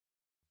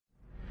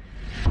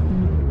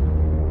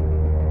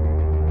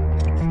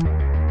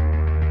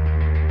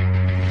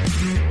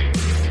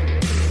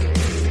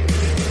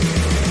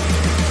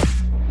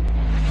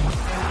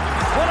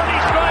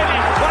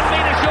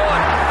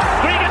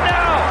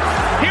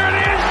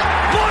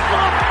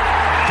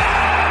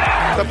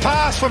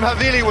from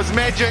Havili was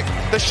magic.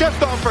 The shift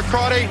on for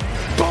Crotty.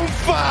 Boom,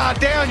 far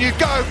down you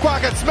go,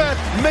 Quackett Smith.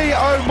 Me,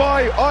 oh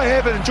my, I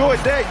have enjoyed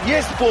that.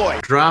 Yes, boy.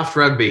 Draft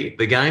Rugby,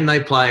 the game they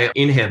play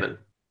in heaven.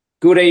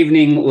 Good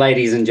evening,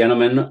 ladies and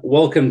gentlemen.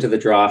 Welcome to the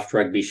Draft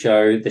Rugby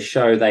Show, the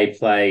show they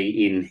play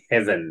in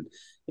heaven.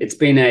 It's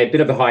been a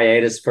bit of a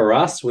hiatus for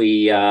us.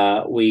 We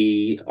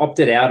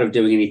opted out of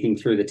doing anything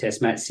through the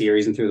Test Match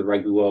series and through the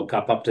Rugby World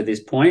Cup up to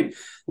this point.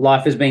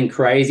 Life has been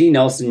crazy.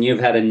 Nelson, you've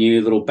had a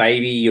new little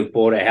baby. You've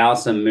bought a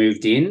house and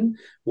moved in.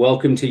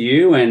 Welcome to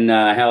you. And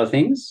how are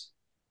things?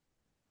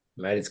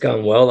 Mate, it's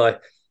going well.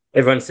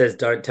 Everyone says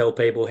don't tell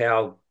people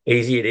how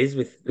easy it is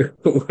with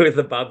with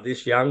a bub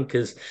this young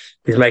because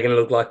he's making it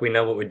look like we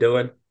know what we're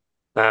doing.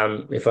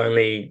 If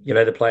only,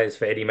 the players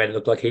for Eddie made it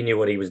look like he knew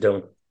what he was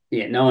doing.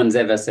 Yeah, no one's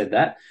ever said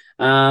that.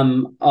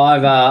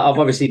 I've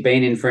obviously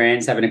been in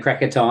France having a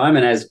cracker time,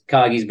 and as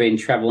Cargie's been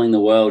travelling the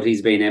world,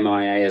 he's been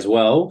MIA as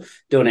well,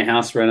 doing a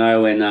house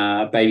reno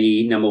and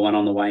baby number one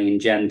on the way in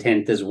Jan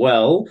 10th as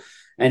well.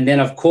 And then,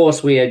 of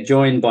course, we are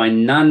joined by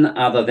none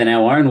other than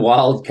our own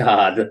wild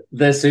card,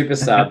 the super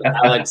sub,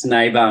 Alex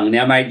Nabung.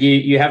 Now, mate,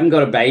 you haven't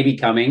got a baby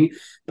coming,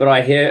 but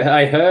I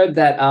heard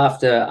that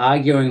after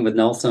arguing with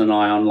Nelson and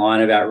I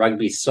online about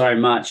rugby so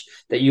much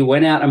that you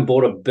went out and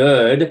bought a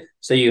bird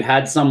so you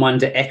had someone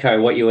to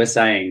echo what you were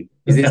saying.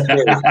 Is this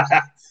true?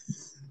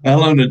 How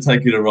long did it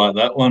take you to write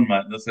that one,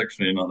 mate? That's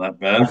actually not that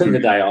bad. I took the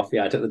day off.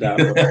 Yeah, I took the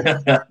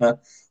day off.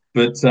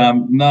 But,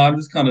 no, I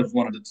just kind of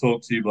wanted to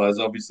talk to you guys.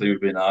 Obviously, we've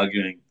been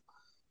arguing,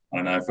 I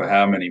don't know for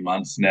how many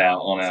months now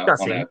on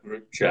our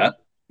group chat.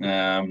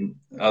 I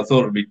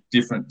thought it'd be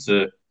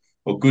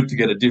good to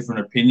get a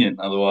different opinion.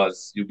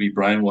 Otherwise, you'll be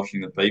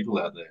brainwashing the people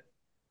out there.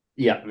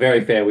 Yeah,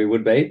 very fair. We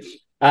would be.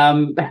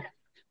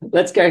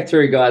 Let's go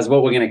through, guys,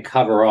 what we're going to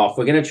cover off.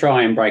 We're going to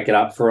try and break it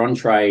up. For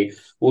entree,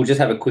 we'll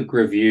just have a quick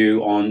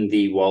review on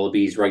the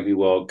Wallabies Rugby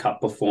World Cup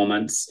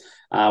performance.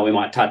 We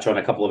might touch on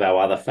a couple of our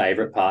other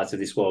favourite parts of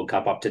this World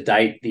Cup up to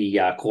date. The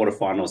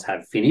quarterfinals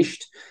have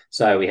finished,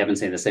 so we haven't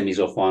seen the semis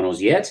or finals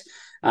yet.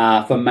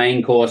 For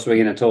main course,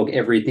 we're going to talk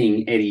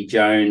everything Eddie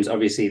Jones.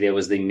 Obviously, there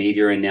was the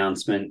media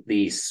announcement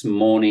this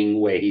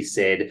morning where he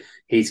said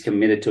he's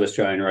committed to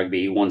Australian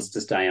rugby. He wants to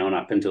stay on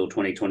up until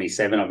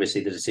 2027.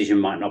 Obviously, the decision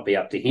might not be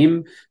up to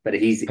him, but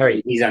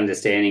he's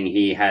understanding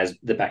he has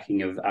the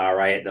backing of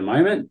RA at the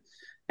moment.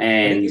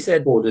 And he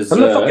said, I'm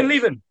not fucking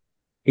leaving.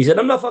 He said,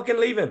 I'm not fucking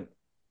leaving.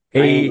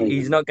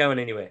 He's not going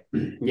anywhere.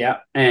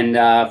 Yeah. And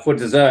for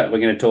dessert, we're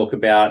going to talk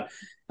about,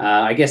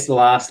 I guess,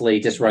 lastly,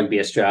 just Rugby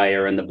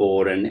Australia and the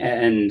board and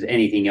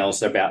anything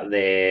else about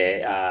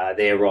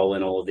their role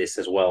in all of this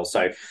as well.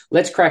 So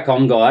let's crack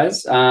on,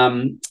 guys.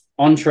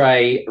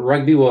 Entree,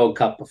 Rugby World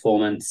Cup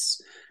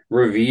performance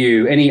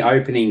review. Any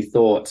opening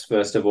thoughts,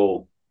 first of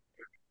all?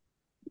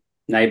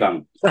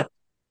 Nabung.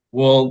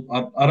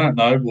 Well, I don't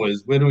know,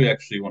 boys. Where do we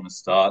actually want to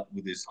start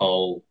with this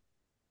whole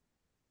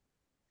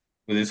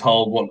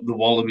what the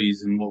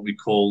Wallabies and what we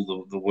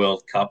call the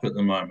World Cup at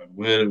the moment?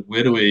 Where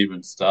do we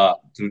even start?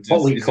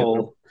 What we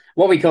call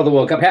the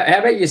World Cup. How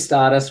about you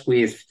start us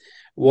with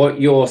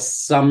what your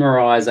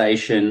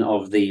summarization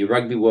of the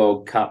Rugby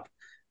World Cup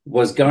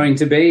was going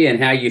to be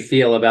and how you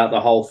feel about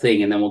the whole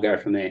thing, and then we'll go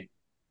from there.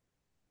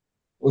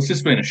 Well, it's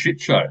just been a shit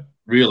show,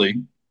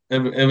 really.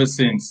 Ever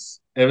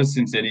since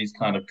Eddie's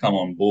kind of come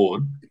on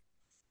board,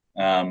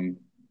 and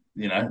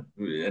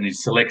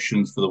his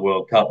selections for the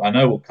World Cup. I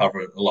know we'll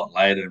cover it a lot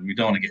later, and we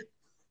don't want to get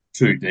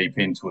too deep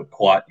into it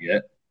quite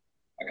yet.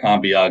 I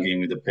can't be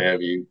arguing with a pair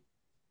of you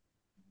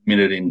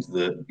minute into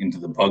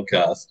the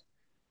podcast,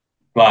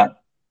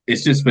 but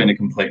it's just been a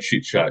complete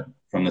shit show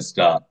from the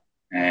start,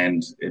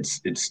 and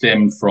it's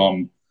stemmed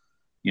from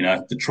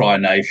the Tri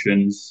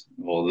Nations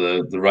or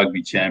the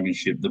Rugby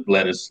Championship, the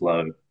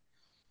Bledisloe,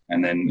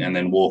 and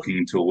then walking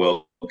into a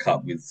World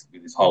Cup with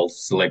his whole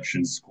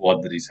selection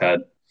squad that he's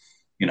had.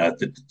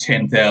 The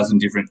 10,000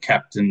 different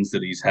captains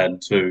that he's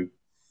had too,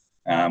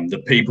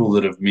 the people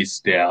that have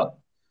missed out,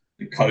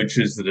 the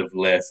coaches that have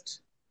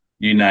left,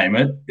 you name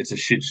it. It's a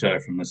shit show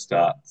from the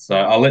start. So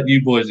I'll let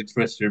you boys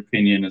express your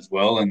opinion as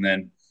well, and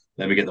then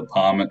let me get the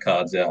Palmer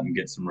cards out and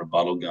get some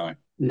rebuttal going.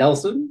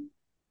 Nelson?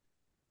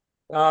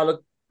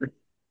 Look,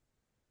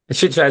 the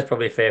shit show is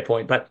probably a fair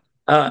point, but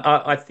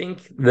I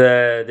think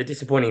the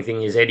disappointing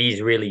thing is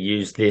Eddie's really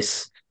used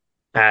this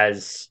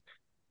as...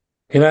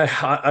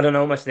 I don't know,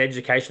 almost an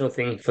educational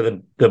thing for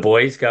the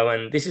boys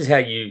going, this is how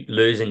you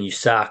lose and you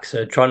suck.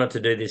 So try not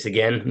to do this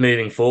again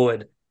moving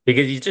forward,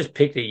 because he's just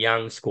picked a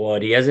young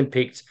squad. He hasn't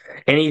picked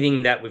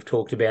anything that we've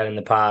talked about in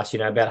the past,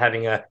 about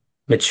having a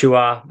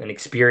mature and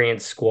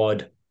experienced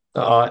squad.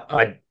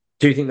 I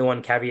do think the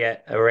one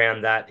caveat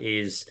around that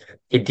is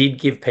it did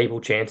give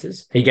people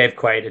chances. He gave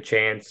Quaid a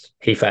chance.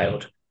 He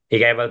failed. He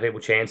gave other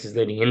people chances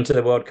leading into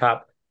the World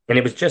Cup, and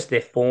it was just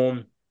their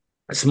form,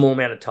 a small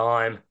amount of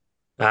time.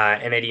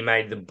 And Eddie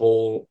made the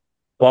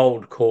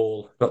bold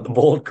call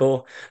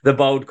to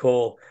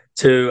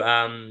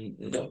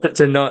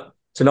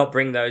not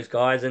bring those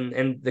guys.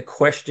 And the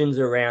questions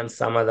around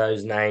some of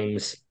those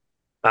names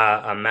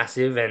are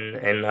massive,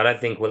 and I don't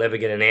think we'll ever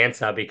get an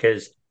answer,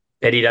 because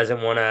Eddie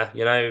doesn't want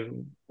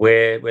to,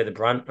 wear the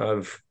brunt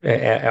of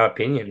our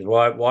opinions.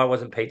 Why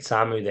wasn't Pete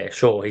Samu there?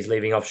 Sure, he's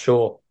leaving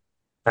offshore.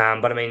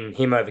 But I mean,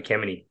 him over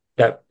Kemeny,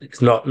 that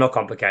it's not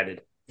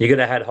complicated. You could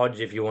have had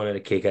Hodge if you wanted a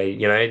kicker.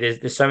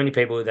 There's so many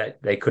people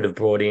that they could have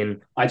brought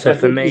in. So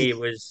for me, it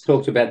was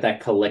talked about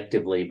that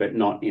collectively, but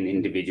not in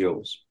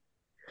individuals.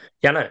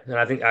 Yeah, no, and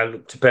I think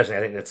personally,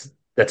 I think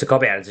that's a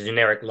cop out. It's a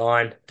generic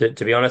line. To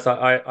be honest,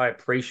 I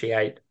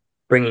appreciate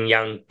bringing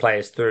young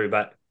players through,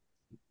 but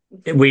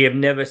we have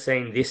never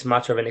seen this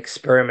much of an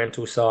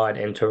experimental side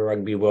enter a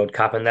Rugby World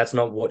Cup, and that's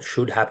not what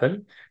should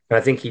happen. And I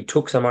think he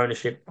took some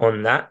ownership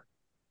on that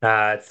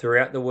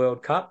throughout the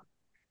World Cup.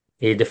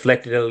 He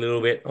deflected a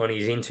little bit on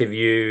his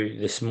interview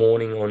this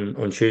morning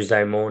on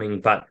Tuesday morning,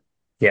 but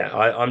yeah,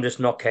 I'm just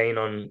not keen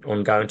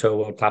on going to a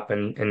World Cup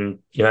and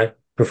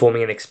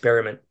performing an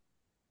experiment,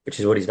 which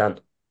is what he's done.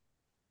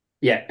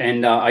 Yeah,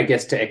 and I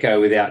guess to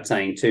echo without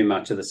saying too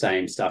much of the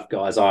same stuff,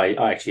 guys, I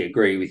actually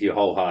agree with you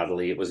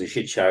wholeheartedly. It was a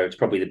shit show. It's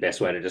probably the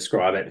best way to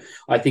describe it.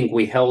 I think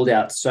we held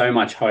out so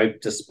much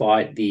hope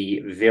despite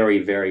the very,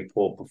 very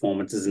poor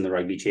performances in the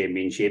Rugby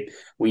Championship.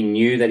 We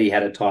knew that he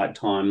had a tight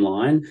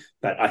timeline,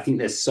 but I think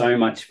there's so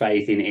much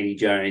faith in Eddie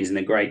Jones and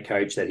the great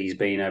coach that he's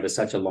been over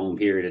such a long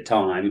period of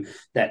time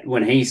that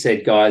when he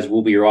said, guys,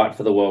 we'll be right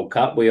for the World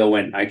Cup, we all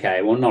went,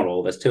 okay, well, not all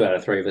of us, 2 out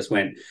of 3 of us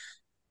went,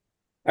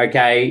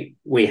 okay,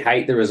 we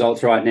hate the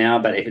results right now,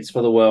 but if it's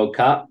for the World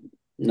Cup,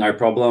 no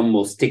problem.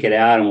 We'll stick it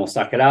out and we'll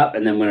suck it up.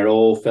 And then when it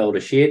all fell to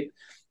shit,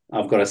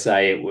 I've got to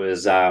say it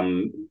was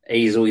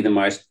easily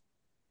the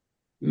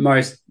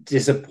most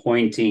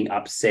disappointing,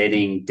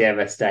 upsetting,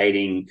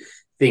 devastating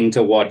thing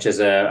to watch as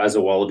a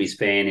Wallabies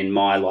fan in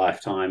my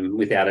lifetime,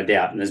 without a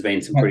doubt. And there's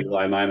been some pretty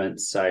low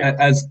moments. So,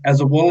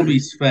 as a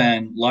Wallabies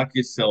fan like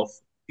yourself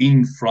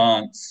in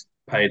France,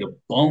 paid a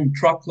bomb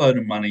truckload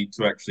of money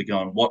to actually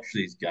go and watch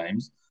these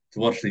games, to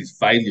watch these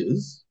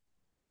failures,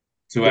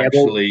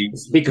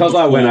 because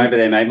I went over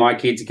there, mate. My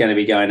kids are going to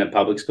be going to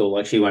public school.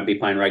 Like, she won't be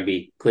playing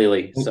rugby,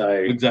 clearly. So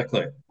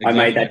exactly. I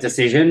made that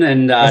decision,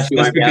 and that's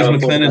because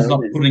McLennan's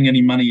not putting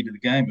any money into the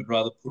game, but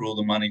rather put all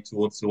the money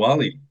towards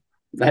Suwali.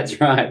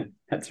 That's right.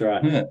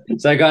 Yeah.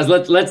 So, guys,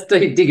 let's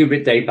dig a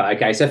bit deeper.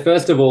 Okay, so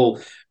first of all,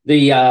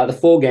 the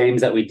 4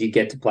 games that we did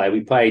get to play,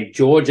 we played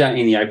Georgia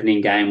in the opening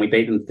game. We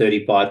beat them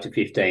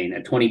 35-15,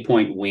 a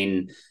 20-point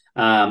win.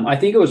 I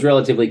think it was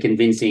relatively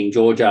convincing.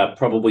 Georgia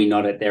probably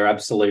not at their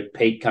absolute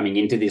peak coming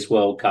into this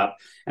World Cup,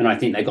 and I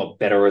think they got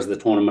better as the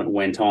tournament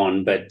went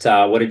on. But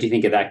what did you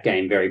think of that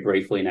game, very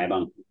briefly,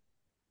 Nabung?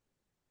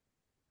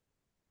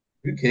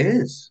 Who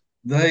cares?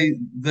 They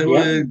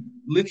were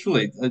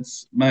literally,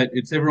 it's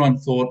everyone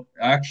thought.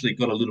 I actually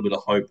got a little bit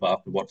of hope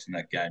after watching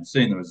that game,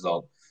 seeing the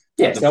result.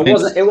 Yes,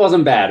 it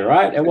wasn't bad,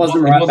 right? It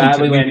wasn't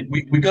bad.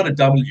 We got a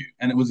W,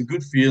 and it was a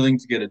good feeling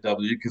to get a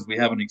W because we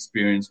haven't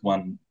experienced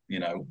one,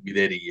 with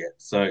Eddie yet.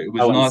 So it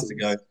was nice to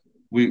go.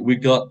 We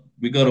got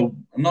a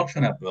notch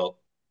on our belt.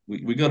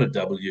 We got a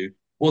W.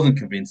 Wasn't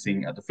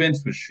convincing. Our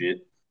defense was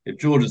shit. If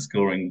Georgia's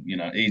scoring,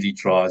 easy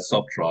tries,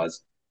 soft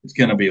tries, it's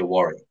going to be a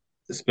worry,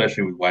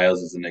 especially with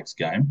Wales as the next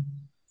game.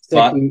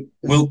 But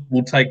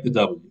we'll take the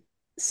W.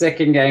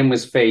 Second game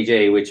was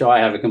Fiji, which I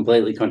have a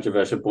completely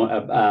controversial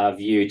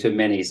view to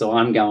many, so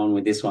I'm going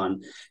with this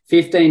one.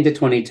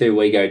 15-22,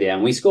 we go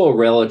down. We score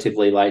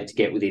relatively late to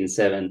get within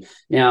 7.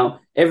 Now,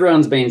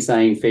 everyone's been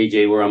saying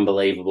Fiji were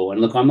unbelievable, and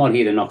look, I'm not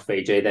here to knock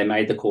Fiji. They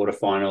made the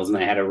quarterfinals and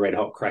they had a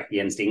red-hot crack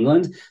against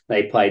England.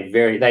 They played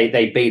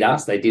they beat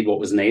us. They did what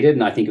was needed,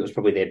 and I think it was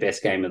probably their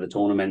best game of the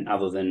tournament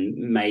other than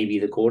maybe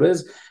the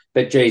quarters.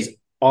 But, geez,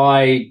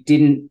 I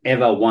didn't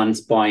ever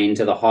once buy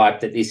into the hype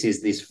that this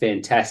is this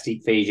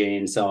fantastic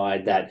Fijian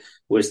side that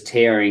was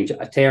tearing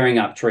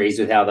up trees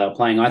with how they were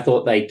playing. I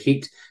thought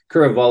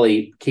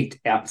Kuravoli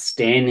kicked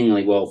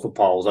outstandingly well for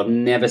Poles. I've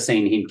never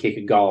seen him kick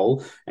a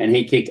goal, and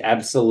he kicked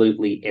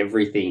absolutely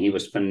everything. He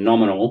was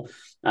phenomenal.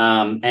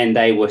 And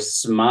they were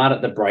smart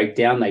at the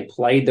breakdown. They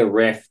played the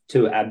ref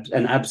to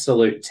an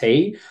absolute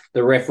T.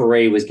 The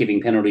referee was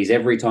giving penalties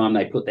every time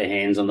they put their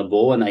hands on the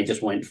ball, and they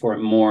just went for it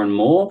more and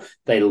more.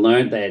 They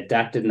learned, they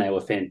adapted, and they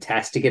were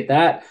fantastic at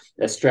that.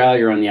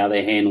 Australia, on the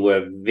other hand,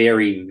 were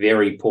very,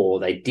 very poor.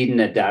 They didn't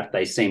adapt.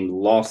 They seemed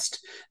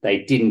lost.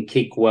 They didn't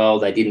kick well.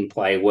 They didn't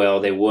play well.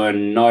 There were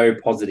no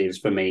positives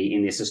for me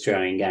in this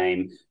Australian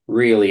game,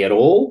 really, at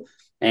all.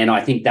 And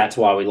I think that's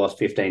why we lost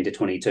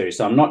 15-22.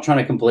 So I'm not trying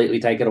to completely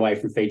take it away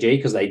from Fiji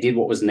because they did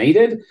what was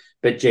needed.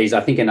 But, geez,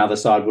 I think another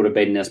side would have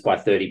beaten us by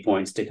 30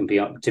 points, to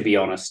be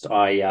honest.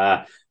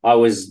 I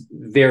was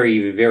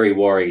very, very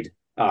worried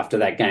after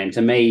that game.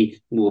 To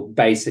me, we were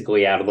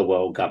basically out of the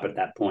World Cup at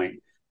that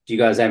point. Do you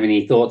guys have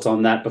any thoughts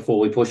on that before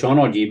we push on,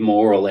 or do you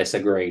more or less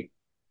agree?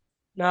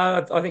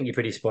 No, I think you're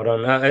pretty spot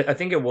on. I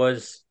think it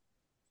was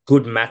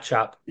good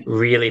matchup,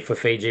 really, for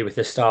Fiji with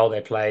the style they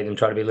played and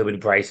tried to be a little bit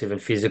abrasive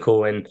and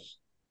physical, and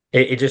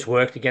it just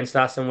worked against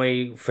us, and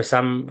we, for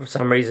some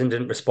reason,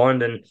 didn't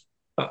respond. And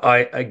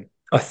I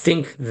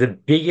think the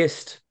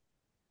biggest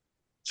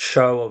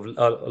show of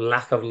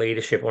lack of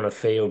leadership on a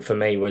field for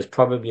me was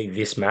probably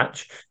this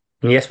match.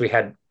 And yes, we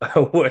had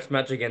a worse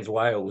match against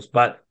Wales,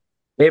 but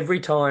every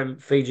time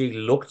Fiji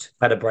looked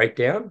at a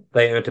breakdown,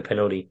 they earned a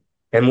penalty.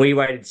 And we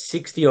waited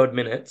 60 odd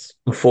minutes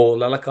before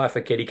Lalakai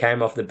Foketi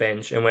came off the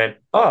bench and went,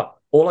 oh,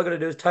 all I got to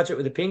do is touch it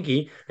with a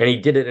pinky. And he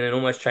did it, and it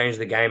almost changed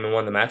the game and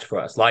won the match for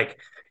us. Like,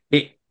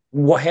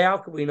 how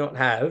could we not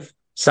have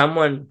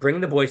someone bring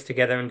the boys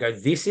together and go,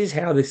 this is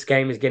how this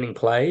game is getting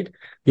played.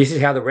 This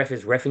is how the ref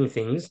is reffing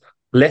things.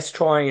 Let's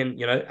try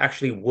and,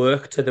 actually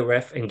work to the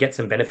ref and get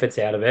some benefits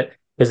out of it,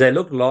 because they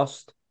looked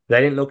lost. They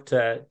didn't look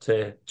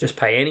to just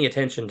pay any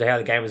attention to how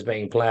the game was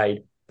being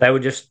played. They were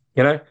just,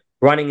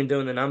 running and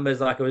doing the numbers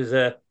like it was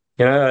a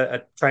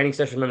training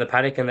session in the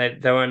paddock, and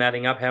they weren't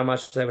adding up how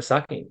much they were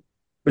sucking. It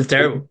was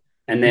terrible.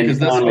 And then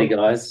finally,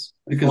 guys,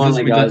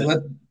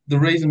 the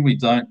reason we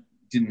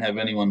didn't have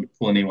anyone to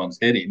pull anyone's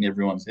head in,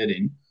 everyone's head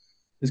in,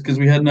 is because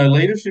we had no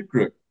leadership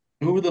group.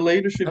 Who were the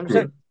leadership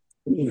 100%.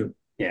 Group?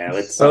 Yeah,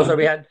 let's. Also,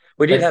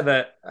 we did have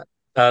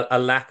a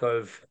lack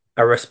of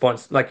a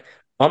response. Like,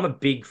 I'm a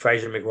big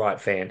Fraser McWright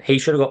fan. He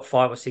should have got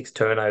 5 or 6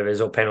 turnovers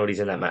or penalties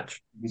in that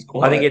match.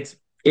 I think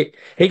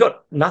he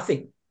got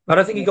nothing. I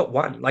don't think he got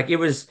one. Like, it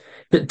was,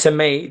 to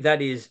me,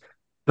 that is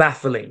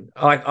baffling.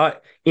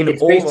 It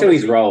speaks to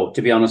his role,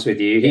 to be honest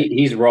with you.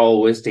 His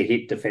role was to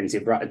hit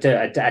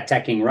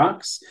attacking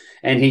rucks,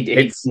 and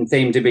he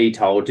seemed to be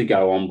told to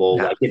go on ball.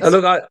 No.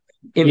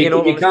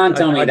 You can't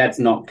tell me that's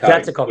not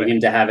coached for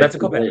him to have it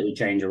completely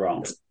change a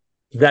role.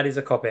 That is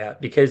a cop-out,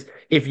 because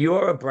if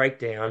you're a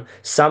breakdown,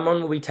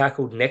 someone will be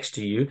tackled next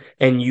to you,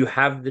 and you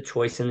have the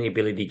choice and the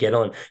ability to get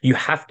on. You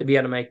have to be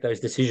able to make those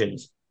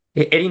decisions.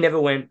 Eddie never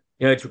went,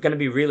 it's going to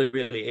be really,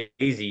 really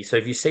easy. So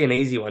if you see an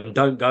easy one,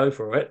 don't go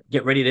for it.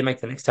 Get ready to make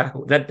the next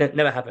tackle. That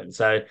never happened.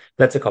 So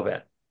that's a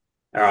cop-out.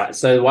 All right.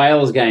 So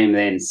Wales game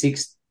then,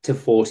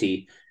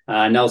 6-40.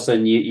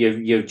 Nelson,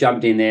 you've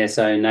jumped in there.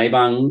 So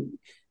Nabung,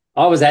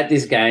 I was at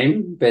this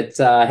game, but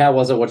how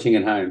was it watching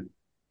at home?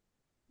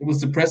 It was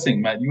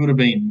depressing, mate. You would have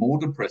been more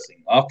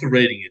depressing after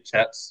reading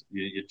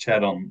your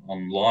chat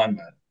online,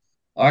 mate.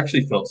 I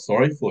actually felt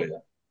sorry for you.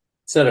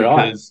 So did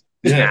I.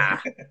 Yeah.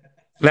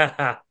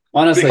 Nah.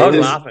 Honestly, I was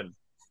laughing.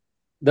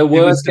 The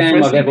worst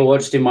game I've ever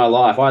watched in my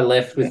life. I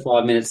left with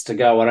 5 minutes to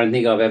go. I don't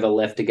think I've ever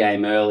left a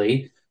game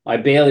early. I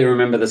barely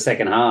remember the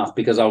second half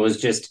because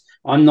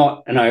I'm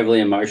not an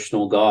overly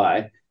emotional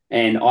guy.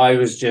 And I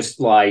was just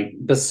like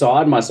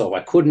beside myself.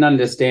 I couldn't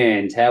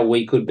understand how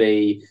we could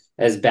be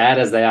as bad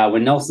as they are.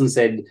 When Nelson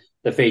said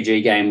the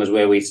Fiji game was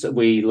where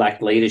we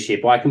lacked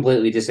leadership, I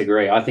completely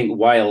disagree. I think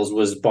Wales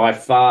was by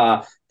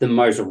far the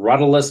most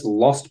rudderless,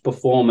 lost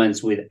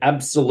performance with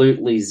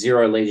absolutely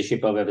zero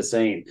leadership I've ever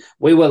seen.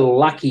 We were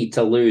lucky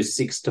to lose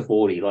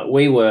 6-40. Like,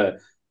 we were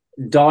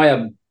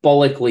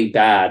diabolically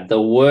bad,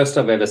 the worst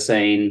I've ever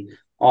seen.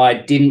 I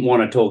didn't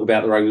want to talk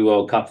about the Rugby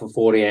World Cup for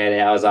 48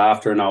 hours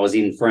after, and I was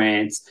in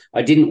France.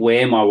 I didn't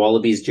wear my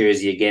Wallabies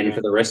jersey again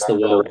for the rest of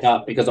the World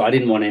Cup because I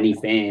didn't want any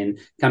fan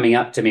coming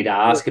up to me to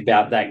ask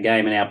about that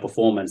game and our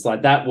performance.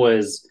 Like, that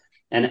was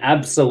an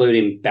absolute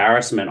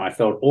embarrassment. I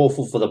felt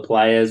awful for the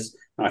players,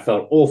 and I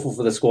felt awful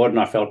for the squad, and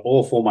I felt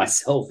awful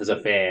myself as a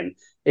fan.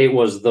 It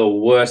was the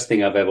worst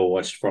thing I've ever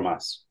watched from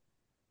us.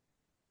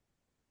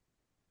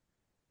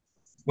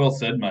 Well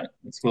said, mate.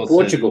 It's well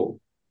Portugal.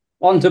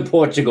 On to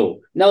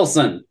Portugal.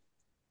 Nelson,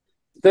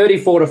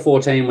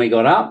 34-14 we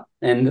got up,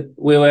 and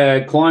we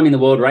were climbing the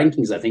world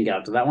rankings, I think,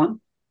 after that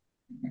one.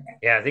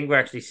 Yeah, I think we're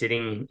actually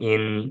sitting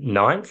in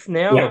 9th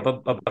now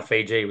above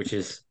Fiji, which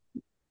is,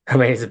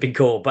 it's a big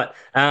call. But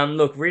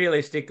look,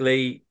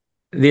 realistically,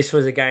 this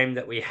was a game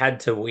that we had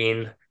to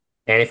win.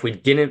 And if we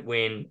didn't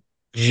win,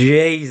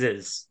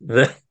 Jesus,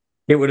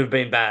 it would have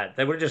been bad.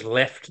 They would have just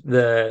left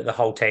the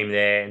whole team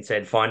there and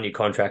said, find new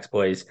contracts,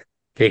 boys,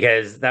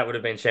 because that would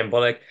have been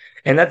shambolic.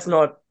 And that's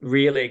not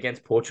really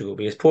against Portugal,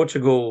 because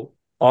Portugal,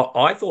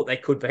 I thought they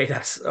could beat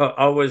us.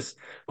 I was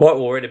quite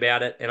worried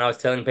about it. And I was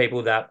telling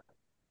people that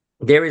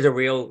there is a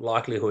real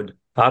likelihood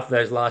after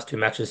those last 2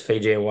 matches,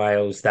 Fiji and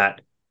Wales, that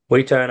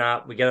we turn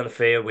up, we get on the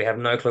field, we have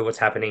no clue what's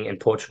happening,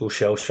 and Portugal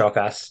shell shock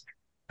us.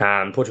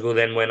 Portugal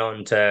then went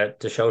on to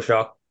shell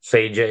shock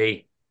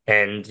Fiji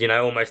and,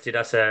 almost did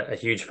us a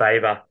huge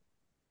favour.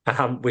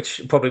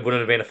 Which probably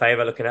wouldn't have been a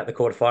favour looking at the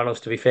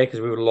quarterfinals, to be fair,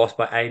 because we would have lost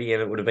by 80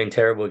 and it would have been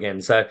terrible again.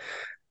 So,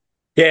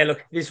 yeah,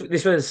 look, this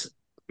was,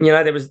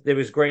 there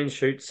was green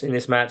shoots in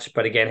this match,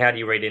 but again, how do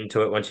you read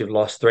into it once you've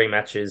lost 3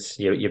 matches?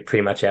 You're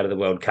pretty much out of the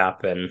World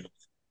Cup, and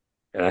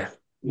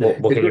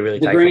what can you really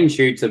take? The green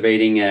shoots are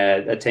beating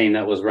a team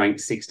that was ranked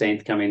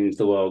 16th coming into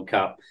the World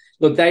Cup.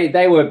 Look,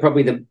 they were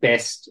probably the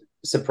best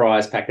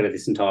surprise packet of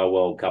this entire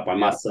World Cup, I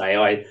must say.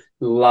 I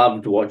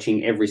loved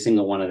watching every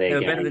single one of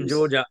their games. Better than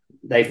Georgia.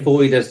 They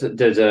fully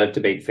deserved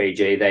to beat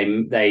Fiji.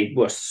 They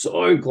were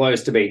so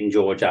close to beating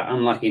Georgia.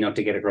 Unlucky not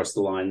to get across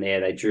the line there.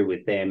 They drew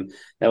with them.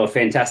 They were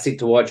fantastic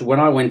to watch. When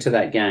I went to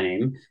that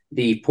game,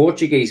 the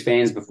Portuguese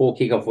fans before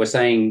kickoff were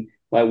saying,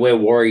 like, we're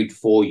worried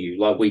for you.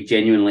 Like, we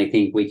genuinely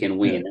think we can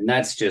win. And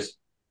that's just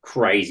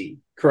crazy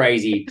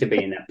to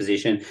be in that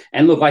position.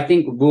 And look, I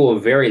think we were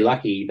very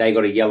lucky they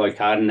got a yellow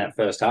card in that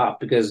first half,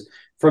 because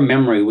from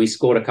memory, we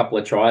scored a couple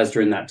of tries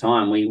during that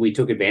time. We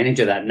took advantage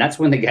of that, and that's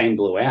when the game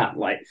blew out.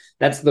 Like,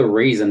 that's the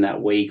reason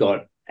that we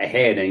got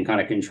ahead and kind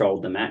of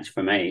controlled the match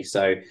for me.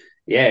 So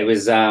yeah, it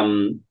was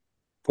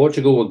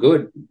Portugal were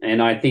good,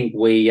 and I think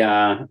we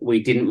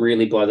didn't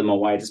really blow them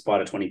away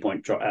despite a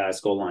 20-point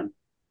scoreline.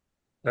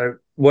 So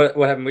what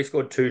happened? We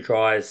scored 2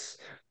 tries,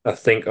 I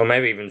think, or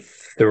maybe even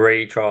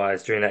 3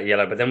 tries during that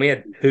yellow, but then we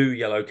had 2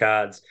 yellow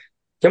cards.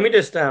 Can we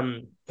just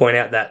point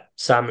out that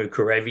Samu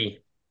Karevi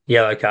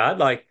yellow card?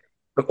 Like,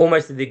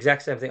 almost the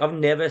exact same thing. I've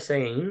never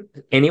seen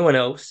anyone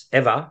else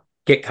ever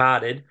get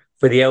carded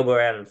for the elbow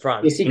out in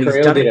front. Jesse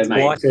Creel did it,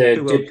 mate,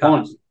 to World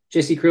Dupont. Cups.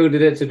 Jesse Creel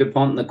did it to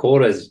Dupont in the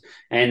quarters,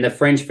 and the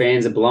French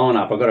fans are blowing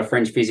up. I've got a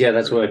French physio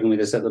that's working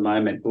with us at the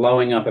moment,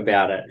 blowing up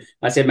about it.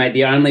 I said, mate,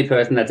 the only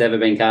person that's ever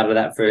been carded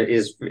that for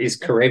is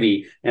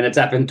Karevi, and it's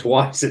happened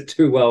twice at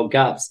 2 World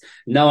Cups.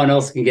 No one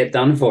else can get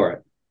done for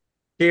it.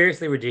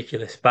 Seriously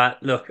ridiculous.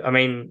 But look, I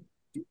mean,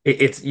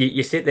 it's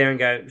you sit there and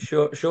go,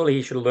 surely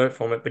he should have learnt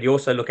from it, but you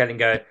also look at it and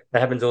go, that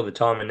happens all the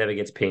time and never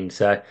gets pinned.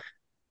 So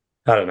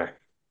I don't know.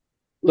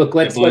 Look,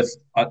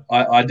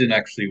 I didn't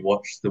actually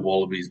watch the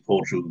Wallabies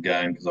Portugal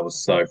game because I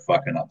was so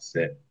fucking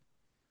upset.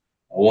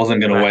 I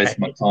wasn't going to waste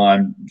my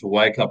time to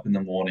wake up in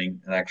the morning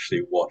and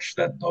actually watch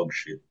that dog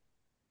shit.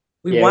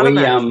 We won a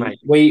match,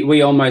 mate.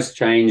 We almost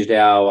changed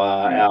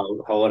our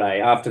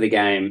holiday after the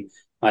game.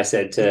 I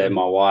said to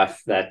my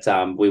wife that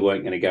we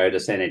weren't going to go to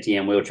Saint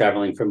Etienne. We were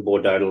traveling from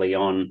Bordeaux to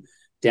Lyon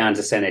down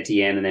to Saint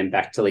Etienne and then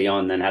back to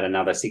Lyon, then had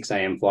another 6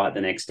 a.m. flight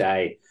the next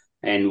day.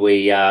 And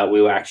we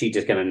were actually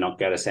just going to not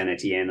go to Saint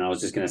Etienne. I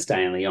was just going to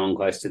stay in Lyon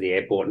close to the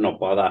airport and not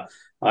bother.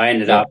 I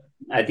ended up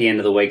at the end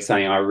of the week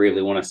saying I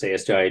really want to see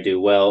Australia do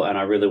well and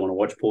I really want to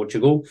watch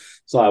Portugal.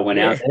 So I went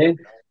out there.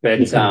 But,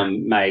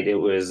 mate, it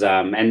was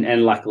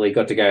and luckily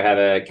got to go have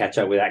a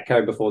catch-up with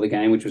Atco before the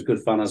game, which was good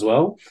fun as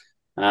well.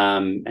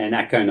 And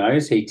Atco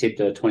knows. He tipped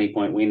a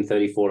 20-point win,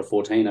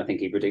 34-14, I think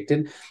he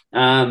predicted.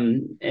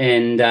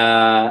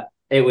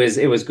 It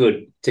was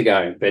good to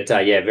go. But,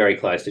 very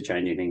close to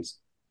changing things.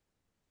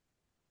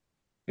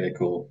 Very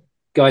cool.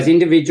 Guys,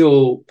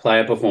 individual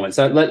player performance.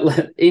 So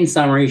in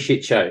summary,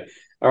 shit show.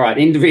 All right,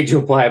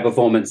 individual player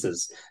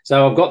performances.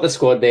 So I've got the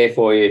squad there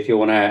for you if you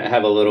want to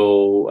have a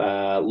little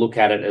look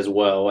at it as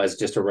well as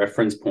just a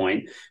reference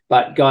point.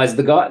 But guys,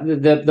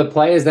 the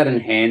players that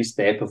enhanced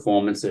their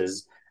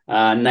performances,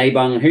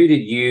 Nabung, who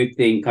did you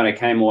think kind of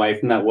came away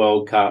from that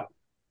World Cup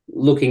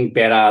looking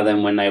better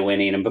than when they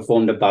went in and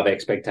performed above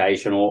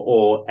expectation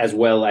or as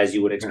well as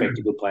you would expect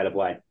a good player to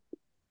play?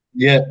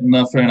 Yeah,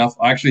 no, fair enough.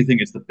 I actually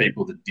think it's the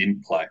people that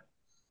didn't play.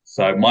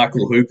 So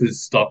Michael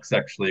Hooper's stocks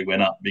actually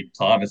went up big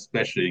time,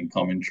 especially in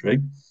commentary.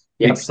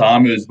 Big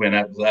Samu's went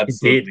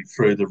absolutely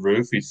through the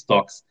roof. His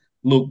stocks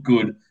look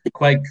good.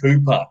 Quade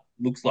Cooper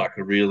looks like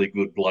a really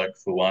good bloke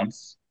for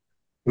once.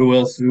 Who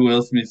else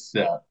missed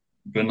out?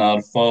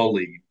 Bernard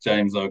Foley,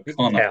 James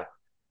O'Connor,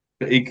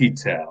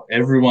 Ikitau.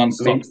 Everyone's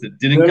stocks that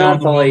didn't go in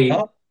the World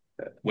Cup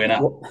went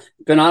up.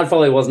 Bernard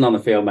Foley wasn't on the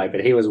field, mate,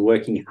 but he was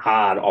working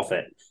hard off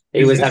it.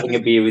 He was having a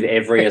beer with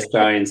every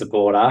Australian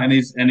supporter. And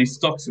his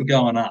stocks were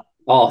going up.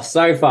 Oh,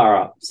 so far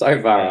up.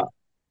 Up.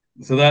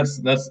 So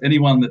that's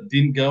anyone that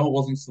didn't go or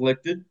wasn't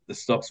selected, the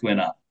stocks went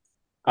up.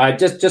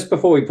 Just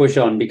before we push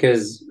on,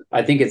 because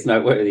I think it's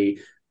noteworthy,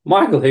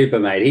 Michael Hooper,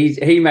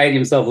 mate, he made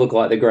himself look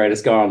like the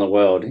greatest guy in the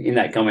world in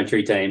that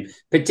commentary team,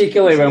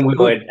 particularly when we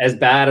were as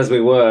bad as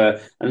we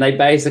were. And they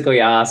basically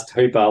asked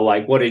Hooper,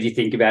 like, what did you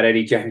think about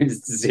Eddie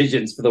Jones'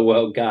 decisions for the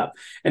World Cup?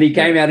 And he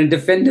came out and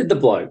defended the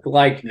bloke.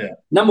 Like,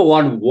 number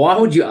one, why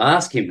would you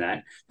ask him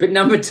that? But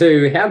number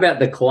two, how about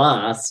the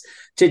class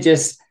to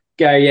just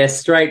go,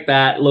 straight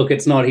bat, look,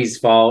 it's not his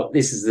fault.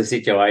 This is the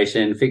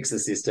situation, fix the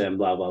system,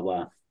 blah, blah,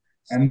 blah.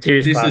 And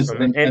this is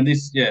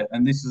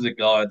a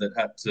guy that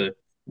had to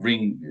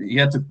he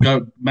had to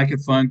go make a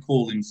phone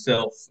call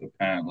himself,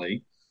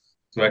 apparently,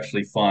 to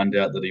actually find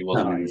out that he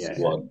wasn't in the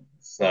squad.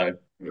 So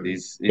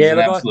he's an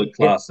absolute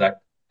class act.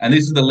 And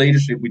this is the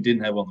leadership we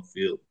didn't have on the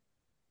field.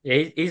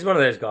 Yeah, he's one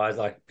of those guys,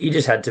 like, he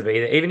just had to be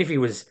there. Even if he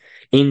was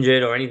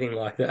injured or anything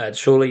like that,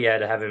 surely you had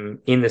to have him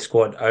in the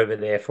squad over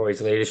there for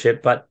his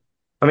leadership. But,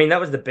 I mean,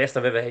 that was the best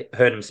I've ever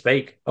heard him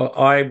speak.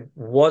 I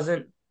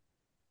wasn't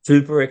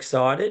super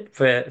excited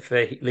for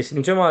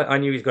listening to him. I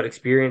knew he's got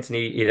experience and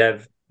he'd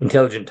have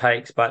intelligent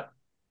takes, but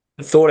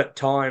I thought at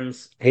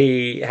times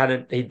he'd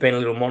been a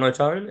little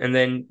monotone. And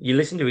then you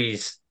listen to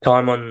his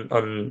time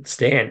on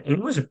Stan, and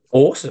it was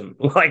awesome.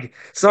 Like,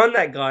 sign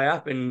that guy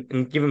up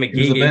and give him a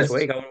gig each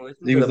week. I want to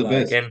listen to the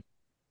bloke. And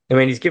I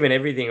mean, he's given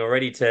everything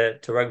already to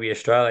Rugby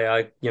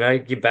Australia.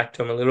 Give back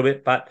to him a little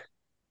bit, but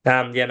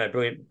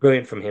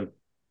brilliant from him.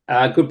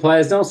 Good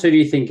players. Nels, who do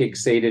you think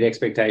exceeded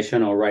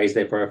expectation or raised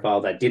their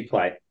profile that did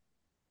play?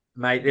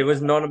 Mate, there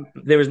was not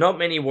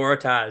many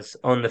Waratahs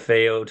on the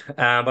field,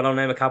 but I'll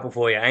name a couple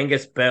for you.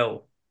 Angus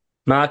Bell,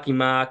 Marky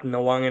Mark,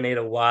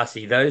 Nwanganita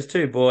Wasi. Those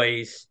two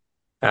boys,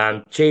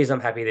 I'm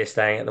happy they're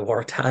staying at the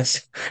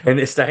Waratahs and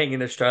they're staying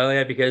in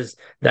Australia because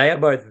they are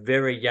both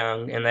very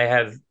young and they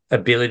have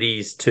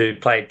abilities to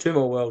play 2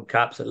 more World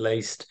Cups at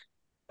least.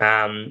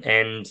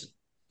 And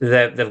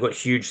they've got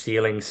huge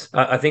ceilings.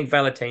 I think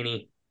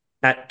Valentini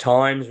at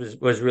times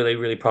was really,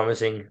 really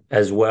promising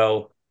as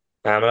well.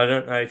 And I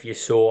don't know if you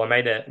saw, I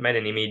made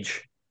an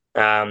image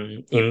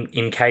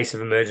in case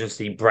of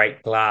emergency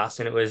break glass,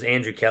 and it was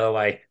Andrew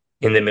Kellaway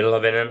in the middle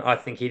of it. And I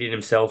think he did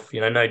himself,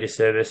 no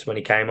disservice when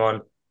he came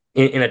on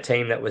in a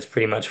team that was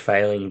pretty much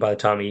failing by the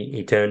time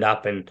he turned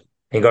up and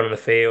got on the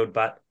field.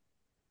 But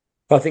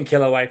I think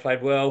Kellaway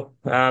played well.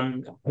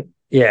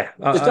 Yeah.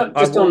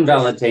 Just on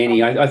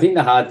Valentini, I think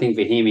the hard thing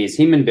for him is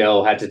him and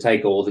Bell had to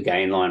take all the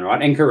gain line,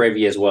 right? And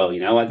Karevi as well.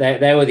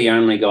 They were the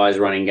only guys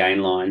running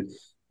gain line.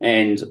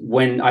 And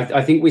when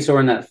I think we saw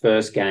in that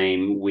first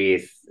game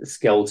with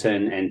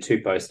Skelton and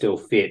Tupou still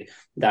fit,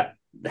 that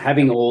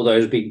having all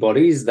those big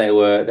bodies, they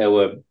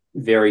were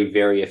very,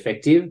 very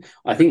effective.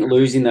 I think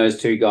losing those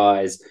two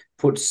guys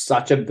put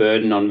such a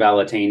burden on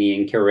Valentini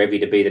and Karevi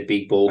to be the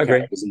big ball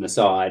carriers in the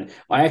side.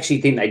 I actually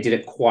think they did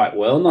it quite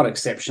well, not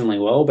exceptionally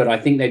well, but I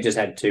think they just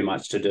had too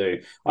much to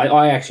do.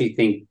 I actually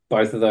think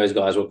both of those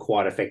guys were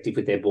quite effective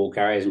with their ball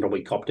carriers and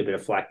probably copped a bit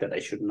of flack that they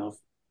shouldn't have.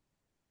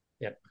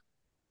 Yep.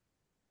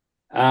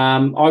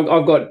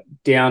 I've got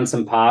down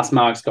some pass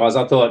marks, guys.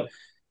 I thought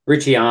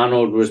Richie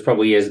Arnold was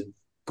probably as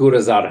good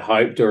as I'd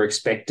hoped or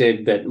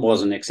expected, but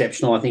wasn't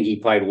exceptional. I think he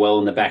played well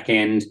in the back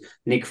end.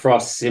 Nick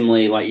Frost,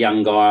 similarly, like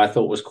young guy, I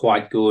thought was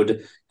quite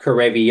good.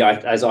 Karevi,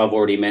 as I've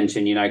already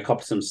mentioned,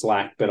 copped some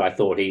slack, but I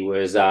thought he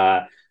was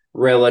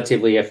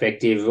relatively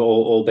effective,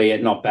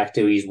 albeit not back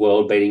to his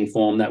world-beating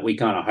form that we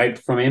kind of hoped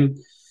from him.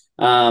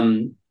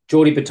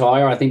 Jordy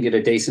Pataia, I think, did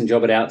a decent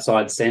job at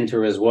outside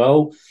centre as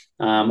well.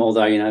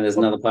 Although, there's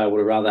another player I would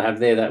have rather have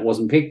there that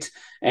wasn't picked.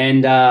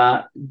 And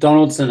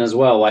Donaldson as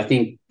well. I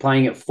think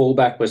playing at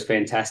fullback was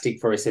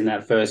fantastic for us in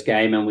that first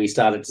game, and we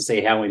started to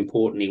see how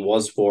important he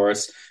was for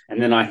us.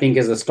 And then I think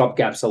as a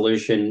stopgap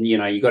solution, you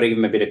got to give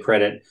him a bit of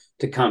credit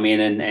to come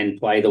in and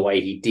play the way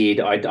he did.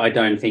 I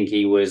don't think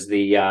he was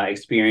the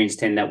experienced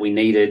 10 that we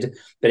needed,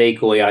 but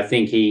equally, I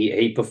think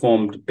he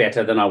performed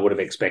better than I would have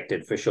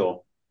expected for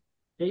sure.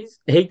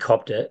 He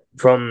copped it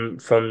from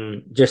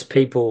just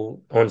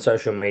people on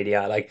social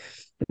media. Like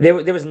there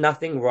was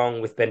nothing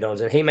wrong with Ben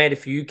Donaldson. He made a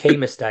few key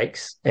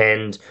mistakes,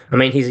 and I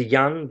mean he's a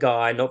young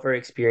guy, not very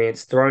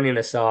experienced, thrown in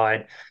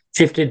aside,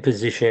 shifted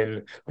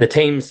position. The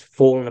team's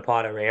fallen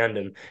apart around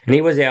him, and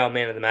he was our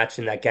man of the match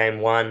in that game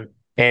one,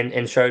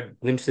 and showed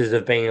glimpses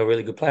of being a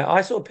really good player.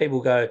 I saw people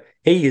go,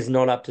 he is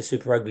not up to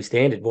Super Rugby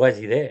standard. Why is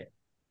he there?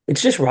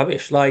 It's just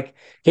rubbish. Like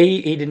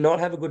he did not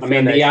have a good. I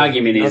mean, the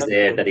argument is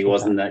there that he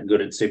wasn't that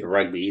good at Super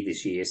Rugby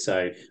this year,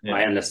 so yeah.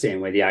 I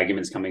understand where the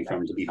argument's coming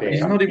from. To be fair,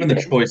 he's not even the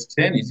choice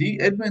 10, is he?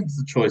 Edmund's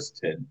the choice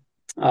 10.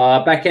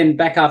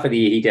 Back half of the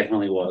year, he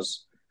definitely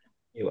was.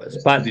 He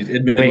was, but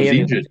Edmund was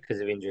injured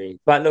because of injury.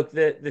 But look,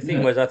 the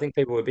thing was, I think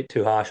people were a bit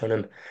too harsh on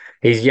him.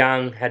 He's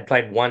young, had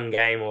played one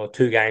game or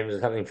two games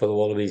or something for the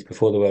Wallabies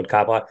before the World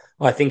Cup.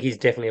 I think he's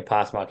definitely a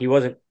pass mark. He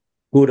wasn't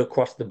good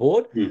across the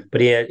board, but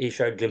he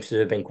showed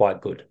glimpses of being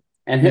quite good.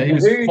 And he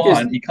was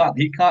fine. He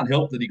can't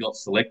help that he got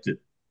selected.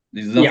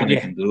 There's nothing he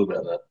can do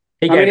about that.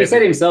 He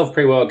said himself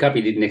pre-World Cup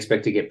he didn't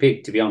expect to get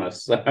picked, to be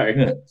honest. So I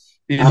didn't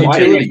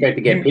expect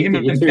to get picked.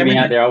 If you threw me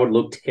out there, I would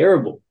look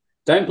terrible.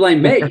 Don't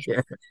blame me.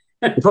 You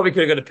probably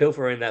could have got a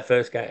pilfer in that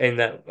first game, in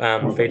that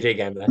Fiji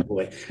game.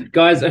 Though.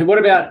 Guys, what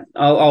about?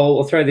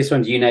 I'll throw this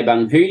one to you,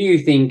 Nabung. Who do you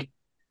think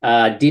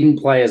didn't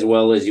play as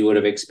well as you would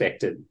have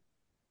expected?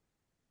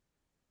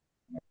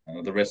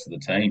 The rest of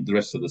the team, the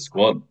rest of the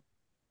squad.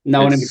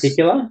 No one in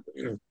particular?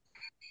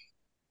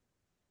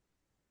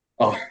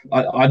 Oh,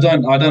 I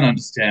don't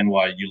understand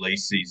why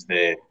Ulysses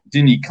there.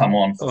 Didn't he come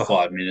on for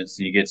 5 minutes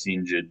and he gets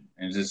injured?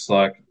 And it's just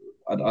like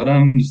I don't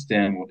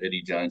understand what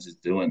Eddie Jones is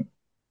doing.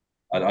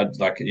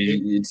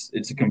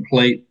 It's a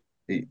complete.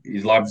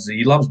 He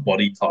loves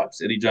body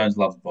types. Eddie Jones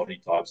loves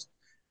body types,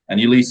 and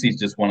Ulysses is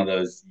just one of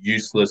those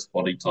useless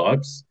body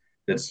types.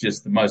 That's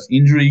just the most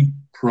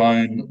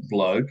injury-prone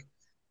bloke,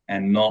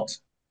 and not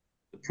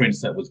the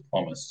prince that was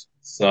promised.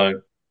 So.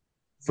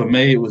 For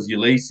me, it was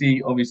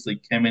Ulysses. Obviously,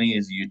 Kemeny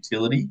as a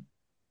utility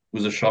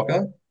was a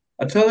shocker.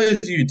 I tell you, as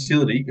a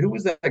utility, who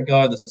was that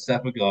guy, the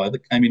Sapper guy,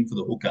 that came in for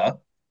the hooker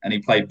and he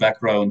played back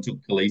row and took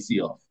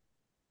Khaleesi off?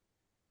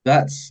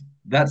 That's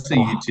a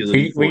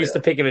utility. We used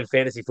to pick him in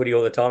fantasy footy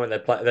all the time, and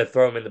they'd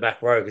throw him in the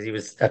back row because he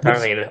was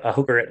apparently a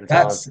hooker at the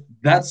time.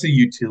 That's a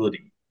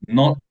utility,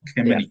 not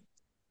Kemeny.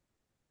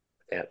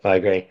 Yeah, I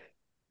agree.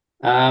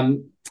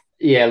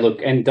 Yeah,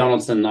 look, and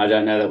Donaldson, I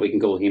don't know that we can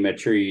call him a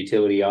true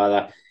utility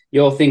either.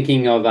 You're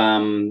thinking of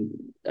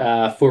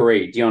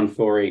Fourie, Dion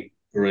Fourie.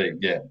 Fourie,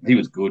 yeah. He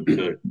was good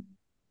too.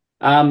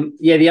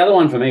 The other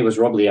one for me was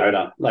Rob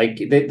Leota. Like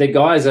the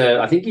guy's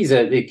I think he's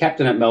the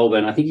captain at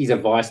Melbourne. I think he's a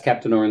vice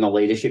captain or in the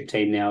leadership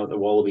team now at the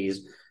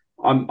Wallabies.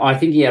 I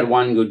think he had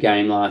one good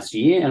game last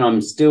year, and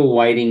I'm still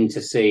waiting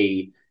to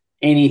see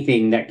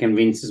anything that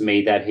convinces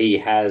me that he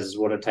has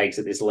what it takes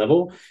at this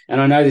level.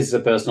 And I know this is a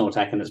personal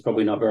attack and it's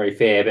probably not very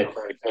fair, but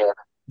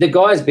the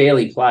guy's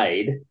barely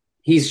played.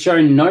 he's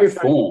shown no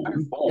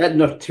form,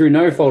 not through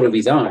no fault of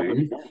his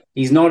own.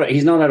 He's not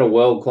at a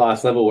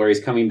world-class level where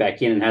he's coming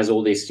back in and has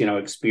all this,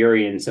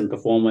 experience and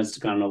performance to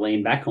kind of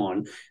lean back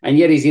on. And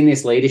yet he's in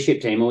this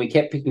leadership team, and we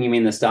kept picking him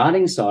in the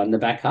starting side in the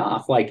back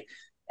half. Like,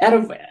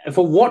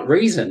 for what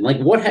reason? Like,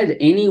 what had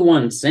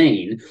anyone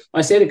seen?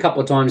 I said a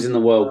couple of times in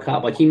the World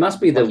Cup, like, he must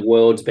be the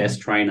world's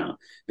best trainer,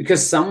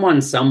 because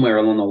someone somewhere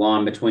along the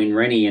line between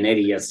Rennie and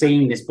Eddie are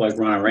seeing this bloke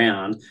run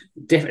around.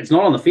 It's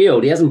not on the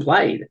field. He hasn't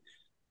played.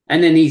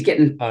 And then he's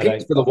getting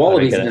picked for the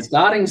Wallabies in the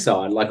starting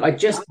side. Like, I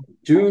just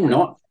do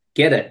not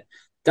get it.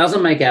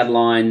 Doesn't make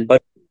Adeline,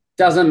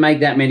 doesn't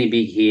make that many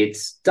big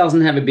hits,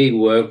 doesn't have a big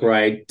work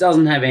rate,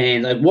 doesn't have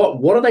hands. Like,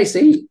 what do they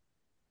see?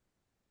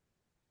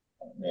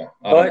 Yeah,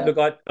 I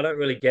don't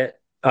really get.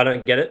 I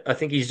don't get it. I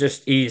think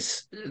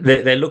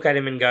they look at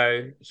him and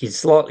go, he's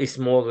slightly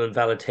smaller than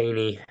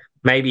Valentini.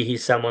 Maybe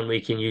he's someone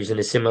we can use in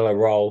a similar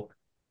role.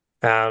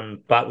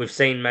 But we've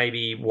seen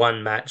maybe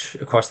one match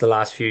across the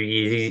last few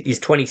years. He's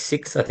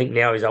 26, I think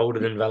now. He's older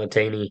than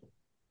Valentini.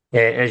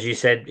 And as you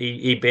said,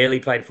 he barely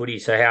played footy.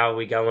 So how are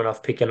we going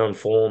off picking on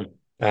form?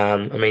 I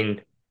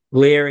mean,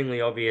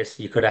 glaringly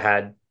obvious you could have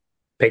had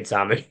Pete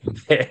Samu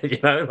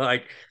there,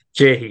 like,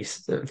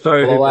 geez.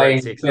 Holloway,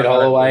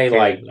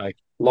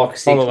 Lock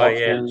 6 Holloway,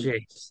 option. yeah,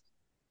 geez.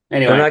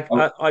 Anyway,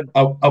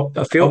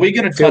 are we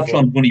going to touch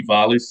on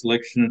Vunivalu's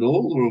selection at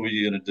all, or are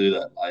we going to do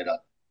that later?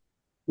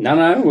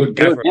 No, we'll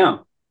do it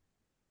now.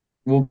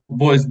 Well,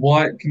 boys,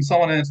 why can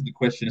someone answer the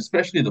question,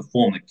 especially the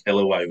form that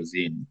Kellaway was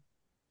in?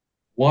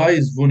 Why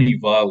is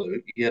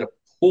Vunivalu? He had a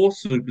poor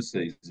super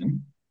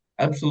season,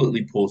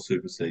 absolutely poor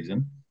super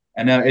season,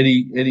 and now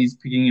Eddie's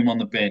picking him on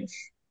the bench,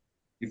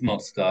 if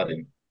not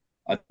starting.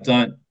 It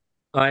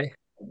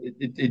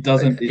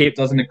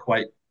doesn't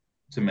equate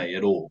to me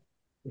at all.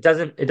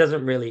 It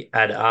doesn't really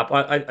add up.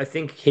 I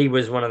think he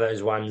was one of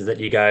those ones that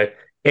you go,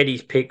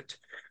 Eddie's picked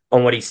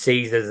on what he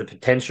sees as the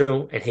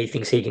potential, and he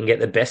thinks he can get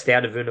the best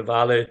out of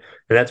Vunivalu, and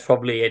that's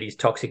probably Eddie's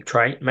toxic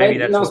trait. Maybe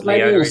that's what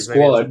maybe in a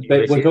squad,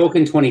 but we're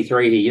talking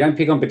 23 here. You don't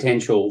pick on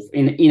potential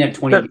in a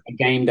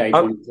game day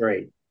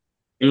 23.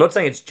 I'm not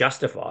saying it's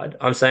justified.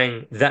 I'm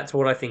saying that's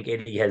what I think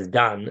Eddie has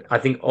done. I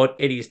think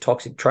Eddie's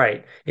toxic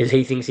trait is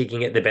he thinks he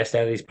can get the best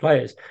out of these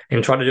players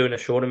and try to do it in a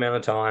short amount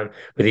of time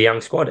with a young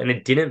squad, and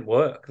it didn't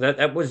work.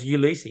 That was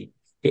Ulysses.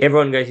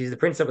 Everyone goes, he's the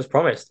prince that was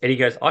promised. Eddie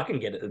goes, I can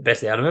get the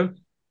best out of him.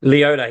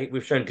 Leota,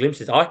 we've shown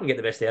glimpses. I can get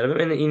the best out of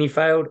him, and he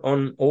failed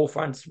on all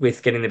fronts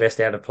with getting the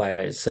best out of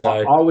players. So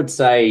I would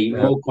say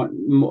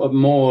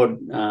more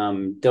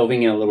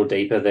delving in a little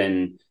deeper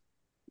than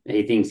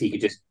he thinks he could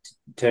just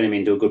turn him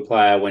into a good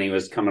player when he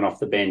was coming off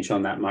the bench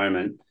on that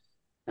moment.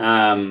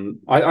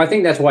 I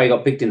think that's why he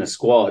got picked in the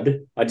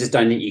squad. I just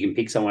don't think you can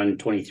pick someone in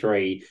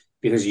 23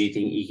 because you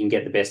think you can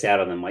get the best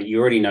out of them. Like, you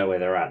already know where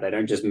they're at. They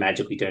don't just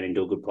magically turn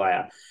into a good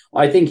player.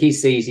 I think he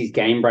sees his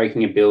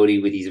game-breaking ability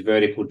with his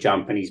vertical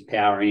jump and his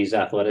power and his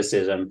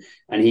athleticism,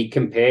 and he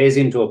compares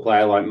him to a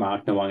player like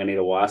Mark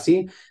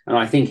Nwanganitawasi. And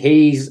I think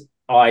his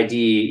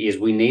idea is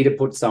we need to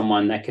put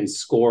someone that can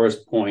score us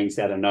points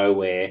out of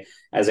nowhere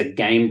as a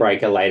game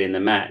breaker late in the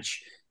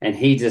match. And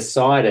he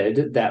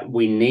decided that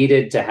we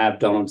needed to have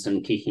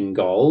Donaldson kicking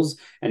goals,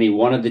 and he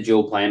wanted the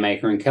dual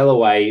playmaker. And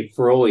Kellaway,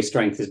 for all his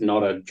strength, is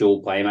not a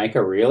dual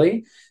playmaker,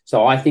 really.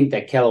 So I think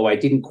that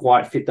Kellaway didn't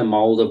quite fit the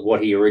mold of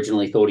what he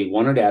originally thought he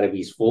wanted out of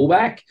his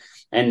fullback.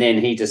 And then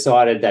he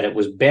decided that it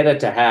was better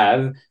to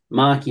have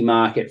Marky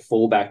Mark at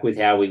fullback with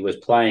how he was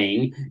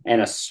playing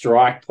and a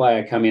strike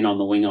player come in on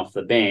the wing off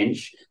the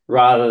bench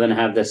rather than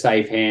have the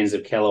safe hands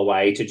of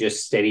Kellaway to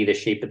just steady the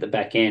sheep at the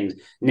back end.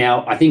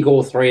 Now, I think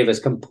all three of us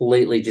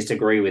completely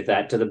disagree with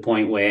that, to the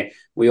point where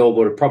we all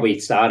would have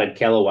probably started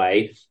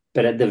Kellaway,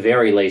 but at the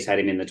very least had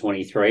him in the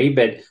 23.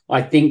 But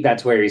I think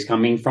that's where he's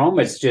coming from.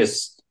 It's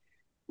just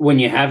when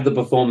you have the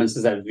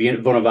performances that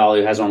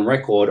Vunivalu has on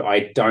record,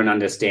 I don't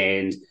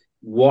understand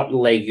what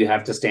leg you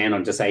have to stand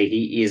on to say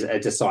he is a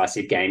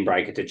decisive game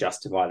breaker to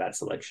justify that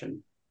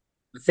selection.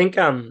 I think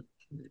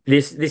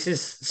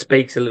this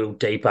speaks a little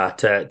deeper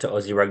to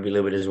Aussie Rugby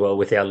Limited as well,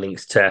 with our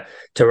links to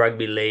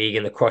rugby league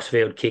and the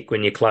crossfield kick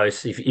when you're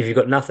close. If you've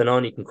got nothing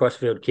on, you can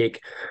crossfield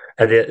kick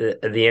at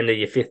the end of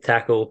your fifth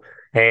tackle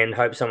and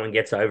hope someone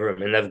gets over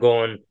him. And they've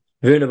gone,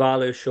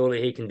 Vunivalu,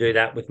 surely he can do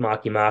that with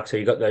Marky Mark. So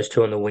you've got those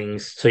two on the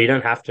wings. So you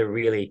don't have to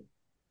really,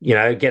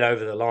 get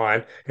over the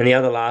line. And the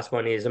other last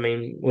one is, I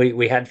mean,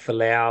 we had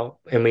Folau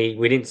and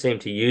we didn't seem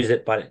to use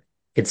it, but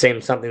it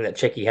seemed something that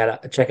Checker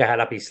had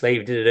up his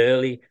sleeve, did it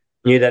early,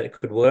 knew that it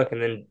could work,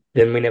 and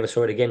then we never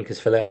saw it again because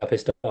Folau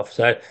pissed off.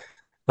 So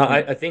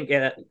I think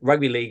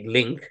rugby league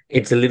link,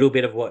 it's a little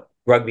bit of what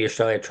Rugby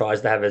Australia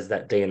tries to have as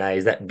that DNA,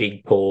 is that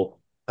big, tall,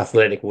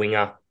 athletic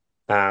winger.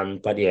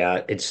 But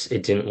yeah, it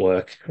didn't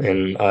work,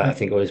 and I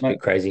think it was a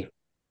bit crazy.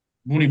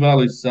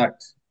 Vunivalu's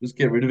sacked. Just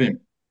get rid of him.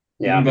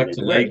 Yeah, back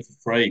to league for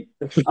free.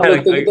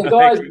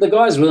 The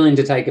guy's willing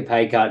to take a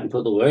pay cut and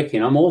put the work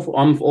in. I'm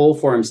all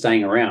for him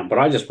staying around, but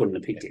I just wouldn't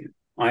have picked him.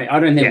 I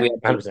don't think we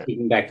have to kick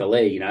him back to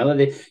league.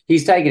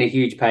 He's taken a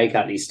huge pay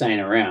cut and he's staying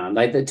around.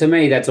 To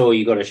me, that's all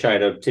you got to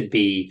show to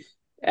be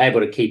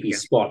able to keep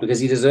his spot, because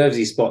he deserves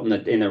his spot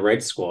in the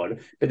red squad.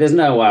 But there's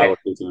no way I would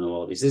put him in the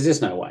Wallabies. There's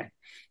just no way.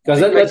 Guys,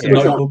 let's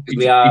push on.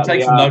 He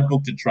takes a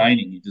notebook to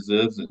training. He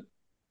deserves it.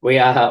 We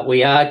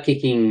are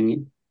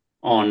kicking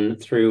on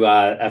through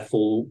a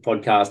full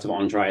podcast of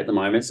Entree at the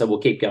moment, so we'll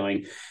keep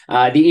going.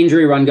 The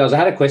injury run, guys. I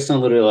had a question a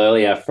little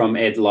earlier from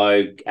Ed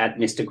Logue at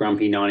Mr.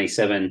 Grumpy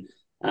 97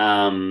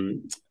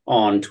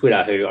 on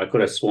Twitter, who I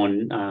could have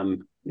sworn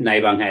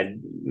Nabung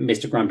had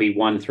Mr. Grumpy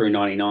 1 through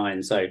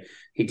 99, so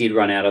he did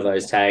run out of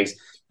those tags.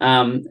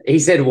 He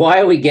said,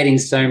 why are we getting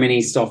so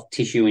many soft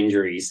tissue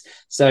injuries?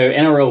 So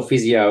NRL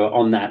physio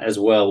on that as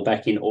well,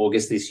 back in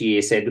August this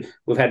year, said,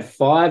 we've had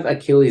 5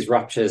 Achilles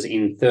ruptures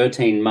in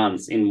 13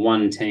 months in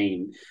one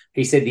team.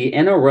 He said the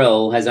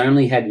NRL has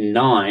only had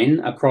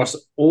 9 across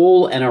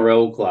all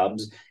NRL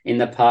clubs in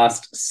the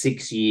past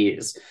 6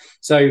 years.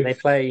 So they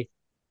play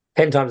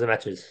 10 times the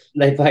matches.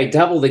 They play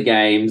double the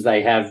games.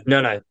 They have...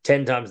 No,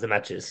 10 times the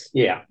matches.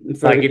 Yeah.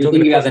 If you're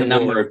talking about the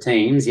number of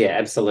teams, yeah,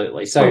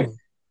 absolutely. So...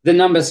 the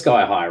number's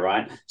sky high,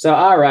 right? So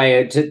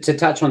RA, to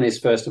touch on this,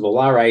 first of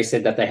all, RA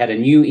said that they had a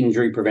new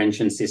injury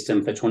prevention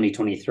system for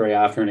 2023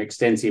 after an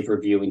extensive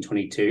review in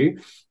 22.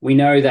 We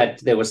know that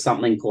there was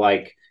something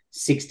like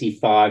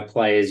 65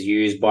 players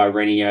used by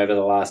Rennie over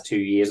the last 2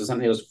 years or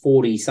something. There was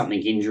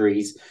 40-something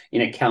injuries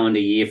in a calendar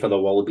year for the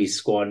Wallabies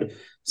squad,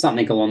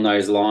 something along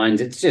those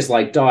lines. It's just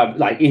like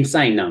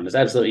insane numbers,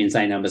 absolutely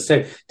insane numbers.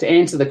 So to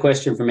answer the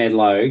question from Ed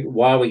Logue,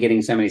 why are we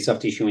getting so many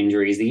soft tissue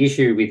injuries? The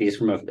issue with this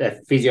from a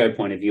physio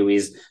point of view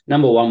is,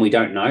 number one, we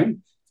don't know.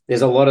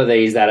 There's a lot of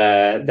these that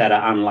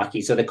are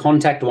unlucky. So the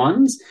contact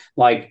ones,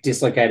 like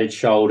dislocated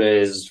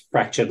shoulders,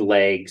 fractured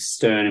legs,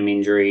 sternum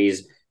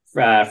injuries,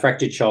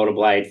 fractured shoulder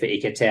blade for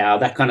Ikatau,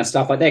 that kind of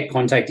stuff, like they're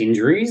contact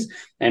injuries.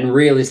 And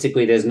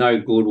realistically, there's no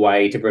good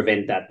way to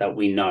prevent that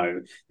we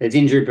know. There's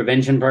injury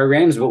prevention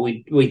programs, but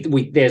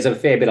we there's a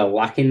fair bit of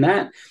luck in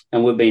that,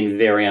 and we've been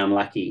very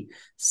unlucky.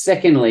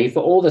 Secondly,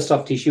 for all the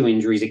soft tissue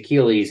injuries,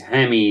 Achilles,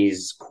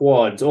 hammies,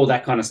 quads, all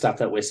that kind of stuff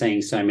that we're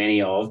seeing so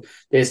many of,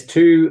 there's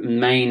 2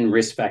 main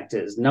risk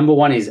factors. Number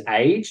one is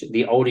age.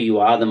 The older you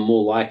are, the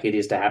more likely it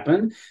is to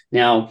happen.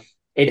 Now,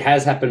 it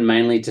has happened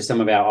mainly to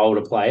some of our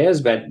older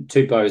players, but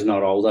Tupou's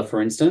not older,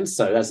 for instance,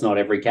 so that's not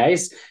every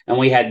case. And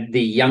we had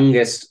the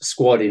youngest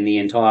squad in the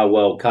entire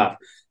World Cup.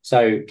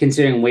 So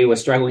considering we were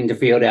struggling to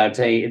field our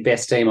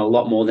best team a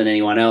lot more than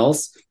anyone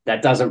else,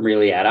 that doesn't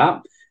really add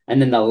up. And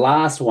then the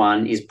last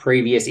one is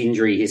previous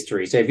injury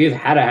history. So if you've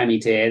had a hammy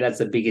tear, that's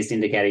the biggest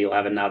indicator you'll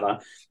have another.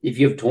 If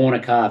you've torn a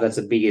calf, that's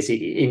the biggest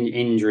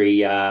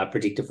injury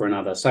predictor for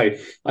another. So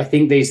I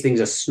think these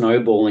things are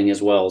snowballing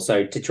as well.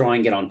 So to try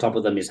and get on top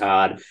of them is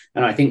hard.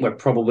 And I think we're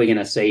probably going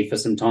to see for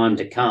some time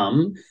to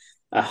come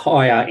a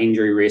higher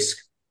injury risk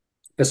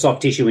for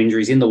soft tissue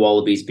injuries in the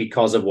Wallabies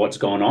because of what's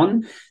gone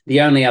on.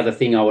 The only other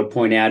thing I would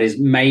point out is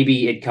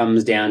maybe it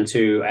comes down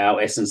to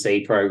our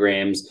S&C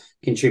programs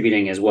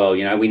contributing as well.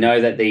 You know, we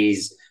know that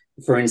these,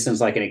 for instance,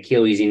 like an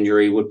Achilles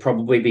injury would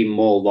probably be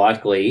more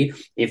likely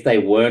if they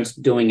weren't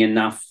doing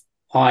enough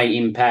high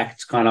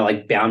impact kind of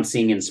like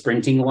bouncing and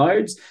sprinting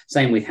loads.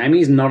 Same with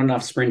hammies, not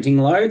enough sprinting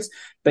loads.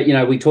 But, you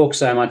know, we talk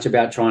so much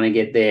about trying to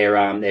get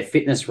their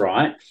fitness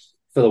right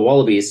for the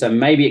Wallabies. So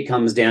maybe it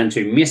comes down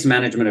to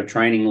mismanagement of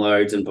training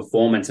loads and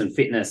performance and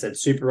fitness at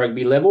Super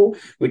Rugby level,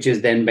 which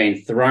has then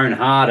been thrown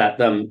hard at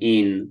them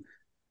in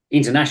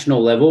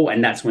international level,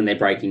 and that's when they're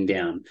breaking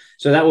down.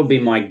 So that would be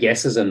my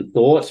guesses and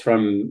thoughts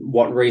from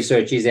what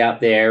research is out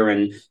there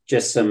and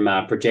just some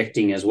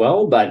projecting as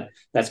well. But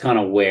that's kind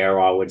of where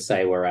I would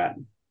say we're at.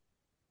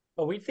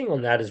 A weird thing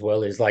on that as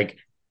well is like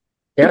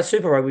our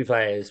Super Rugby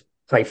players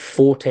play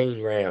 14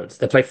 rounds.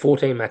 They play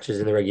 14 matches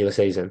in the regular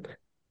season.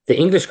 The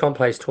English comp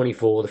plays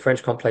 24. The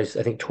French comp plays,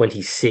 I think,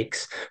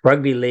 26.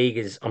 Rugby league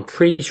is, I'm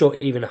pretty sure,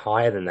 even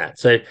higher than that.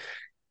 So,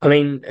 I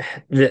mean,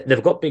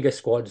 they've got bigger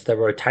squads. They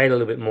rotate a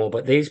little bit more,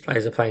 but these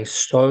players are playing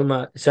so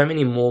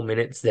many more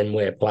minutes than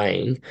we're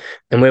playing,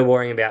 and we're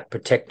worrying about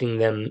protecting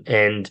them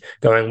and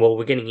going, well,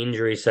 we're getting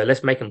injuries, so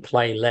let's make them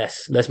play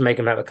less. Let's make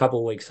them have a couple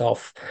of weeks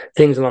off.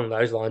 Things along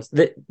those lines.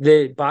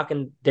 They're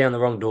barking down the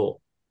wrong door.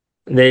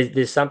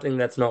 There's something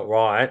that's not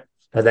right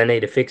that they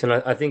need to fix. And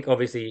I think,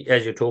 obviously,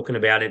 as you're talking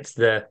about, it's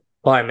the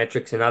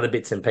biometrics and other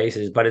bits and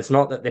pieces, but it's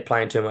not that they're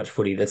playing too much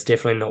footy. That's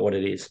definitely not what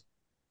it is.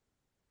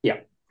 Yeah.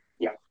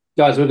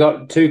 Guys, we've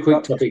got 2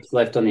 quick topics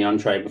left on the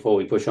entree before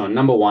we push on.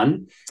 Number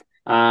one,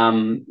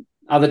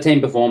 other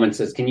team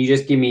performances. Can you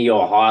just give me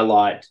your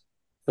highlight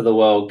for the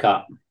World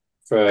Cup?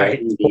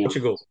 It's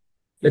Portugal.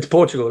 It's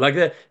Portugal. Like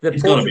the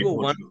Portugal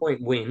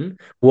 1-point win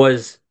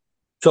was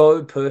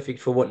so perfect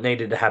for what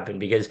needed to happen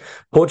because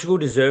Portugal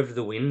deserved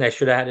the win. They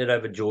should have had it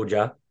over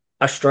Georgia.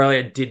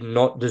 Australia did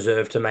not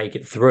deserve to make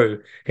it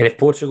through. And if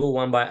Portugal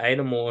won by 8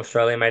 or more,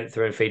 Australia made it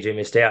through and Fiji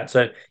missed out.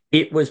 So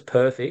it was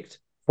perfect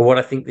for what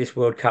I think this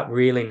World Cup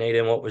really needed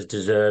and what was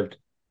deserved.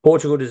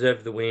 Portugal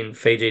deserved the win.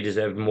 Fiji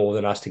deserved more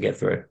than us to get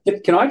through.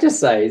 Can I just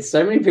say,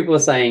 so many people are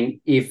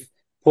saying if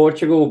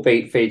Portugal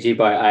beat Fiji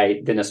by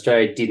 8, then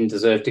Australia didn't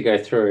deserve to go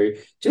through.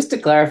 Just to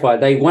clarify,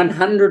 they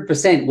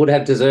 100% would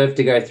have deserved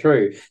to go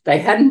through. They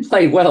hadn't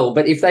played well,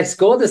 but if they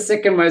score the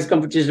second most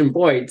competition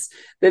points,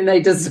 then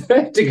they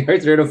deserve to go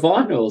through to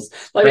finals.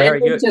 Like,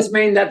 it would just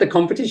mean that the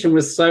competition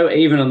was so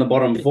even on the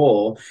bottom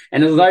 4,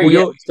 and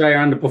although Australia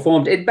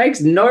underperformed, it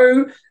makes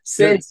no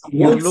sense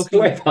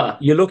whatsoever.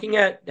 You're looking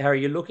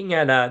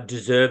at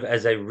deserve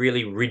as a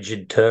really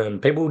rigid term.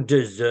 People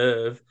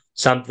deserve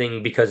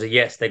something because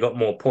yes, they got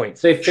more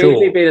points. So if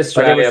Fiji beat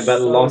Australia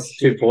but lost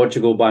to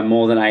Portugal by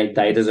more than 8,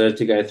 they deserve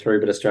to go through,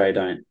 but Australia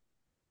don't.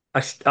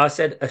 I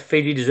said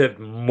Fiji deserved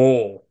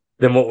more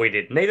than what we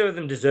did. Neither of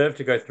them deserved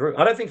to go through.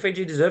 I don't think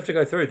Fiji deserved to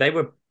go through. They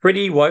were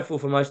pretty woeful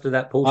for most of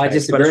that pool stage. I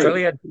disagree. But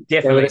Australia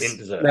definitely didn't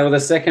deserve. They were the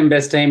second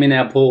best team in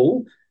our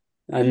pool,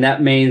 and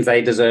that means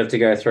they deserve to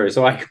go through.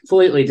 So I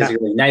completely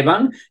disagree.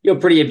 Nabung, you're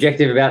pretty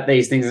objective about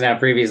these things in our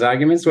previous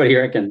arguments. What do you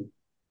reckon?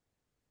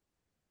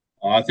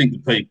 I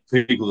think the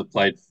people that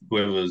played,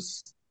 whoever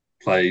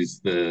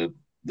plays the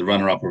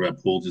runner-up of our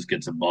pool just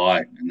gets a bye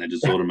and they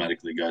just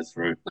automatically go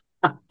through.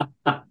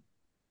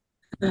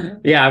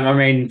 Yeah, I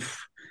mean,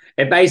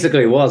 it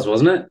basically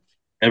wasn't it?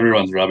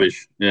 Everyone's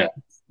rubbish, yeah.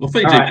 Well,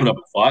 Fiji put up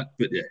a fight,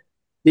 but yeah.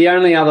 The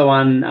only other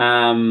one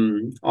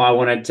I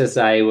wanted to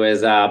say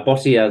was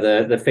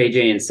Botia, the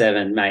Fijian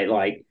 7, mate.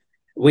 Like,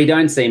 we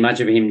don't see much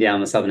of him down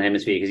the Southern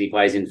Hemisphere because he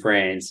plays in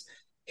France.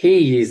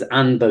 He is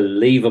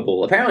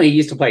unbelievable. Apparently, he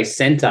used to play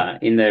centre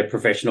in the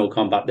professional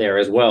comp up there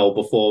as well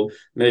before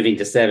moving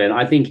to 7.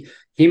 I think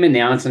him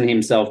announcing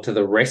himself to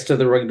the rest of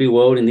the rugby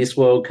world in this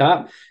World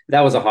Cup,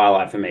 that was a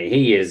highlight for me.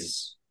 He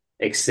is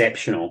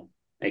exceptional.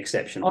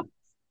 Exceptional.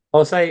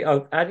 I'll say,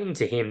 adding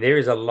to him, there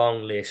is a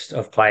long list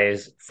of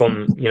players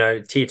from,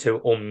 tier 2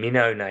 or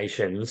minnow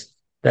nations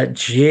that,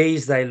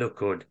 geez, they look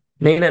good.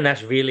 Nina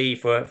Nashvili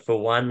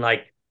for one,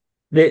 like,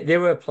 there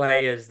were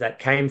players that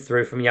came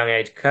through from young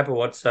age.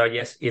 Capawazzo,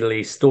 yes,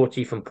 Italy.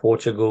 Storchi from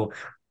Portugal.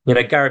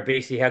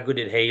 Garabisi, how good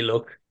did he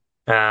look?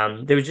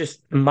 There was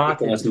just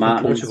Martins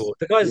from Portugal.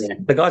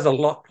 The guy's a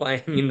lock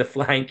playing in the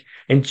flank,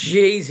 and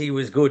geez, he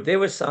was good. There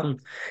were some,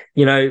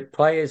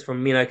 players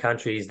from minnow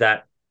countries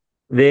that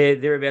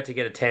they're about to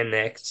get a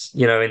 10x,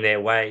 in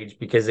their wage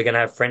because they're going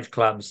to have French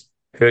clubs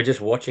who are just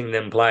watching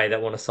them play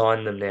that want to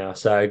sign them now.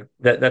 So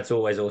that's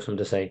always awesome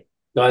to see.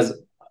 Guys,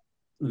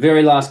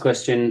 very last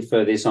question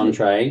for this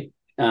entree.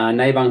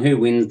 Nabung, who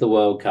wins the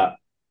World Cup?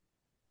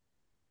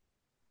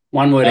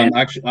 One word.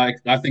 Actually,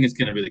 I think it's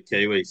going to be the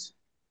Kiwis.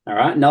 All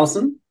right,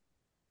 Nelson?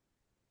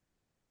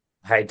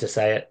 I hate to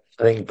say it.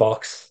 I think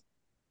Box.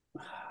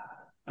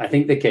 I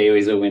think the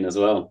Kiwis will win as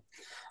well.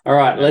 All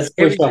right, let's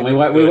push on. We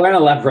won't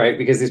elaborate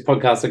because this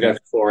podcast will go for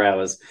 4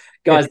 hours.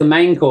 Guys, the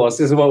main course,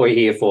 this is what we're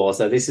here for.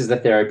 So this is the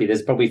therapy.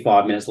 There's probably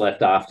 5 minutes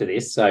left after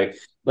this. So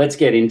let's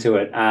get into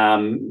it.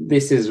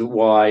 This is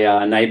why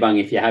Nabung,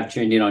 if you have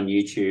tuned in on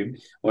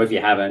YouTube, or if you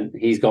haven't,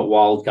 he's got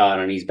Wildcard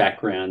on his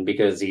background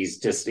because he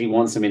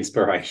wants some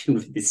inspiration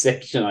for this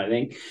section, I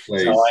think.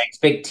 Please. So I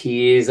expect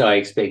tears.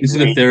 This is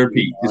a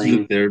therapy. This is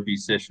a therapy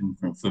session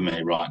for me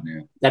right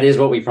now. That is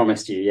what we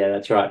promised you. Yeah,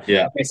 that's right.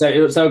 Yeah. Okay,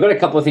 so I've got a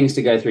couple of things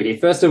to go through here.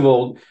 First of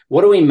all,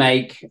 what do we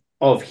make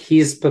of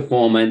his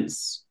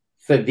performance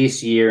for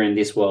this year in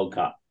this World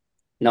Cup?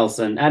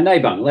 Nelson and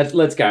Nabung,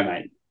 let's go,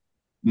 mate.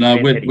 No,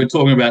 we're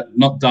talking about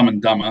not Dumb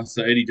and Dumber.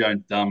 So Eddie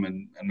Jones dumb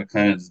and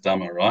McLennan's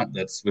dumber, right?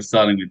 We're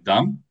starting with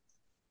dumb.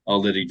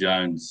 Old Eddie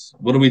Jones.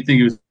 What do we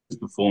think of his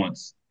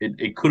performance?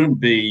 It couldn't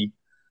be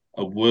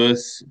a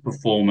worse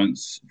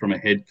performance from a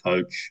head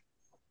coach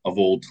of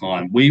all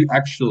time. We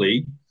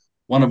actually,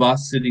 one of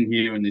us sitting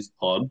here in this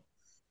pod,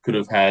 could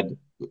have had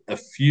a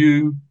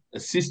few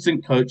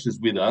assistant coaches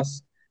with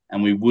us,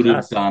 and we would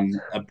have done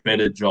a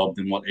better job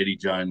than what Eddie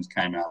Jones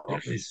came out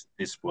of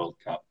this World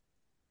Cup.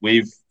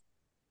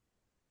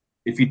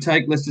 If you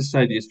take, let's just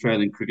say, the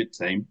Australian cricket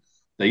team,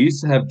 they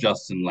used to have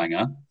Justin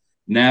Langer.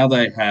 Now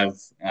they have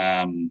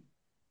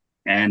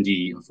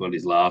Andy, I forgot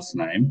his last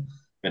name,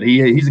 but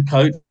he's a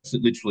coach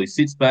that literally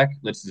sits back,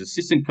 lets his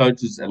assistant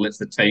coaches, and lets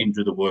the team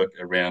do the work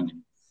around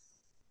him.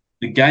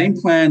 The game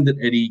plan that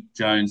Eddie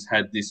Jones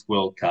had this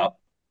World Cup,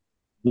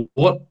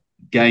 what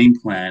game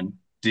plan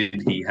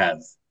did he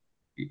have?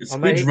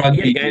 Squidge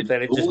Rugby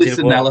did all this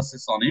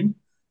analysis on him,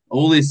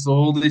 all this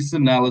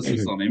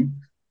analysis on him,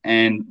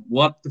 and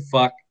what the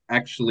fuck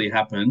actually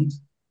happened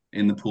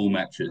in the pool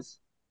matches?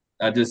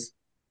 I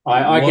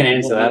can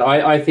answer that.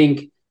 I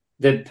think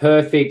the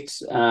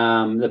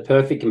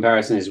perfect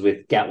comparison is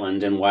with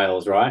Gatland and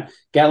Wales, right?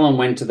 Gatland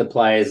went to the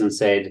players and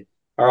said,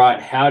 all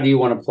right, how do you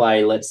want to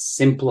play? Let's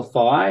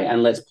simplify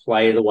and let's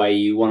play the way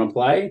you want to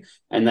play.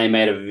 And they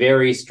made a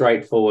very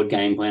straightforward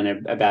game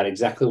plan about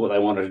exactly what they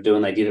wanted to do,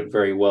 and they did it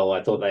very well.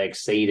 I thought they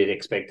exceeded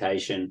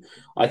expectation.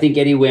 I think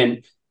Eddie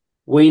went,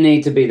 we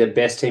need to be the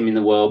best team in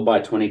the world by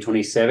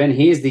 2027.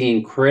 Here's the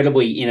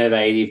incredibly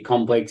innovative,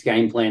 complex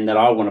game plan that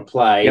I want to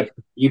play. Yep.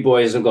 You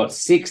boys have got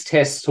 6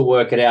 tests to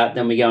work it out.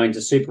 Then we go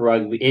into Super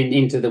Rugby,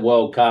 into the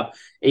World Cup,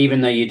 even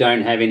though you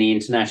don't have any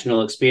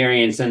international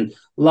experience. And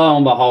lo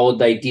and behold,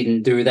 they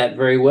didn't do that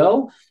very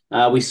well.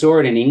 We saw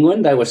it in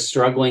England. They were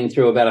struggling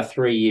through about a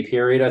 3-year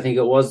period, I think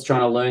it was, trying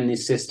to learn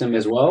this system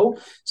as well.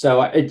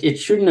 So it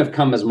shouldn't have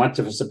come as much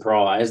of a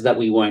surprise that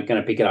we weren't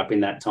going to pick it up in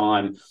that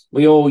time.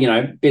 We all,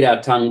 bit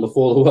our tongue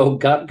before the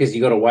World Cup because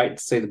you got to wait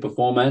to see the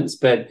performance.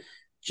 But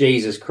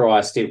Jesus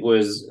Christ,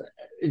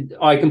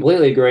 I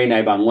completely agree,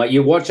 Nabung. Like,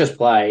 you watch us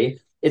play,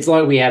 it's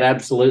like we had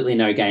absolutely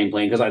no game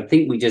plan because I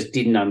think we just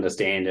didn't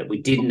understand it.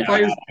 We didn't know.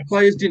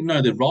 Players didn't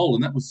know their role,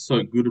 and that was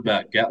so good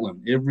about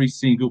Gatland. Every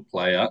single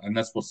player, and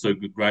that's what's so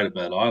great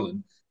about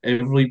Ireland,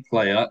 every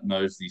player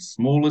knows the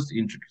smallest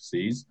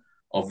intricacies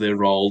of their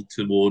role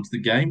towards the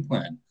game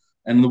plan.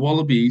 And the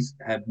Wallabies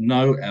had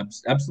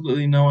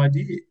absolutely no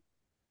idea.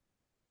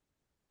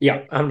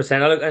 Yeah,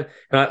 100%.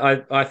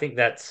 I think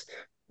that's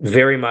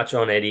very much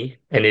on Eddie,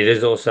 and it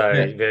is also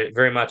very,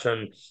 very much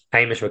on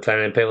Hamish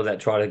McLennan and people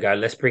that try to go,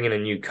 let's bring in a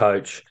new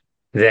coach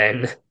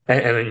and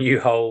a new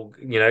whole,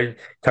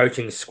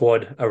 coaching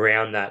squad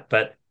around that.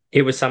 But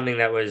it was something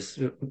that was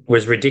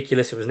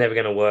ridiculous. It was never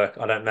going to work.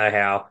 I don't know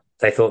how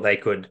they thought they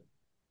could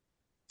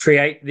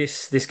create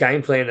this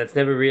game plan that's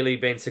never really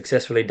been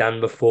successfully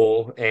done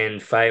before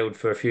and failed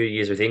for a few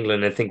years with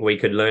England, and think we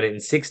could learn it in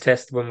 6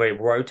 tests when we're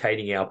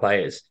rotating our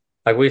players.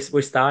 Like,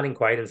 we're starting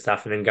Quaid and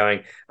stuff and then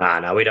going,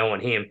 no, we don't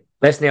want him.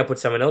 Let's now put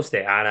someone else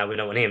there. No, we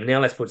don't want him.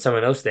 Now let's put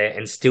someone else there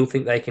and still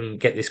think they can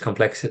get this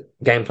complex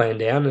game plan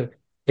down.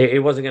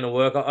 It wasn't going to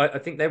work. I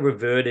think they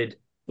reverted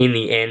in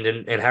the end,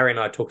 and Harry and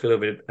I talked a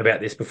little bit about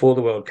this before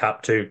the World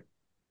Cup too.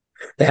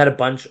 They had a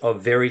bunch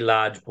of very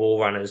large ball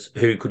runners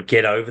who could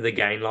get over the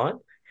gain line,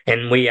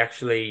 and we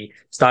actually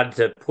started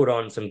to put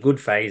on some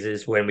good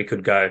phases when we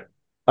could go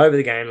over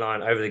the gain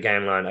line, over the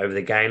gain line, over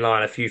the gain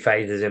line, a few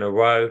phases in a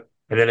row.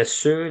 And then as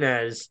soon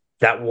as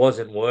that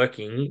wasn't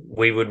working,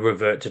 we would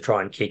revert to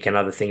try and kick and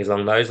other things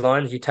along those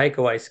lines. You take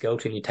away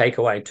Skelton, you take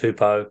away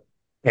Tupou,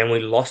 and we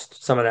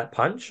lost some of that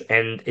punch.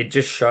 And it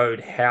just showed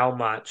how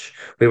much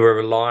we were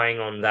relying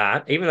on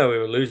that, even though we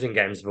were losing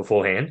games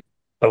beforehand,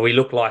 but we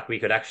looked like we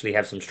could actually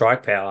have some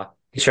strike power.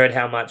 It showed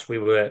how much we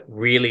were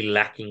really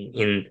lacking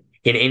in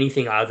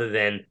anything other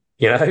than,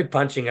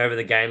 punching over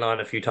the gain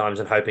line a few times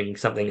and hoping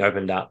something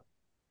opened up.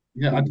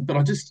 Yeah,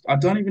 but I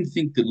don't even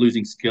think that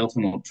losing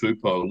Skelton or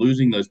Tupou,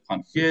 losing those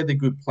punts, they're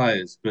good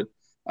players, but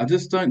I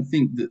just don't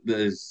think that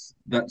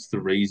that's the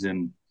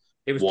reason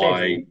it was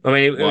why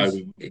we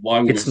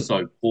were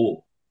so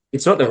poor.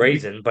 It's not the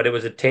reason, but it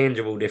was a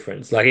tangible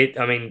difference.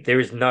 There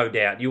is no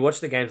doubt. You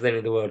watch the games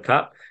leading to the World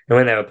Cup, and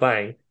when they were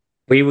playing,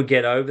 we would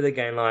get over the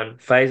gain line,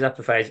 phase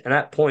after phase, and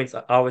at points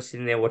I was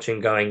sitting there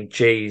watching going,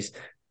 geez,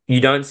 you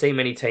don't see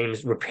many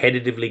teams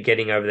repetitively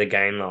getting over the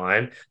gain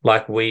line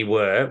like we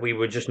were. We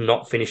were just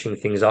not finishing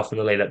things off in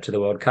the lead up to the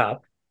World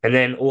Cup. And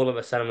then all of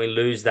a sudden we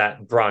lose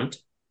that brunt.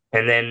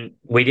 And then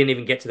we didn't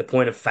even get to the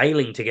point of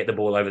failing to get the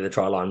ball over the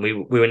try line. We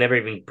were never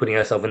even putting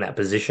ourselves in that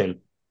position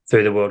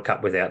through the World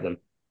Cup without them.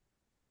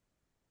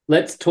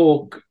 Let's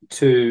talk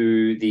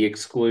to the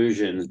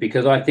exclusions,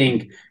 because I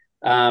think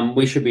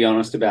we should be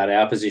honest about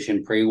our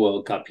position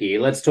pre-World Cup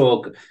here. Let's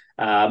talk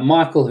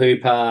Michael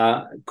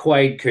Hooper,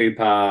 Quade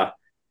Cooper,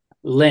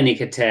 Lenny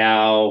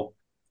Katau,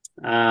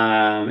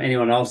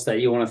 anyone else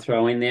that you want to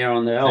throw in there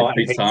on the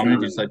Pete Samu?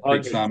 Did you say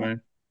Pete Samu?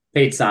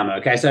 Pete Samu.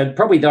 Okay, so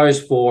probably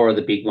those 4 are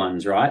the big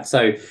ones, right?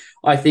 So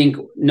I think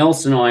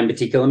Nelson and I in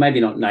particular, maybe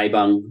not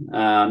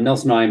Nabung,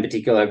 Nelson and I in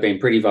particular have been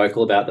pretty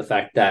vocal about the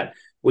fact that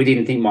we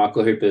didn't think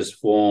Michael Hooper's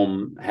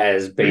form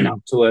has been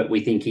up to it. We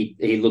think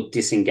he looked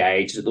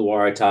disengaged at the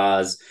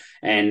Waratahs,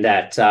 and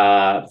that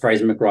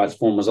Fraser McWright's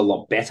form was a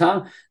lot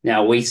better.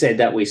 Now, we said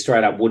that we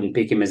straight up wouldn't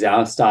pick him as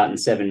our starting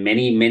 7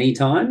 many, many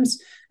times.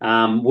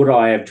 Would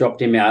I have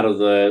dropped him out of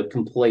the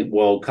complete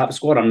World Cup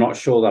squad? I'm not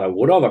sure that I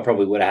would have. I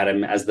probably would have had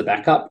him as the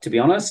backup, to be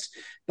honest.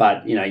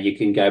 But, you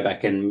can go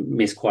back and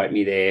misquote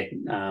me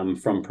there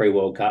from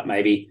pre-World Cup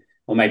maybe,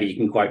 or maybe you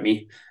can quote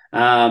me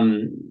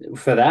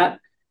for that.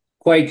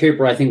 Quade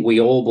Cooper, I think we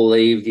all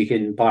believed, you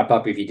can pipe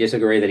up if you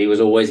disagree, that he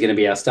was always going to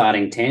be our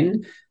starting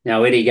 10.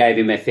 Now, Eddie gave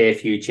him a fair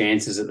few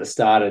chances at the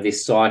start of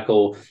this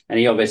cycle, and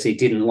he obviously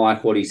didn't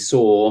like what he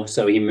saw,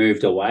 so he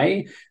moved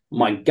away.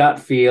 My gut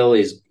feel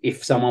is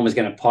if someone was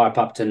going to pipe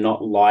up to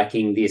not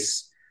liking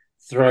this,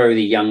 throw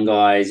the young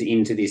guys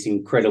into this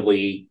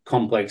incredibly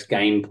complex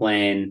game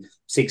plan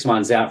 6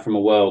 months out from a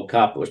World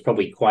Cup, it was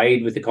probably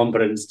Quade with the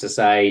confidence to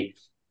say,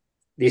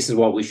 this is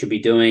what we should be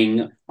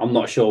doing. I'm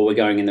not sure we're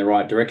going in the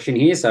right direction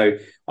here. So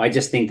I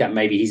just think that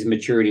maybe his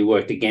maturity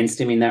worked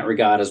against him in that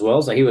regard as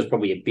well. So he was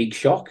probably a big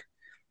shock.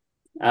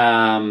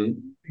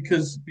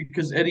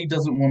 Because Eddie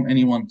doesn't want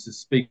anyone to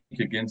speak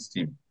against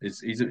him.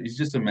 He's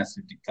just a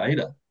massive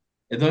dictator.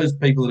 And those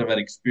people that have had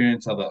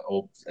experience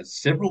as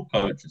several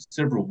coaches,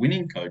 several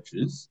winning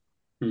coaches,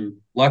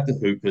 like the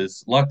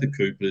Hoopers, like the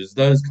Coopers,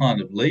 those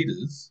kind of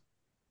leaders,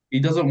 he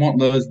doesn't want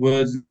those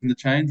words in the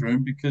change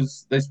room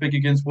because they speak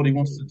against what he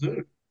wants to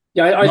do.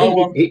 Yeah, I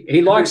think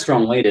he likes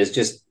strong leaders,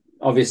 just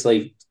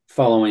obviously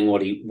following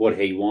what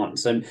he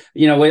wants. And,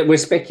 we're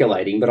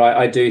speculating, but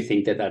I do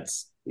think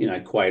that's,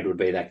 Quade would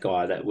be that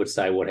guy that would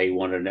say what he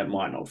wanted and it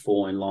might not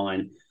fall in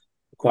line.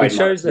 Quade it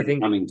shows, I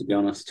think, coming, to be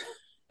honest.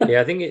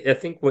 Yeah, I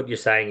think what you're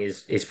saying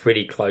is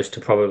pretty close to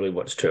probably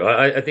what's true.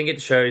 I think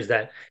it shows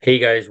that he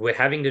goes, we're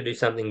having to do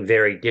something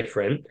very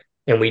different,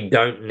 and we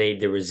don't need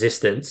the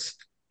resistance.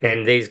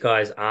 And these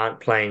guys aren't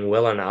playing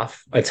well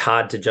enough. It's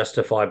hard to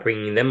justify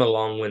bringing them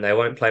along when they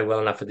won't play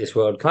well enough at this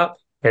World Cup,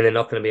 and they're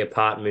not going to be a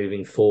part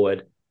moving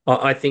forward.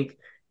 I think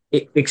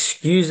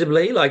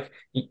excusably, like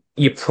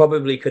you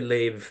probably could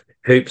leave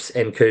Hoops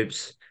and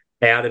Coops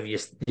out of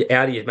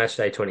your match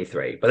day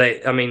 23.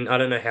 But I mean, I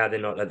don't know how they're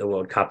not at the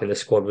World Cup in the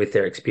squad with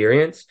their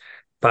experience.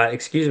 But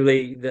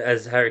excusably,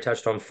 as Harry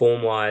touched on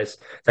form wise,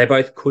 they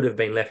both could have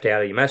been left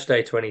out of your match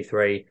day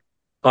 23.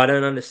 I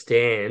don't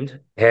understand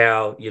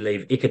how you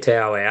leave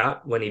Ikitau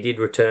out when he did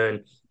return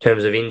in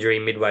terms of injury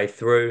midway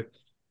through.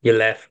 You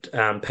left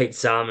Pete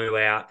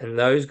Zamu out, and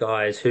those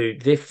guys who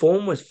their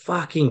form was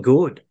fucking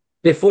good.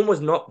 Their form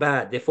was not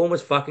bad. Their form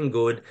was fucking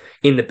good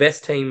in the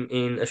best team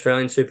in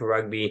Australian Super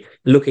Rugby,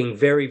 looking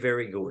very,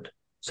 very good.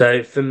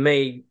 So for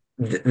me,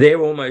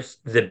 they're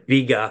almost the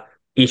bigger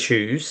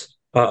issues,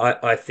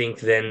 I think,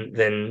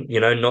 than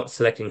not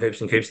selecting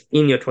Hoops and Coops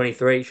in your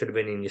 23 should have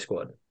been in your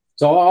squad.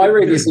 So I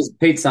read this as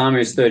Pete Samu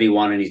is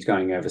 31 and he's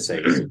going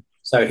overseas.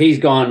 So he's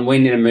gone, we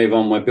need to move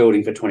on. We're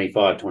building for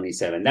 25,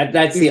 27.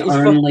 That's the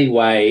only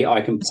way I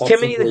can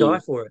possibly... Is Kemeny the guy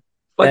for it?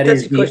 Like,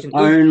 that's the question.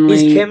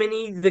 Is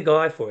Kemeny the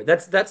guy for it?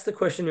 That's the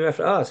question you have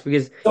to ask,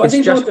 because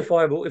it's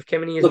justifiable if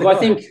Kemeny is the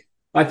guy.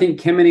 I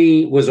think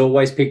Kemeny was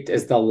always picked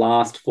as the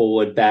last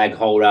forward bag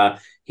holder.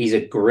 He's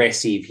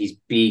aggressive, he's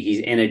big,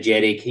 he's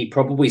energetic. He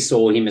probably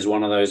saw him as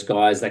one of those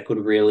guys that could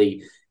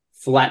really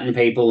flatten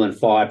people and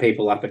fire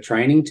people up at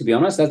training, to be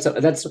honest.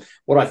 That's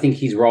what I think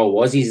his role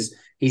was. He's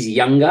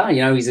younger,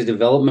 he's a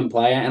development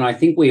player, and I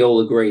think we all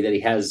agree that he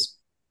has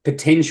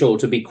potential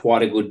to be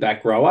quite a good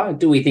back rower.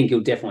 Do we think he'll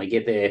definitely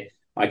get there?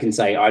 I can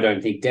say I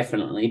don't think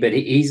definitely, but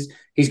he's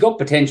got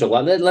potential.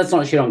 Like, let's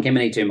not shit on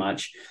Kemeny too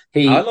much.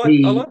 I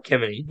like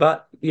Kemeny,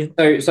 but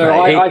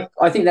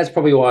I think that's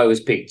probably why it was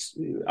picked.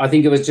 I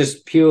think it was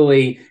just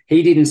purely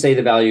he didn't see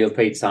the value of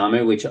Pete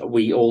Samu, which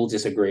we all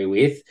disagree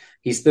with.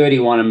 He's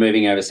 31 and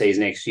moving overseas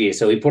next year,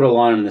 so he put a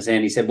line in the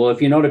sand. He said, "Well,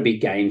 if you're not a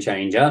big game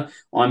changer,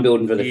 I'm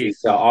building for the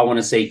future. I want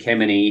to see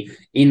Kemeny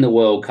in the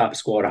World Cup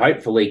squad,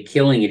 hopefully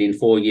killing it in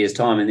 4 years'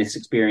 time, and this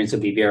experience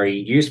will be very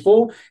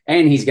useful.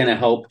 And he's going to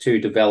help to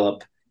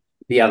develop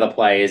the other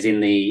players in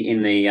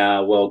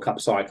the World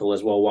Cup cycle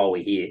as well while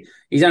we're here.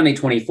 He's only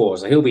 24,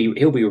 so he'll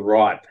be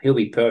ripe. He'll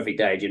be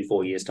perfect age in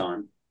 4 years'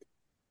 time."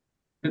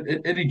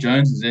 Eddie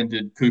Jones has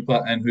ended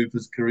Cooper and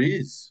Hooper's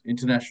careers,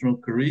 international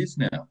careers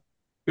now.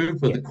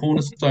 Hooper, the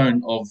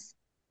cornerstone of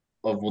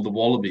the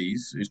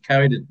Wallabies, he's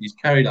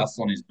carried us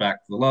on his back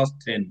for the last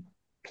 10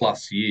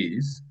 plus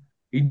years.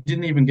 He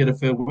didn't even get a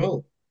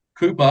farewell.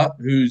 Cooper,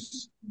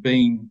 who's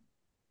been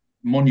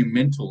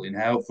monumental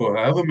for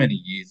however many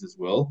years as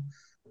well,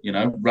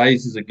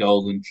 raised as a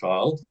golden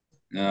child.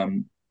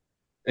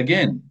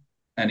 Again,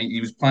 and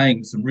he was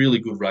playing some really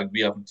good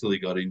rugby up until he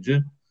got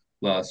injured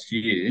last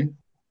year.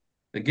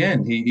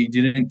 Again, he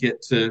didn't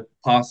get to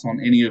pass on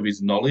any of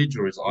his knowledge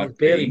or his IP. He's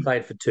barely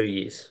played for 2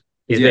 years.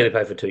 Barely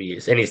played for 2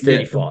 years, and he's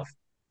 35.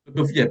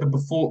 But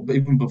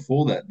even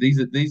before that,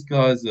 these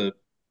guys are,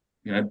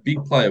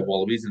 big player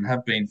Wallabies and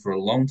have been for a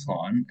long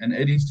time, and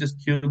Eddie's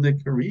just killed their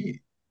career.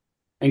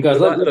 And guys,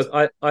 let's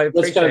go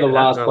to the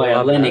last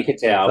player. Len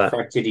Ikitau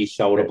fractured his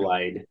shoulder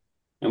blade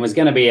and was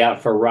going to be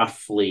out for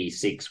roughly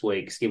 6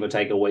 weeks, give or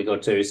take a week or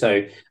two.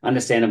 So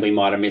understandably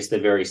might have missed the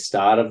very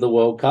start of the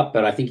World Cup,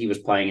 but I think he was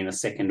playing in the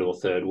second or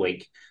third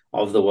week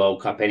of the World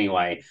Cup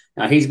anyway.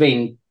 Now, he's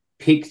been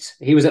picked.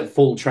 He was at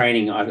full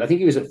training. I think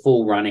he was at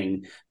full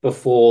running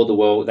before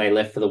they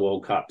left for the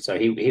World Cup. So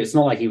it's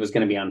not like he was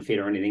going to be unfit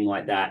or anything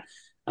like that.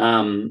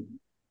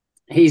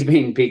 He's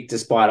been picked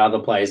despite other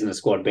players in the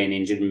squad being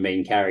injured and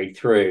being carried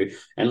through.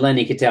 And Len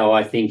Ikitau,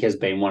 I think, has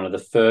been one of the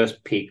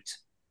first picked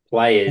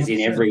players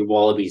in every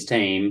Wallabies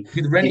team.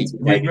 With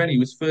Rennie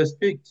was first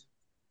picked.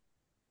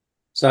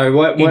 So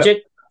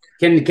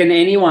can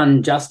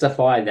anyone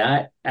justify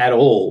that at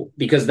all?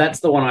 Because that's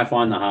the one I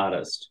find the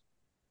hardest.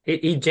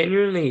 He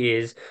genuinely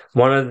is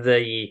one of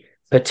the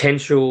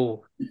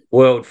potential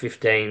World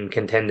 15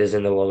 contenders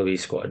in the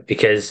Wallabies squad,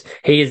 because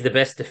he is the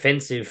best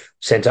defensive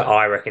centre,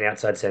 I reckon,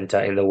 outside centre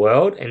in the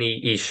world, and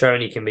he's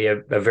shown he can be a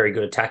very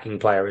good attacking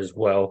player as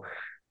well.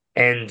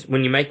 And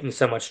when you're making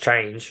so much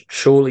change,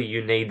 surely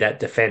you need that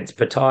defence.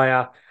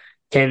 Pataya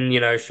can,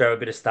 show a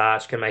bit of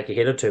starch, can make a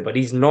hit or two, but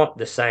he's not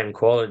the same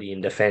quality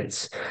in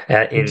defence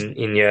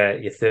in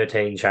your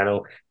 13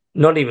 channel.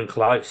 Not even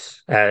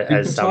close.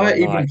 As Pataya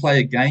even play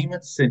a game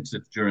at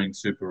centre during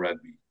Super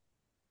Rugby?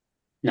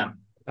 No.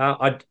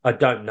 I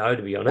don't know,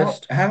 to be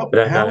honest. How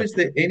is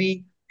there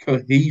any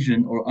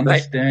cohesion or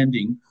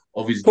understanding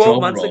of his 12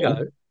 job months role?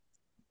 ago,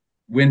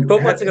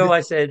 12 months ago,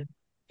 I said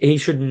he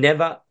should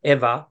never,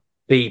 ever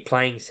be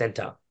playing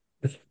centre.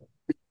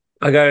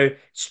 I go,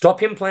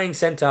 stop him playing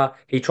centre.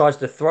 He tries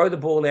to throw the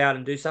ball out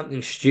and do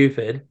something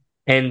stupid,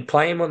 and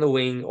play him on the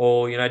wing,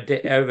 or,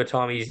 over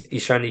time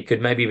he's shown he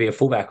could maybe be a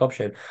fullback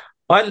option.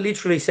 I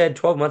literally said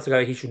 12 months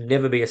ago he should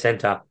never be a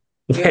centre.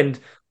 Yeah. And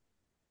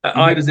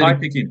where does Eddie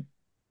pick him?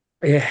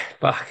 Yeah,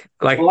 fuck.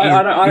 Like Well,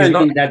 I he's don't not.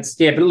 think that's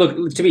yeah. But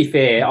look, to be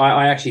fair,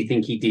 I actually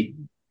think he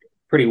did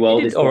pretty He well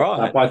did this all World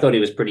right. Cup. I thought he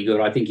was pretty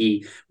good. I think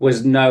he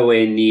was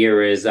nowhere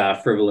near as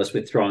frivolous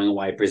with throwing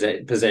away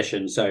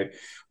possession. So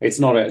it's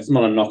not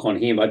a knock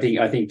on him. I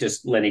think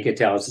just Lenny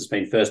Katalis has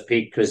been first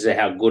pick because of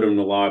how good and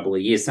reliable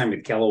he is. Same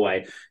with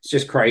Callaway. It's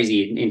just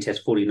crazy in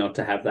Test footy not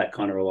to have that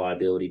kind of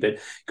reliability. But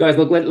guys,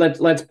 look,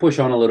 let's push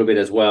on a little bit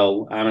as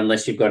well.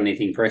 Unless you've got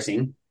anything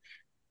pressing.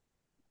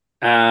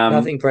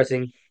 Nothing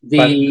pressing,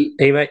 but The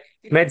he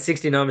made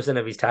 69%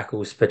 of his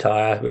tackles per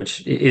tire,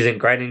 which isn't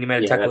great, and he made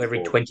a Yeah, tackle that's every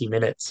cool. 20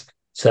 minutes.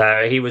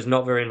 So he was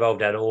not very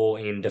involved at all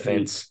in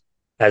defence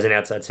as an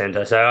outside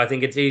centre. So I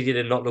think it's easy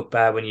to not look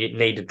bad when you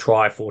need to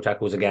try 4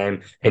 tackles a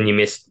game and you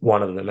missed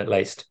one of them at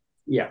least.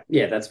 Yeah,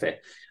 that's fair.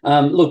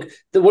 Look,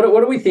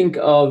 what do we think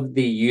of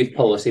the youth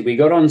policy? We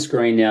got on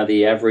screen now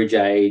the average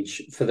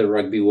age for the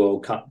Rugby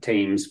World Cup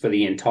teams for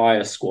the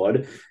entire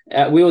squad.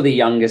 We were the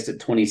youngest at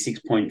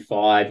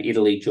 26.5,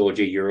 Italy,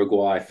 Georgia,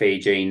 Uruguay,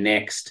 Fiji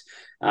next.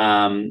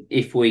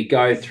 If we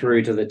go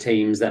through to the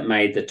teams that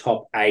made the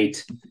top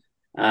 8,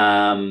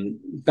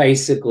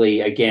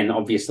 basically, again,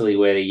 obviously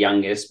we're the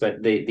youngest,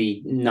 but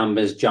the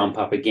numbers jump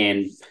up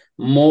again.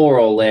 More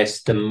or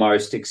less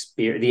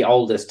the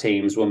oldest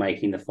teams were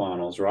making the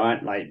finals,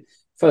 right? Like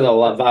for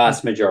the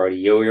vast majority,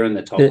 you were in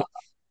the top.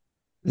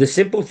 The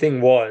simple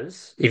thing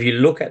was, if you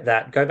look at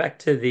that, go back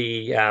to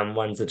the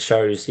ones that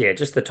shows,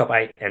 just the top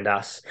 8 and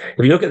us.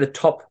 If you look at the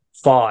top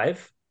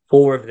 5,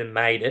 4 of them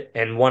made it,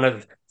 and one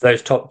of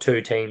those top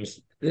 2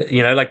 teams,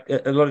 like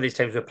a lot of these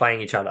teams were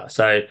playing each other.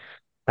 So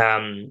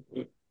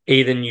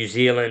either New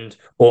Zealand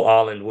or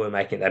Ireland were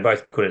making it. They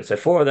both couldn't. So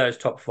 4 of those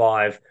top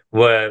 5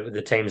 were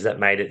the teams that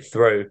made it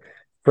through.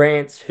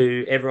 France,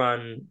 who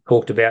everyone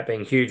talked about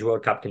being huge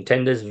World Cup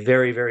contenders,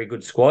 very, very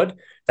good squad.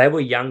 They were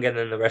younger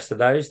than the rest of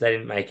those. They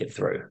didn't make it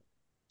through.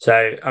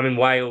 So, I mean,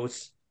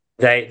 Wales,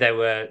 they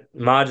were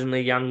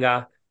marginally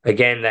younger.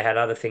 Again, they had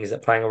other things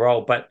that playing a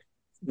role, but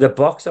the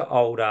Boks are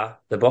older.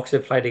 The Boks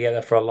have played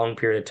together for a long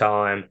period of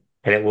time,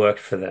 and it worked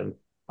for them.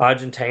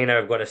 Argentina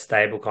have got a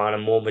stable kind of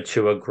more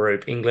mature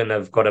group. England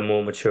have got a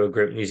more mature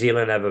group. New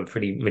Zealand have a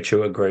pretty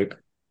mature group.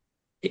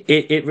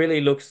 It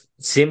really looks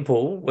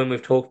simple when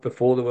we've talked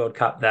before the World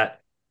Cup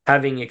that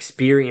having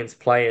experienced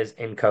players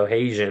and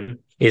cohesion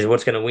is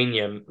what's going to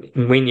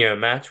win you a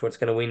match, what's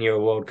going to win you a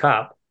World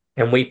Cup.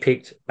 And we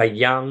picked a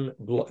young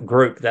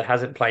group that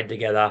hasn't played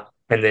together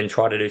and then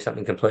try to do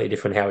something completely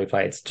different how we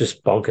play. It's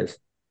just bonkers.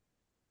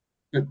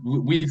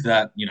 With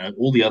that,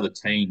 all the other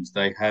teams,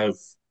 they have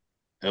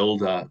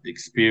elder,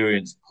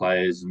 experienced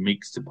players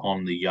mixed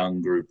upon the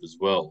young group as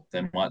well.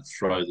 They might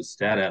throw the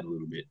stat out a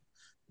little bit.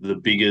 The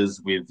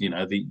biggers with,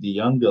 the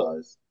young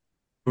guys.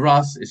 For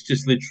us, it's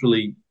just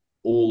literally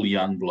all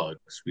young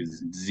blokes with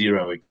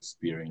zero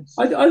experience.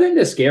 I think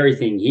the scary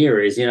thing here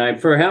is,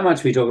 for how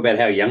much we talk about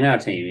how young our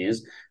team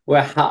is,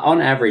 we're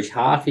on average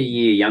half a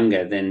year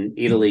younger than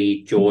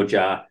Italy,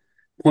 Georgia,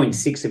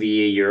 0.6 of a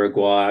year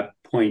Uruguay,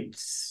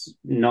 points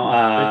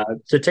not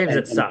so teams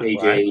that suck,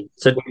 Fiji. right?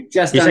 So we're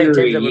just you're saying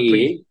under a teams that were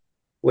year.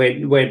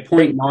 pretty. We're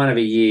 0.9 of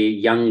a year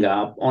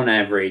younger on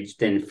average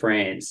than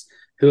France,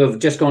 who have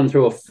just gone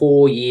through a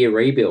 4-year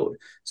rebuild.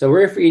 So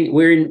if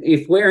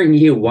we're in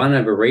year 1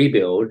 of a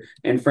rebuild,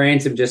 and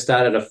France have just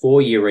started a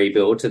 4-year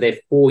rebuild, so they're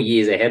 4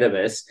 years ahead of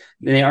us,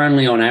 then they're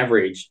only on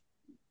average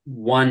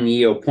 1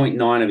 year or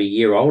 0.9 of a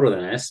year older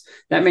than us.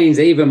 That means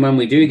even when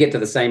we do get to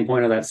the same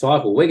point of that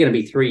cycle, we're going to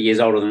be 3 years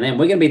older than them.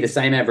 We're going to be the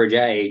same average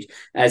age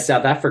as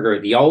South Africa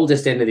at the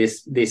oldest end of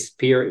this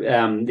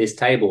period, this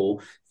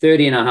table,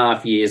 30 and a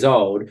half years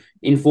old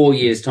in 4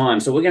 years' time.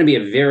 So we're going to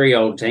be a very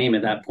old team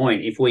at that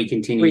point if we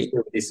continue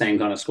with this same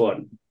kind of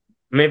squad.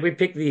 Maybe we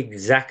pick the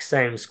exact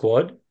same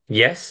squad,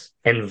 yes,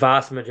 and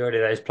vast majority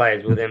of those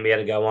players will then be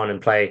able to go on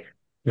and play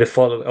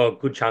a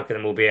good chunk of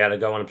them will be able to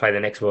go on and play the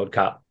next World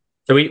Cup.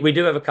 So we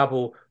do have a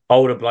couple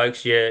older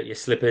blokes, your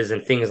slippers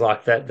and things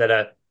like that that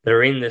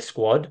are in the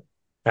squad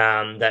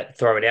that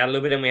throw it out a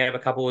little bit, and we have a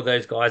couple of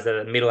those guys that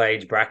are middle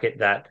age bracket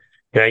that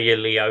your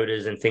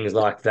Leotas and things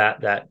like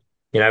that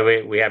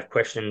we have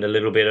questioned a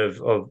little bit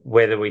of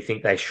whether we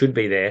think they should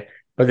be there.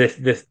 But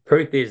the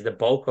truth is the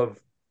bulk of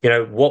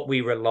what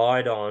we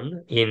relied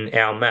on in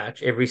our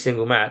match, every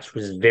single match,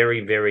 was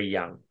very, very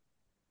young.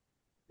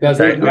 Guys,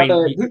 So,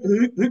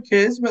 who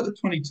cares about the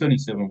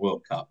 2027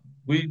 World Cup?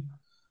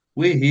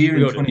 We're here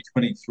in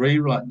 2023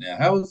 right now.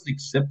 How is it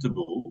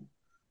acceptable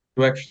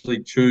to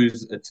actually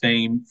choose a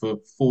team for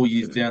 4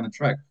 years down the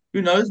track?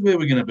 Who knows where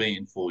we're going to be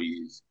in 4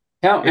 years?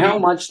 How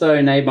much, though,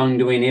 Nabung,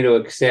 do we need to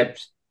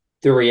accept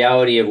the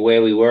reality of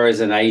where we were as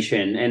a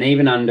nation? And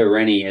even under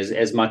Rennie,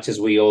 as much as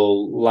we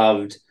all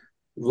loved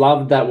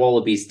that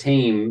Wallabies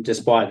team,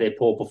 despite their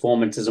poor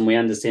performances, and we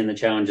understand the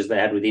challenges they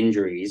had with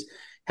injuries,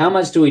 how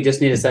much do we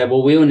just need to say,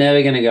 well, we were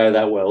never going to go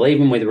that well?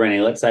 Even with Rennie,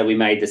 let's say we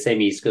made the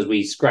semis because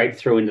we scraped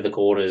through into the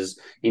quarters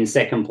in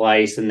second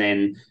place and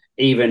then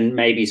even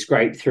maybe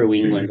scraped through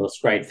England or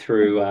scraped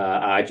through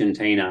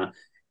Argentina.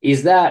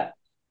 Is that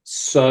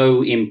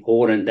so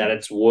important that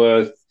it's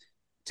worth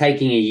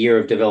taking a year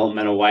of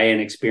development away and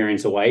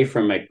experience away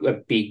from a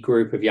big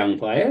group of young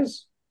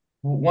players?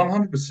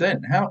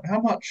 100%.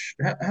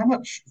 How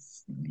much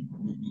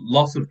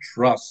loss of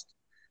trust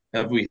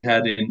have we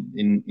had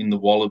in the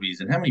Wallabies,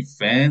 and how many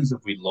fans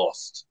have we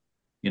lost?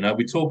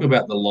 We talk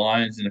about the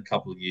Lions in a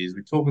couple of years.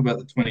 We talk about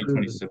the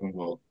 2027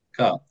 World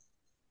Cup,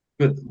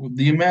 but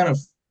the amount of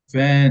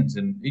fans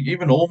and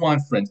even all my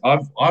friends,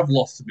 I've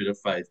lost a bit of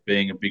faith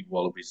being a big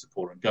Wallaby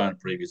supporter and going to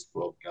previous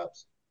World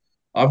Cups.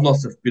 I've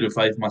lost a bit of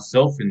faith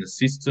myself in the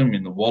system,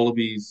 in the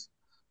Wallabies,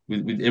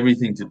 with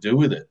everything to do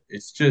with it.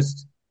 It's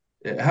just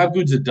how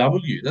good's a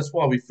W? That's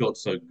why we felt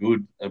so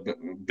good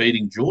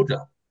beating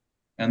Georgia,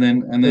 and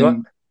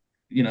then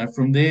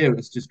from there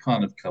it's just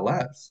kind of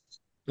collapsed.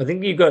 I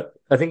think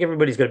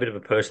everybody's got a bit of a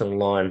personal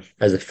line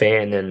as a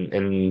fan,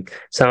 and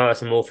some of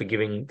us are more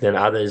forgiving than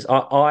others.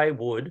 I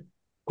would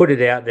put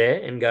it out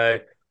there and go,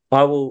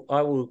 I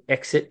will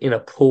exit in a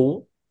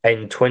pool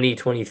in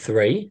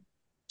 2023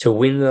 to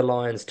win the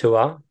Lions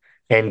tour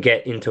and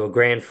get into a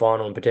grand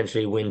final and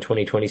potentially win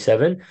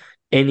 2027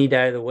 any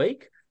day of the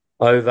week,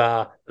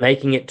 over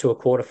making it to a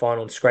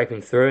quarterfinal and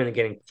scraping through and then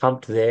getting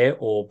pumped there,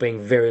 or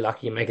being very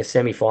lucky and make a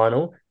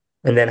semi-final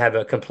and then have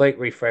a complete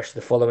refresh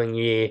the following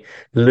year,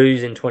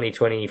 lose in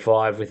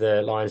 2025 with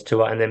the Lions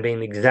tour, and then be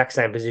in the exact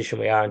same position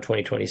we are in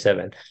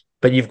 2027.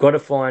 But you've got to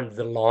find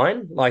the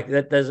line. Like,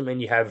 that doesn't mean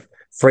you have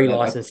free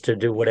license to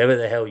do whatever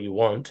the hell you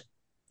want.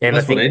 And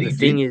I think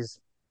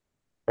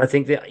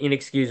the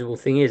inexcusable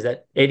thing is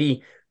that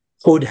Eddie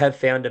could have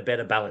found a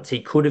better balance.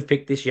 He could have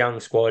picked this young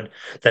squad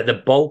that the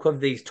bulk of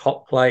these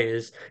top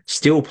players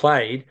still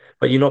played,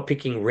 but you're not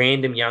picking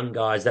random young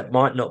guys that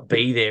might not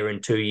be there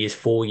in 2 years,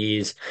 4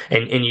 years,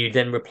 and you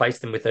then replace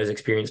them with those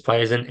experienced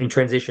players and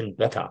transition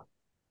better.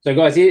 So,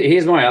 guys,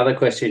 here's my other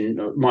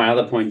question, my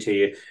other point to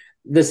you.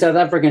 The South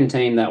African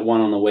team that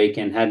won on the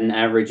weekend had an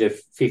average of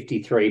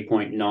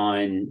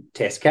 53.9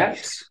 test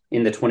caps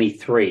in the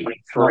 2015.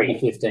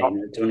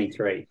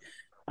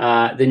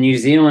 The New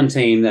Zealand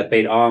team that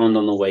beat Ireland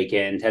on the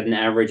weekend had an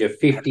average of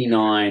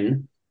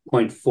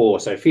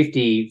 59.4, so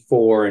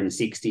 54 and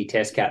 60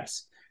 test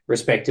caps,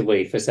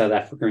 respectively, for South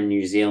Africa and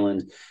New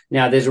Zealand.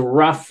 Now, there's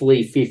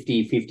roughly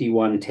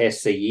 51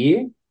 tests a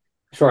year.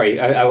 Sorry,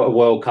 a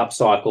World Cup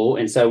cycle.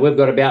 And so we've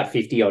got about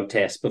 50-odd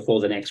tests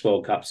before the next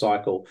World Cup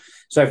cycle.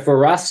 So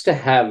for us to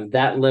have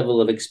that level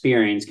of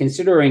experience,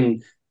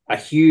 considering a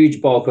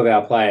huge bulk of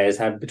our players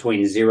have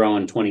between 0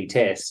 and 20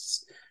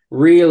 tests,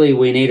 really,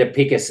 we need to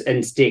pick us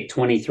and stick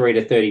 23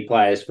 to 30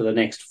 players for the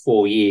next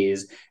 4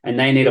 years, and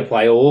they need to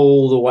play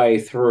all the way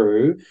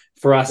through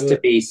for us to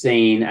be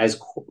seen as,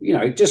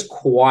 just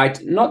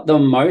quite, not the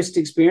most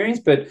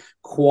experienced, but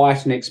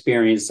quite an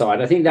experienced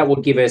side. I think that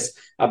would give us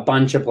a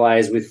bunch of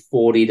players with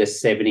 40 to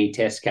 70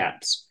 test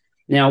caps.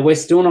 Now, we're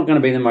still not going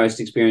to be the most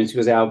experienced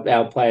because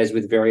our players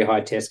with very high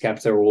test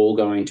caps are all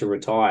going to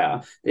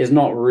retire. There's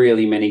not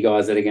really many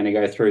guys that are going to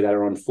go through that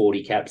are on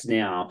 40 caps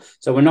now.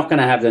 So we're not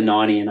going to have the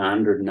 90 and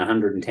 100 and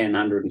 110,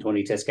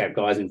 120 test cap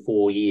guys in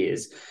 4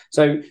 years.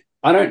 So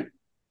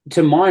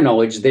to my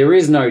knowledge, there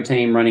is no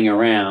team running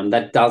around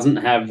that doesn't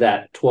have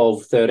that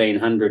 12,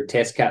 1,300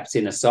 test caps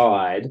in a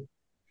side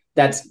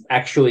that's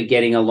actually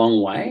getting a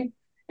long way.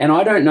 And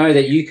I don't know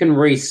that you can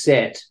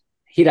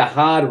hit a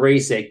hard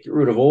reset, get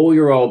rid of all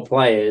your old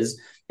players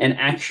and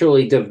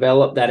actually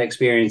develop that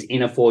experience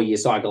in a 4-year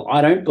cycle.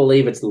 I don't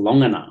believe it's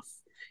long enough.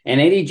 And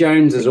Eddie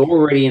Jones has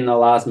already in the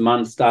last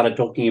month started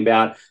talking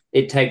about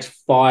it takes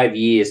 5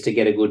 years to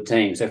get a good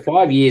team. So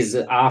 5 years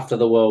after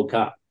the World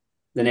Cup,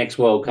 the next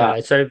World Cup.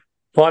 Right, so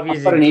 5 years.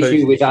 I've got an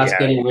issue with us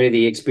getting rid of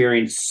the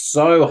experience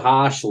so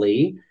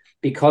harshly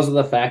because of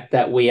the fact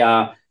that we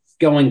are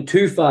going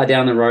too far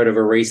down the road of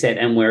a reset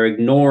and we're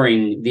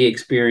ignoring the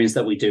experience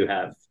that we do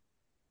have.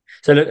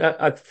 So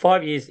look,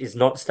 5 years is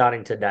not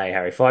starting today,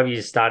 Harry. 5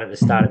 years start at the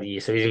start of the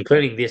year. So he's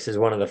including this as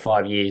one of the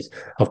 5 years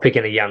of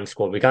picking a young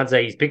squad. We can't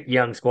say he's picked a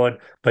young squad,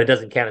 but it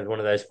doesn't count as one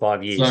of those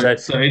 5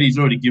 years. So Eddie's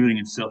already giving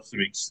himself some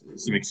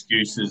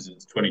excuses.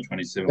 It's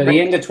 2027. At the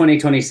end of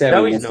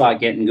 2027, we'll start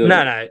getting good.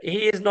 No,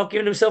 he is not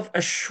giving himself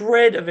a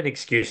shred of an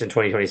excuse in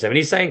 2027.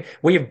 He's saying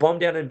we have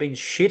bombed out and been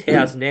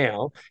shithouse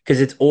now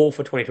because it's all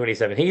for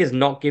 2027. He has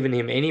not given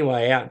him any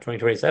way out in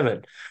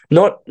 2027.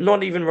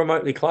 Not even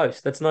remotely close.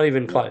 That's not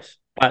even close.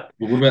 But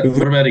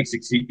what about his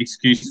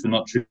excuse for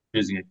not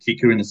choosing a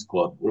kicker in the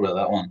squad? What about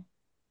that one?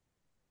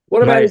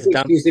 What about his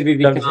excuse if you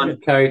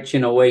can't coach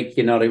in a week,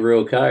 you're not a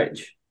real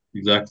coach?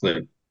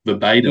 Exactly.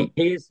 Verbatim.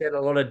 He has said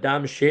a lot of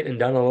dumb shit and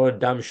done a lot of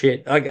dumb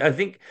shit. I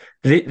think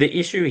the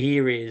issue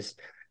here is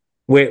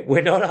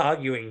we're not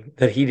arguing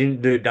that he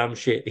didn't do dumb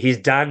shit. He's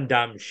done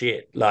dumb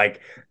shit,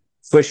 like,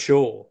 for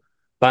sure.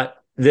 But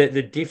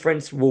the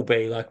difference will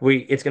be, like,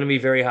 it's going to be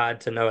very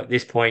hard to know at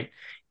this point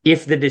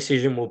if the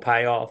decision will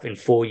pay off in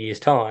 4 years'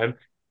 time,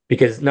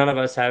 because none of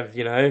us have,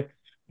 the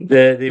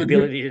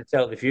ability to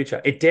tell the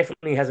future. It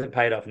definitely hasn't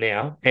paid off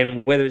now,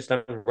 and whether it's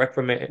done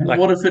reprimand. Like,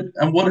 what if it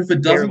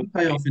doesn't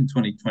pay off in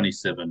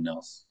 2027,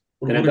 Nels?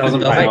 Then it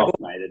doesn't pay off,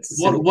 mate.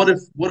 What if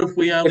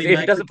we only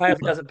if it doesn't pay off,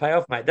 it doesn't pay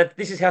off, mate.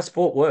 This is how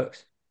sport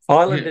works.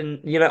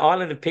 Ireland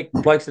Ireland have picked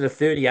blokes that are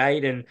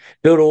 38 and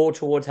built all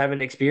towards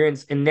having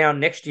experience. And now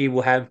next year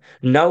we'll have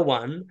no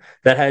one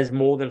that has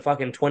more than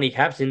fucking 20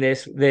 caps in their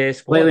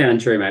squad. Completely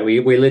untrue, mate.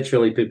 We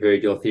literally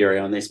poo-pooed your theory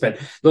on this. But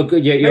look,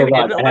 you're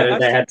right.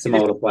 They had some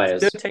older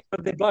players. 13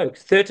 of their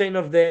blokes. 13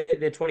 of their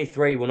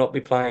 23 will not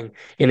be playing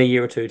in a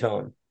year or two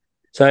time.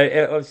 So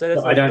that's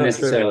I don't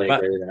necessarily true,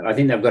 agree with that. I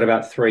think they've got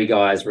about 3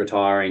 guys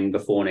retiring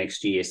before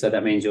next year. So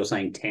that means you're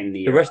saying 10 the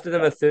year. The rest of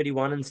them are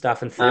 31 and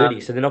stuff and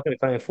 30. So they're not going to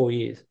be playing 4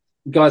 years.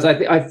 Guys,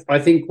 I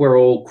think we're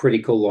all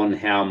critical on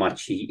how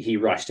much he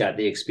rushed out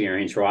the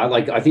experience, right?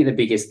 Like, I think the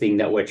biggest thing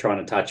that we're trying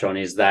to touch on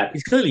is that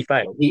he's clearly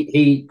failed.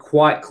 He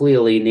quite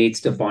clearly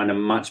needs to find a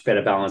much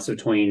better balance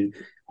between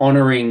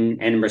honouring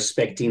and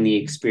respecting the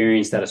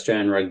experience that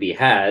Australian rugby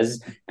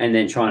has, and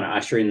then trying to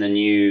usher in the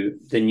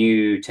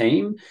new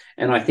team.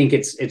 And I think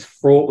it's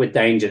fraught with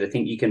danger to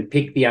think you can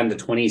pick the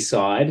under-20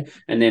 side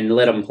and then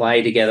let them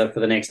play together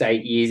for the next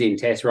 8 years in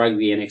Test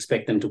rugby and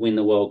expect them to win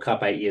the World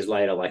Cup 8 years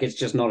later. Like, it's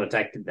just not a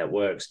tactic that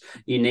works.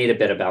 You need a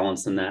better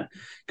balance than that.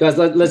 Guys,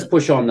 let's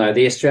push on, though.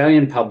 The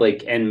Australian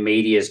public and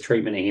media's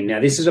treatment of him. Now,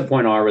 this is a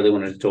point I really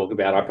wanted to talk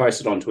about. I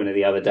posted on Twitter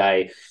the other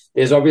day.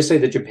 There's obviously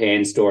the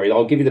Japan story.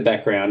 I'll give you the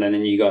background and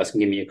then you guys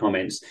can give me your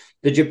comments.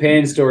 The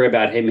Japan story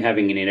about him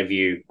having an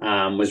interview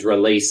was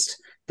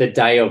released the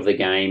day of the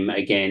game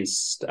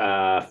against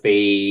Wales.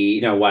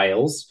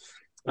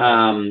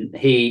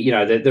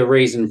 The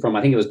reason from,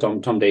 I think it was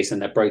Tom Deason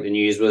that broke the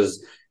news,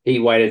 was he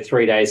waited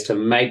 3 days to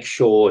make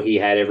sure he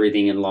had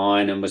everything in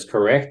line and was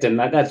correct. And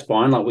that's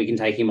fine. Like, we can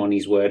take him on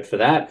his word for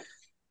that.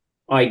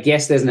 I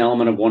guess there's an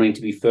element of wanting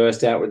to be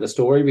first out with the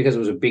story because it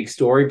was a big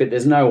story, but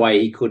there's no way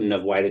he couldn't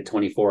have waited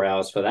 24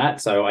 hours for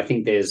that. So I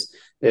think there's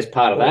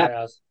part of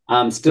that.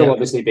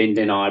 Obviously been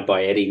denied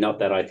by Eddie. Not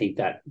that I think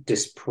that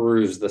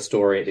disproves the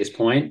story at this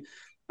point.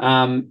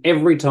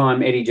 Every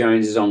time Eddie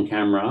Jones is on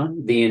camera,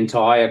 the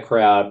entire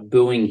crowd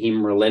booing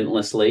him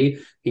relentlessly.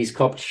 He's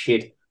copped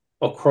shit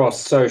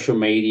across social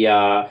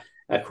media,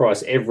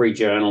 across every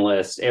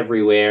journalist,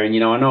 everywhere. And,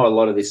 I know a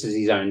lot of this is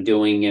his own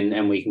doing,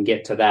 and we can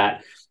get to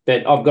that.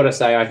 But I've got to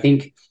say, I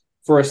think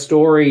for a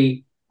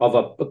story of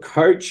a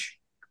coach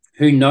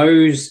who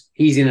knows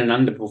he's in an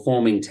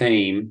underperforming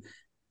team,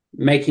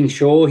 making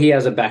sure he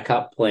has a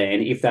backup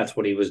plan if that's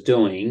what he was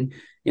doing,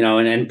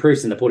 and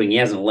proof's in the pudding. He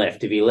hasn't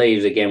left. If he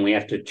leaves again, we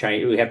have to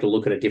change. We have to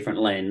look at a different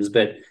lens.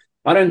 But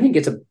I don't think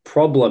it's a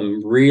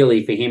problem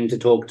really for him to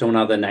talk to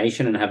another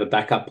nation and have a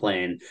backup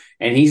plan.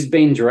 And he's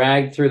been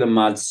dragged through the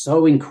mud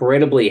so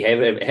incredibly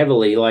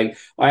heavily. Like,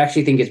 I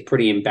actually think it's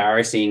pretty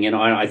embarrassing. And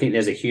I think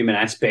there's a human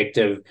aspect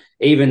of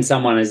even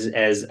someone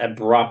as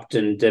abrupt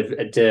and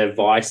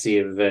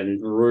divisive and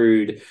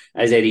rude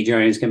as Eddie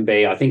Jones can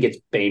be. I think it's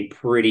been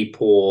pretty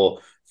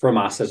poor from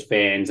us as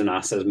fans and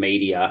us as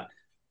media,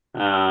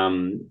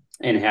 and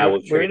how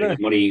we've treated him.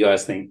 What do you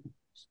guys think?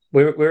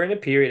 We're in a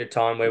period of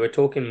time where we're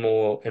talking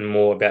more and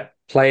more about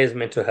players'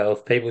 mental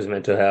health, people's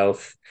mental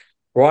health.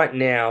 Right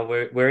now,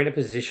 we're in a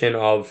position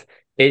of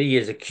Eddie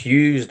is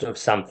accused of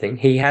something.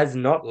 He has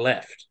not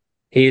left.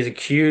 He is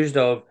accused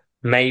of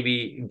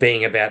maybe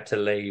being about to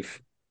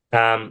leave.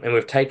 And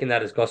we've taken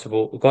that as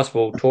gospel,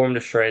 tore him to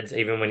shreds,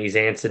 even when he's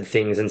answered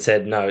things and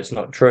said, no, it's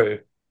not true.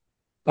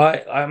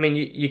 I mean,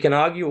 you can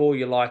argue all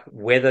you like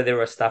whether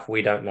there are stuff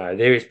we don't know.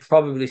 There is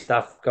probably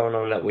stuff going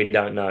on that we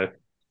don't know.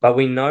 But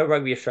we know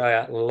Rugby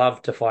Australia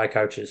love to fire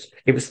coaches.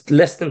 It was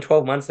less than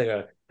 12 months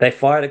ago. They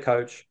fired a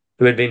coach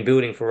who had been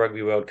building for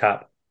Rugby World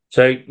Cup.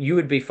 So you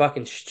would be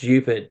fucking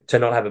stupid to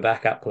not have a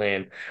backup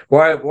plan.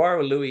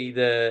 Waira Louis,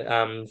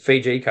 the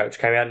Fiji coach,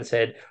 came out and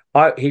said,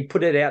 he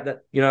put it out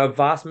that, a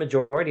vast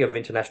majority of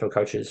international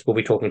coaches will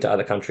be talking to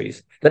other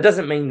countries. That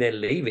doesn't mean they're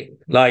leaving.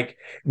 Like,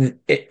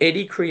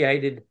 Eddie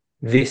created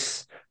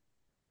this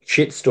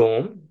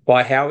shitstorm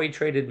by how he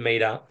treated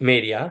media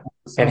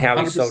and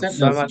how he sold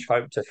so much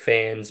hope to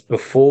fans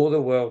before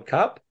the World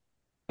Cup.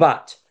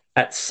 But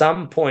at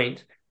some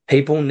point,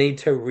 people need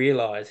to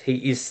realize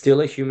he is still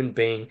a human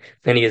being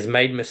and he has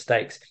made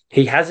mistakes.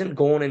 He hasn't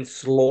gone and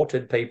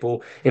slaughtered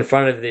people in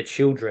front of their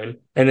children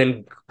and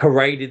then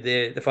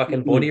paraded the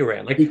fucking body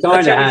around. Like, he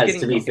kind of has,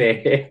 to be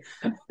fair.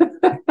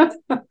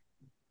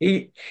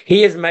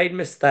 He has made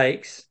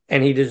mistakes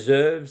and he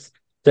deserves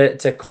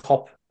to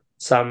cop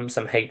some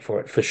heat for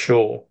it, for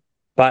sure.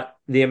 But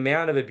the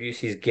amount of abuse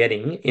he's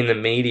getting in the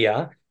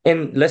media,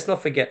 and let's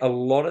not forget, a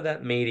lot of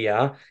that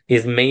media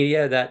is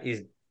media that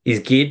is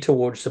geared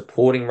towards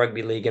supporting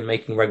rugby league and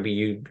making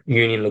rugby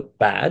union look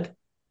bad.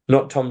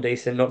 Not Tom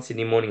Deason, not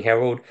Sydney Morning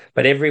Herald,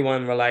 but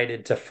everyone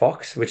related to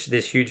Fox, which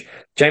there's huge.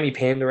 Jamie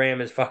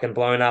Pandaram has fucking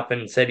blown up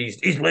and said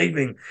he's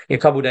leaving a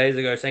couple of days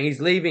ago, saying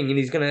he's leaving and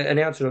he's going to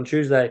announce it on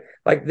Tuesday.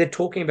 Like, they're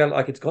talking about it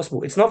like it's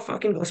gospel. It's not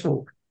fucking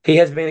gospel. He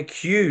has been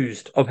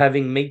accused of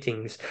having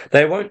meetings.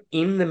 They weren't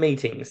in the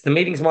meetings. The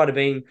meetings might have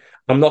been,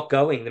 I'm not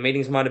going. The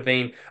meetings might have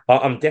been,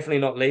 I'm definitely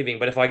not leaving,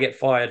 but if I get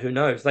fired, who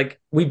knows? Like,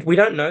 we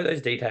don't know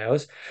those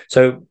details.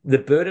 So the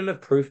burden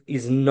of proof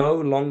is no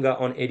longer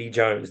on Eddie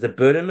Jones. The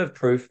burden of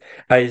proof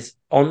is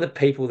on the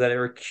people that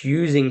are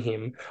accusing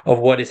him of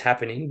what is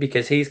happening,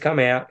 because he's come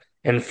out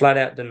and flat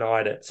out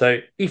denied it. So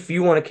if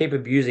you want to keep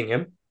abusing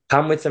him,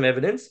 come with some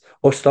evidence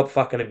or stop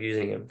fucking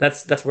abusing him.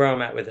 That's where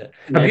I'm at with it.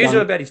 Abuse him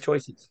about his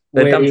choices.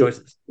 They're dumb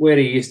choices. Where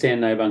do you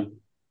stand, Nobun?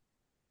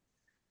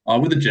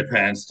 With the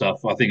Japan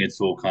stuff, I think it's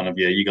all kind of,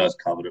 you guys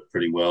covered it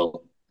pretty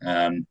well.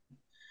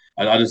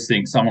 I just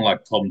think someone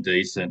like Tom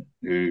Decent,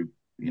 who,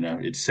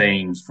 it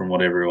seems from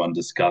what everyone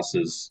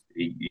discusses,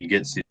 he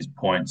gets his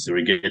points or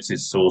he gets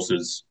his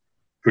sources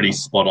pretty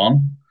spot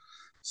on.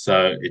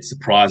 So it's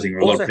surprising.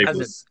 A lot of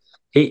people.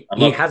 He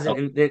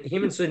hasn't.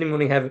 Him and Sydney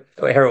Morning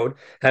Herald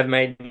have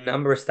made a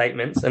number of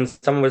statements, and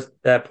someone was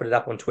put it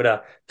up on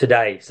Twitter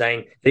today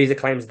saying these are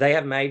claims they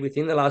have made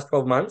within the last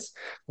 12 months,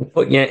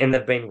 and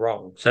they've been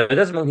wrong. So it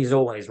doesn't mean he's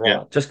always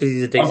right, just because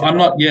he's a decent. I'm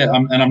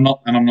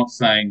not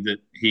saying that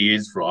he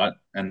is right,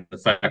 and the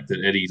fact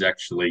that Eddie's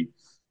actually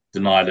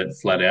denied it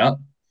flat out.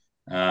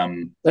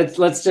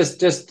 Let's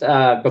just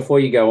before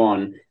you go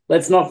on,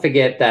 let's not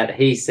forget that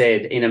he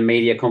said in a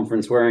media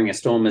conference wearing a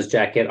Stormers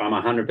jacket, I'm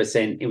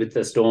 100% with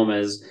the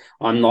Stormers.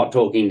 I'm not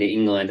talking to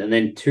England. And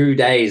then 2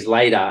 days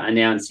later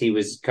announced he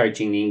was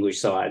coaching the English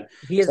side.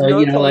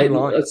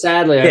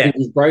 Sadly, I think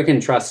he's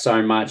broken trust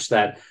so much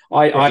that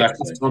I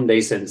trust Tom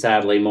Decent,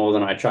 sadly, more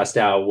than I trust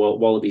our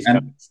Wallabies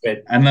coach.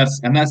 And that's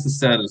the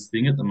saddest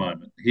thing at the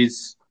moment.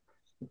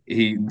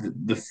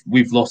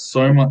 We've lost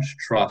so much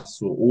trust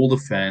for all the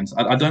fans.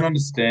 I don't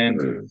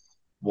understand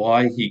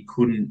why he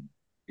couldn't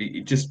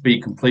just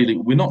be completely.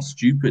 We're not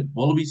stupid.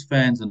 Wallabies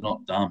fans are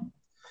not dumb.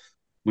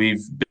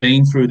 We've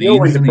been through the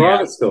ins and the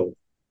outs for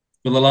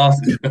the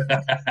last.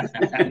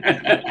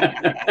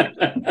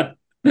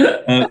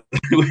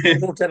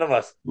 10 of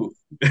us.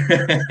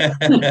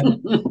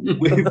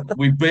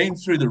 we've been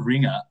through the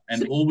ringer,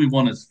 and all we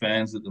want as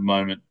fans at the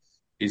moment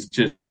is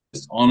just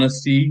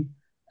honesty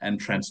and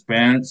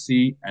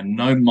transparency and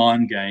no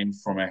mind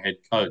games from our head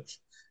coach.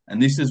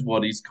 And this is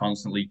what he's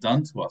constantly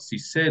done to us. He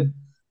said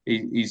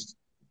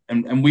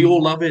and we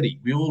all love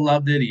Eddie. We all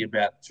loved Eddie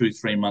about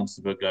 2-3 months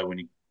ago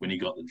when he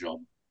got the job.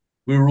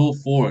 We were all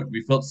for it.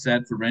 We felt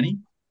sad for Rennie,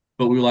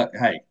 but we were like,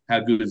 hey,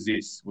 how good is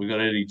this? We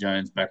got Eddie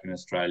Jones back in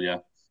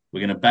Australia. We're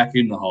going to back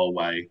him the whole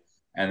way.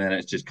 And then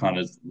it's just kind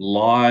of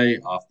lie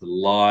after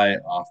lie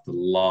after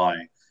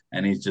lie.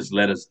 And he's just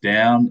let us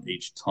down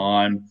each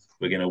time.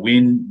 We're going to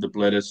win the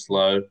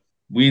Bledisloe,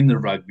 win the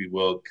Rugby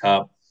World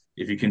Cup.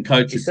 If you can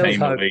coach a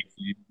team a week,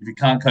 if you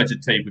can't coach a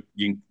team,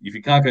 if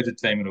you can't coach a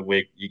team in a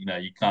week,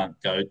 you can't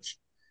coach.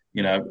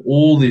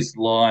 All this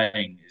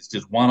lying is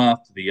just one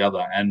after the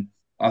other, and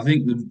I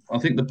think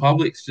the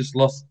public's just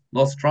lost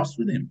trust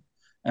with him,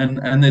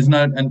 and there's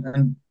no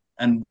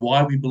and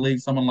why we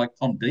believe someone like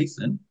Tom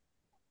Decent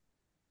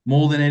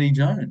more than Eddie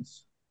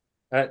Jones.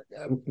 No,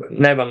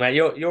 but mate,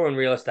 you're in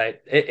real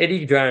estate.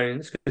 Eddie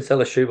Jones could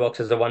sell a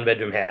shoebox as a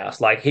 1-bedroom house.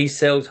 Like, he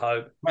sells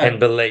hope and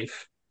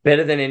belief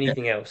better than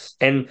anything else.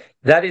 And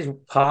that is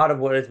part of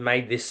what has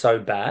made this so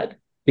bad,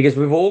 because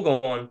we've all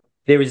gone,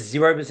 there is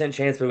 0%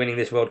 chance we're winning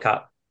this World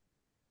Cup.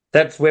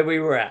 That's where we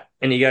were at.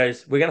 And he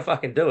goes, we're going to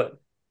fucking do it.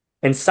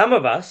 And some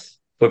of us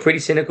were pretty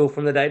cynical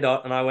from the day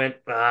dot. And I went,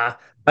 I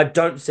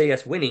don't see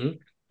us winning,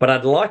 but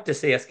I'd like to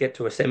see us get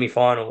to a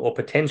semi-final or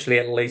potentially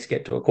at least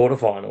get to a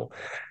quarterfinal.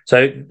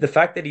 So the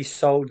fact that he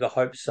sold the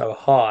hope so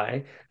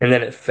high and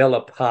then it fell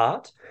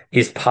apart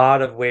is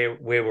part of where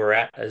we're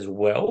at as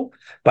well.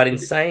 But in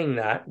saying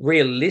that,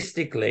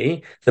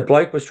 realistically, the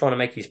bloke was trying to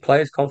make his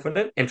players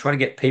confident and trying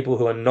to get people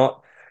who are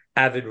not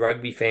avid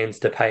rugby fans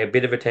to pay a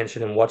bit of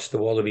attention and watch the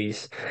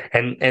Wallabies.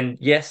 And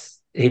yes,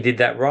 he did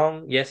that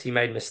wrong. Yes, he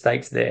made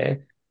mistakes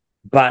there.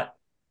 But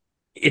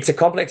it's a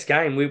complex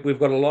game. We've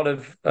got a lot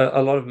of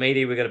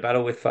media we've got to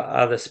battle with for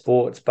other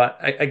sports. But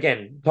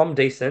again, Tom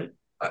Decent,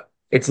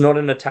 it's not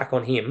an attack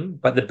on him,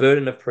 but the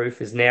burden of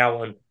proof is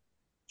now on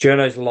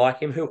journos like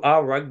him who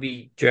are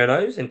rugby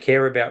journos and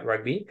care about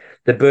rugby.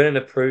 The burden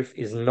of proof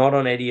is not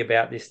on Eddie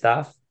about this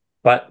stuff.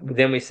 But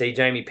then we see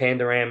Jamie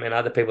Pandaram and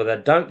other people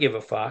that don't give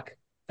a fuck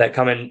that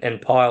come in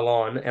and pile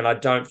on, and I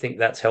don't think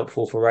that's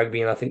helpful for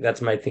rugby, and I think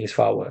that's made things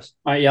far worse.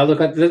 Yeah, look,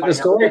 the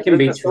story can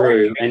be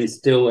true and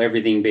still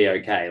everything be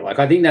okay. Like,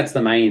 I think that's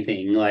the main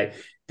thing. Like,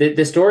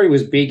 the story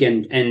was big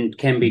and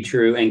can be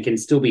true and can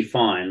still be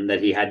fine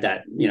that he had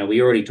that.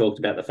 We already talked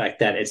about the fact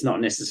that it's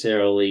not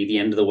necessarily the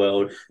end of the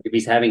world if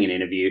he's having an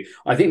interview.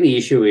 I think the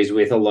issue is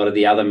with a lot of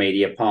the other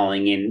media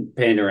piling in,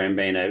 Pandaram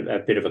being a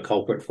bit of a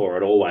culprit for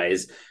it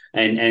always,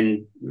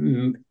 and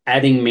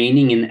adding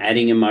meaning and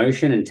adding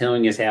emotion and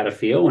telling us how to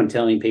feel and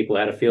telling people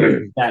how to feel,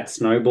 that's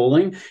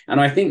snowballing.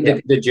 And I think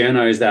that the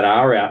journos that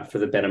are out for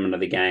the betterment of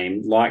the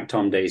game, like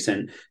Tom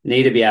Decent,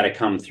 need to be able to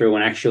come through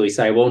and actually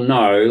say, well,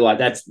 no, like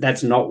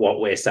that's not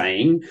what we're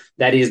saying.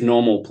 That is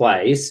normal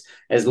place.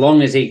 as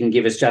long as he can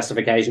give us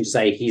justification to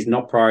say he's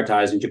not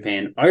prioritizing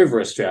Japan over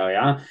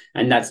Australia,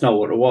 and that's not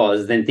what it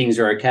was, then things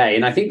are okay.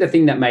 And I think the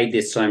thing that made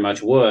this so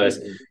much worse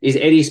is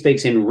Eddie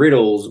speaks in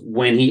riddles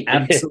when he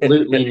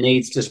absolutely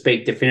needs to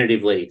speak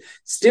definitively.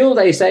 Still,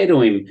 they say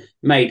to him,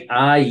 mate,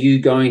 are you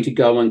going to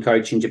go and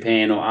coach in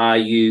Japan, or are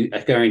you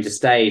going to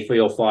stay for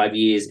your 5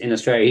 years in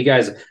Australia? He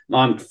goes,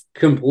 I'm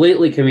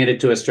completely committed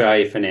to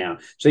Australia for now.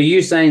 So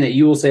you saying that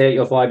you will see out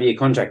your 5-year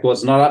contract? Well,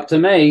 it's not up to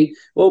me.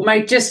 Well,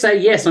 mate, just say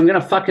yes. I'm going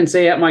to fucking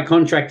see out my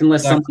contract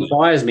unless someone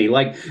fires me.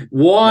 Like,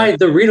 why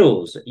the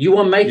riddles? You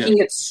are making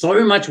it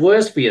so much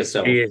worse for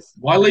yourself.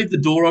 Why leave the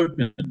door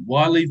open?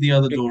 Why leave the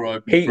other door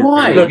open?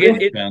 Why? Look,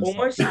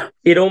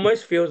 it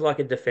almost feels like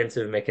a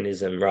defensive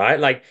mechanism, right?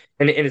 Like,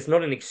 and it's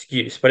not an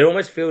excuse, but it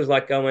almost feels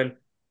like going,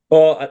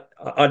 oh,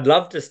 I'd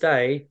love to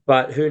stay,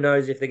 but who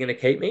knows if they're going to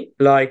keep me?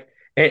 Like,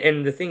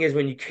 and the thing is,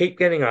 when you keep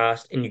getting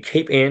asked and you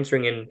keep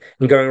answering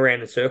and going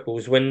around in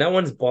circles, when no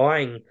one's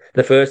buying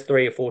the first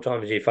 3 or 4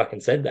 times you fucking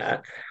said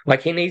that,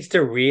 like, he needs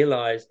to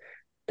realize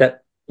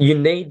that you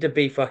need to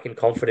be fucking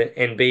confident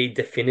and be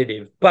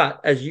definitive.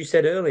 But as you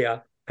said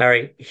earlier,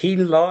 Harry, he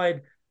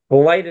lied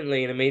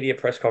blatantly in a media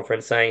press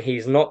conference saying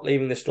he's not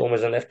leaving the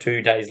Stormers and left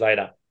 2 days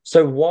later.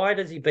 So why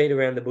does he beat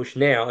around the bush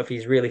now if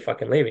he's really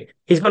fucking leaving?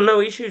 He's got no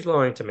issues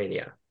lying to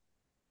media.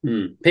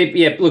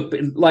 Yeah, look,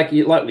 like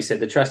we said,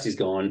 the trust is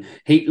gone.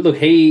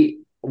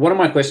 One of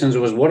my questions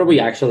was, what do we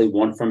actually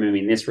want from him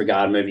in this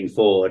regard moving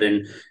forward?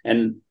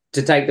 And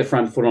to take the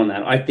front foot on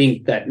that, I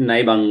think that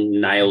Nabung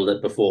nailed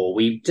it before.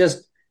 He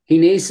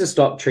needs to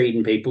stop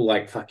treating people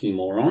like fucking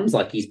morons,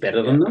 like he's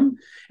better than them.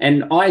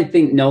 And I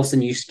think,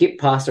 Nelson, you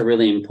skipped past a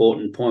really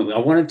important point. I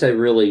wanted to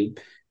really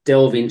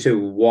delve into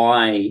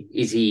why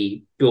is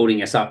he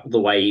building us up the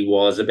way he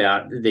was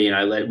about we're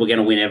going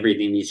to win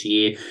everything this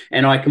year.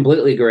 And I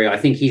completely agree. I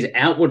think he's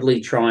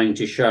outwardly trying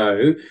to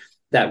show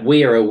that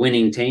we are a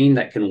winning team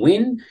that can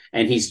win,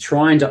 and he's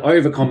trying to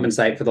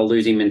overcompensate for the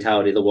losing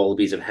mentality the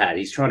Wallabies have had.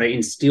 He's trying to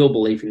instill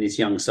belief in this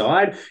young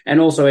side,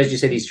 and also, as you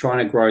said, he's trying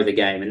to grow the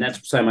game, and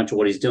that's so much of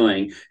what he's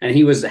doing. And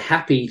he was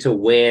happy to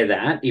wear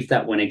that if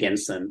that went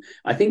against them.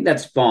 I think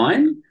that's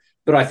fine.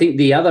 But I think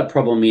the other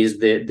problem is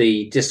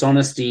the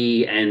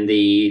dishonesty and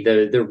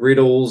the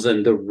riddles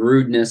and the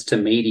rudeness to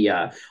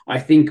media. I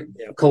think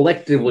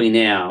collectively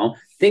now,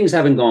 things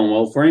haven't gone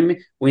well for him.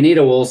 We need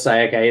to all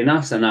say, okay,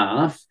 enough's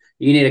enough.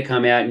 You need to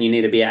come out and you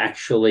need to be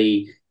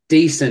actually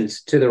decent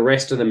to the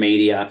rest of the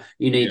media.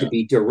 You need to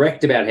be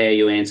direct about how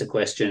you answer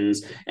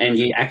questions, and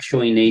you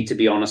actually need to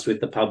be honest with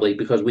the public,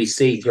 because we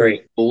see through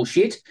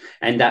bullshit,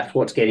 and that's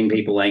what's getting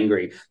people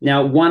angry.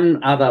 Now,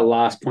 one other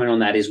last point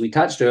on that is we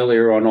touched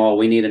earlier on,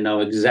 we need to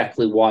know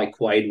exactly why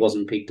Quaid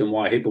wasn't picked and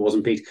why Hooper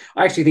wasn't picked.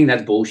 I actually think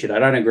that's bullshit. I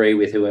don't agree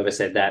with whoever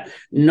said that.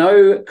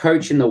 No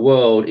coach in the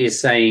world is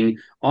saying,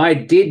 I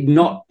did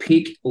not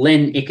pick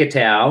Len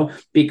Ikitau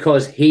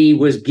because he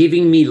was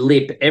giving me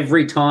lip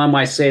every time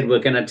I said we're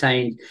going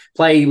to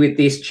play with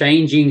this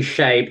changing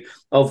shape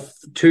of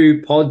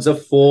 2 pods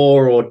of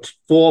 4 or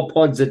 4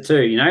 pods of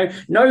 2.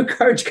 No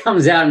coach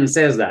comes out and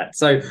says that.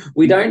 So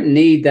we don't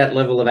need that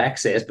level of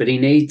access, but he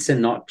needs to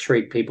not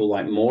treat people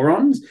like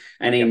morons,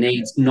 and he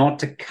needs not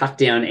to cut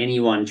down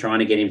anyone trying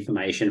to get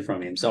information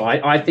from him. So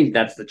I think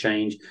that's the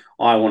change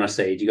I want to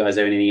see. Do you guys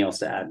have anything else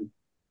to add?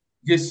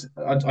 Yes,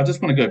 I just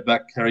want to go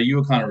back, Harry. You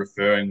were kind of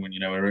referring when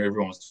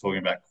everyone was talking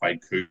about Quade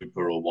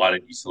Cooper or why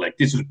didn't you select?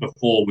 This was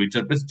before we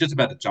just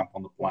about to jump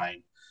on the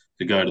plane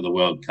to go to the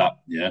World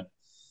Cup. Yeah,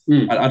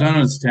 I don't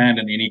understand,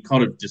 and he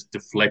kind of just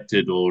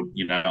deflected, or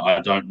I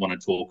don't want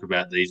to talk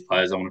about these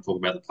players. I want to talk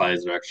about the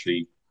players that are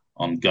actually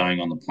going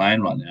on the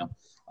plane right now.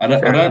 I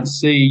don't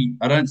see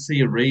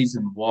a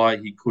reason why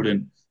he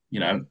couldn't.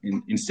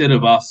 Instead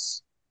of the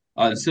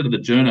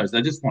journos,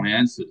 they just want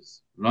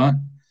answers, right?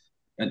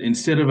 And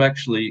instead of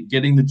actually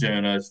getting the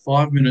journos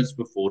 5 minutes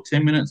before,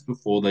 10 minutes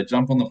before they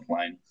jump on the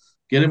plane,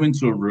 get them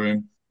into a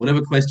room,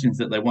 whatever questions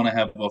that they want to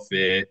have off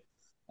air,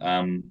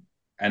 and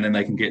then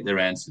they can get their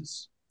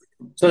answers.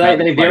 So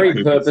they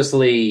very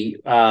purposely,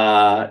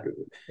 I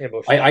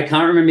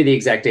can't remember the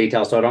exact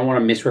details, so I don't want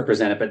to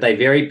misrepresent it, but they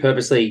very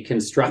purposely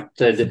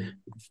constructed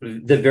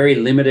the very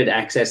limited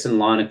access and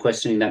line of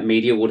questioning that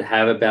media would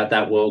have about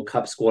that World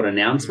Cup squad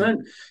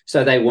announcement.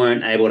 So they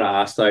weren't able to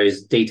ask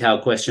those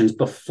detailed questions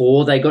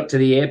before they got to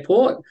the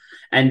airport.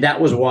 And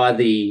that was why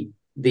the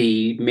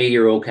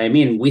media all came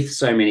in with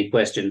so many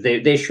questions.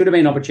 There should have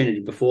been opportunity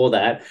before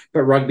that,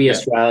 but Rugby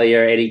Australia,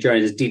 Eddie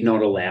Jones did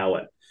not allow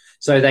it.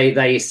 So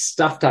they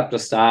stuffed up to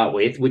start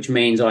with, which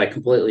means I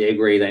completely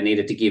agree they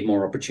needed to give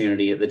more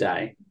opportunity at the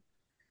day.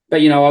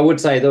 But, I would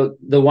say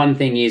the one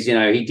thing is,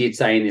 he did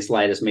say in this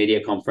latest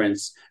media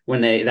conference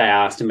when they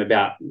asked him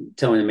about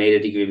telling the media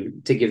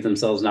to give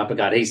themselves an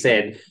uppercut, he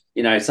said,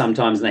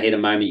 sometimes in the heat of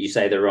moment you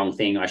say the wrong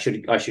thing. I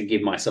should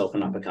give myself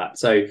an uppercut.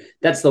 So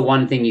that's the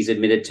one thing he's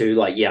admitted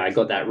to. I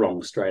got that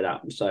wrong straight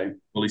up. So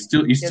he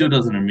still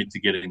doesn't admit to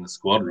getting the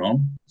squad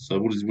wrong. So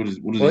what is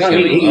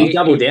he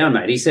doubled down,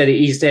 mate. He said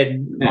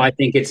I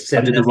think it's I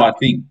did the right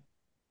thing.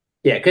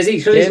 Yeah, because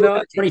he's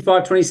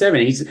 25,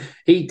 27.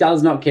 He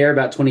does not care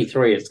about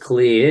 23. It's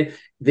clear.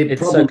 The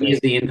problem is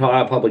the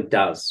entire public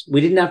does.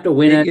 We didn't have to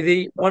win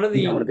it. One of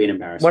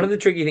the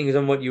tricky things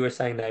on what you were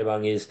saying,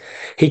 Nabung, is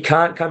he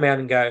can't come out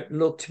and go,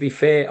 look, to be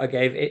fair, I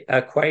gave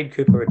Quade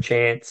Cooper a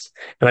chance,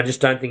 and I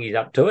just don't think he's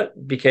up to it,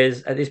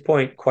 because at this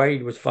point,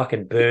 Quade was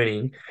fucking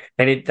burning,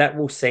 and that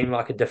will seem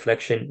like a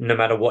deflection no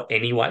matter what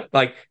anyway.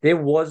 Like, there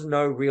was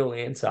no real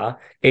answer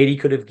Eddie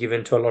could have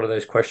given to a lot of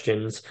those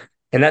questions,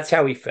 and that's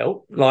how he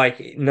felt.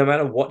 Like, no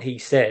matter what he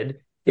said,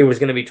 it was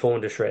going to be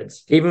torn to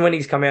shreds. Even when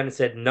he's come out and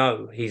said,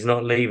 no, he's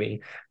not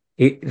leaving,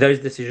 those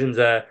decisions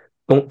are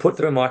put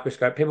through a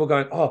microscope. People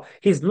going, oh,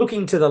 he's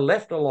looking to the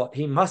left a lot.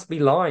 He must be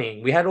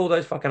lying. We had all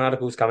those fucking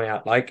articles come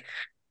out. Like,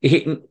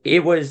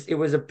 it was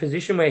a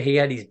position where he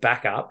had his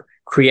backup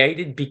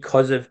created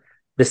because of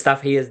the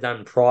stuff he has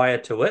done prior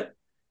to it,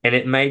 and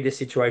it made the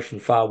situation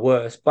far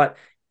worse. But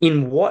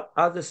in what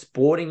other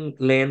sporting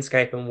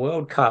landscape and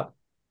World Cup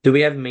do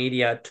we have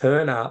media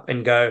turn up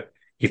and go,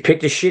 you've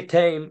picked a shit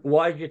team.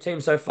 Why is your team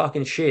so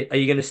fucking shit? Are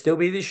you going to still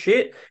be this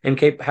shit and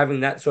keep having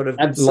that sort of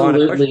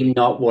absolutely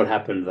not what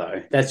happened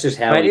though? That's just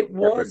how it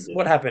was.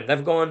 What happened?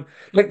 They've gone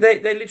like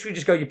they literally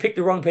just go, you picked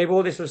the wrong people,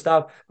 all this sort of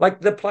stuff.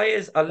 Like, the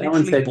players are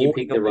literally. No one said you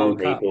picked the wrong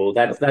people.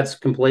 That's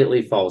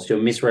completely false.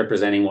 You're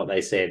misrepresenting what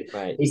they said.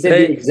 Right. He said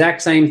the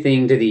exact same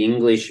thing to the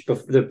English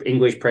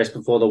press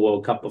before the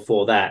World Cup.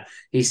 Before that,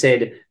 he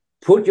said,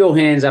 put your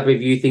hands up if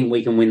you think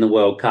we can win the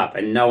World Cup.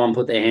 And no one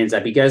put their hands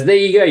up. He goes, there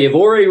you go. You've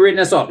already written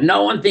us off.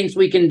 No one thinks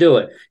we can do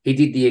it. He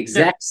did the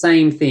exact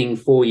same thing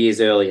 4 years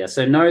earlier.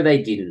 So no,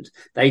 they didn't.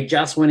 They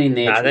just went in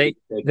there. They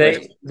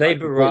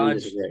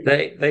barraged.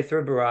 They threw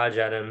a barrage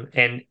at him.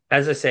 And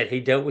as I said, he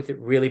dealt with it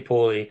really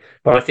poorly.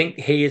 But I think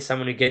he is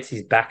someone who gets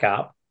his back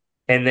up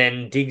and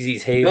then digs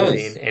his heels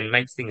in and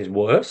makes things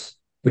worse,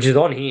 which is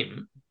on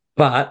him.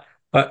 But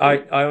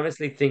I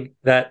honestly think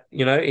that,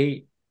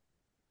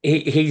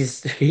 he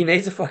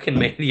needs a fucking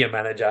media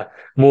manager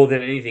more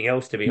than anything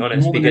else, to be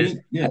honest, because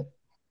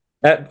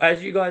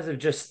as you guys have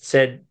just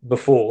said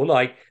before,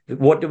 like,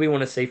 what do we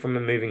want to see from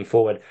him moving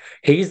forward?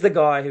 He's the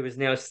guy who has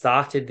now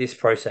started this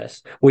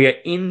process. We are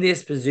in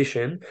this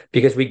position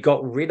because we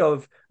got rid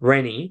of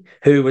Rennie,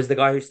 who was the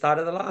guy who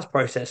started the last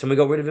process, and we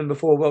got rid of him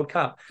before World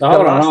Cup.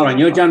 Hold on.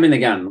 You're jumping the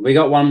gun. We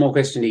got one more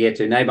question to get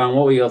to. Nabung,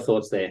 what were your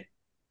thoughts there?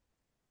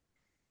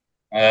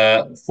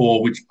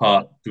 For which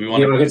part do we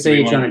want? I could see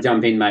you trying to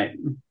jump in, mate.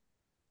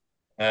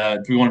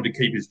 Do we want him to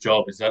keep his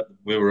job? Is that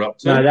where we're up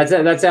to?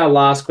 No, that's our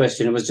last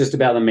question. It was just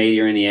about the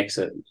media and the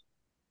exit.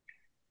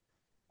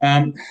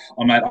 I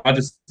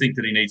just think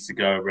that he needs to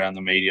go around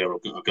the media or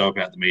go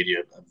about the media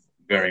a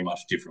very much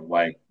different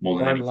way, more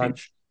than anything.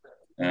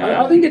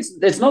 I think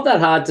it's not that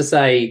hard to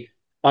say,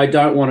 I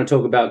don't want to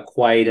talk about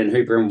Quade and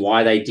Hooper and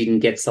why they didn't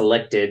get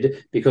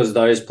selected, because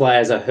those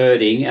players are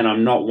hurting, and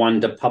I'm not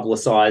one to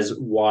publicise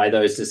why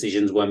those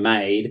decisions were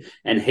made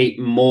and heap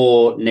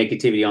more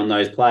negativity on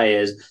those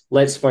players.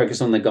 Let's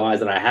focus on the guys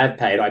that I have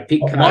paid.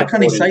 Why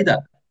can't he say that?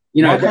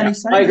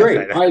 I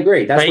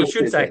agree. That's what he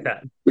should say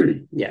that.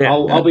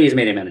 I'll be his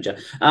media manager.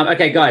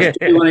 Okay, guys,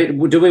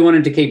 do we want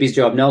him to keep his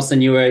job?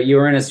 Nelson, you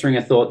were in a string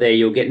of thought there.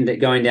 You're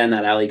going down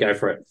that alley. Go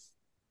for it.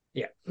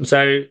 Yeah.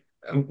 So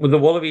the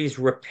Wallabies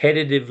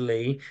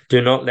repetitively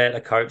do not let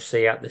a coach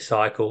see out the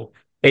cycle.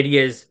 Eddie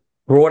has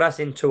brought us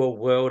into a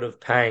world of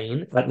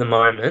pain at the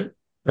moment.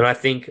 And I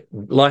think,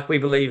 like we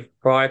believe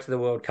prior to the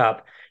World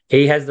Cup,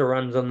 he has the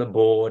runs on the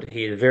board.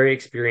 He is very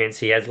experienced.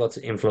 He has lots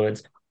of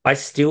influence. I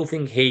still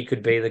think he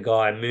could be the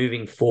guy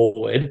moving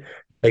forward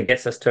that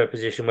gets us to a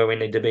position where we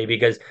need to be,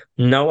 because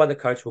no other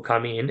coach will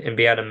come in and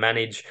be able to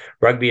manage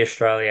Rugby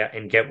Australia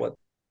and get what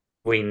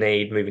we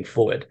need moving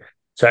forward.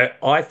 So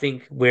I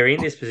think we're in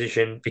this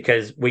position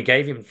because we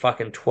gave him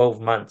fucking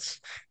 12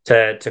 months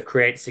to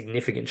create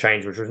significant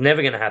change, which was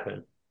never going to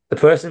happen. The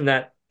person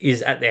that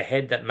is at their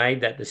head that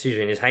made that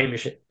decision is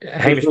Hamish.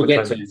 Which we'll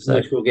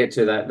get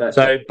to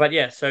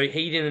that. So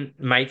he didn't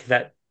make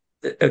that,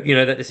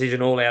 that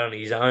decision all out on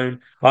his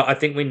own. I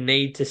think we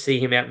need to see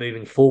him out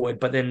moving forward,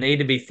 but there need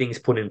to be things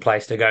put in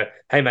place to go,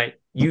 hey, mate,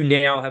 you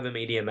now have a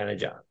media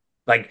manager.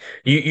 Like,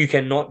 you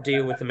cannot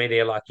deal with the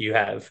media like you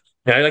have.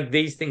 Like,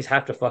 these things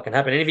have to fucking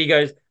happen. And if he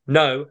goes,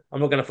 no,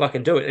 I'm not going to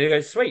fucking do it, and he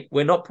goes, sweet,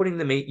 we're not putting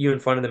you in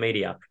front of the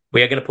media.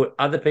 We are going to put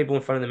other people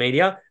in front of the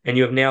media, and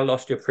you have now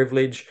lost your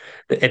privilege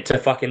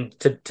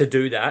to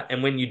do that.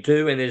 And when you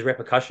do, and there's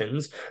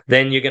repercussions,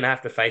 then you're going to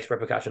have to face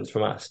repercussions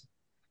from us.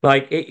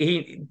 Like,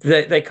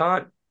 they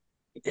can't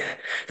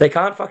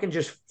fucking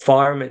just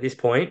fire him at this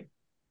point.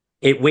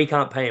 We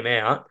can't pay him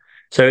out,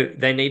 so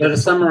they need to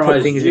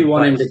summarize. You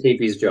want him to keep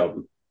his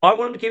job? I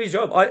want him to keep his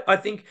job. I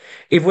think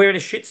if we're in a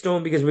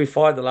shitstorm because we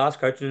fired the last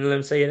coach and let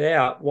him see it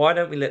out, why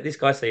don't we let this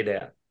guy see it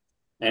out?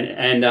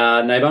 And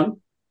Nabung?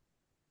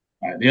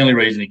 The only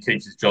reason he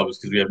keeps his job is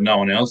because we have no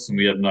one else and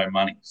we have no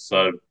money.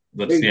 So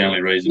that's the only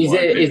reason.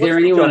 Is there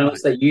anyone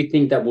else that you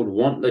think that would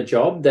want the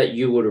job that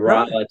you would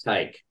rather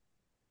take?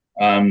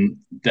 Dan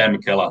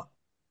McKellar.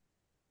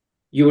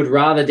 You would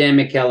rather Dan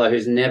McKellar,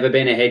 who's never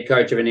been a head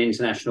coach of an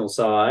international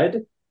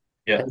side,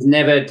 has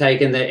never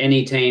taken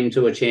any team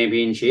to a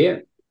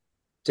championship,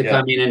 to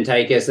come in and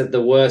take us at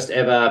the worst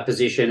ever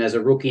position as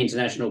a rookie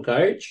international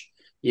coach?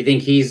 You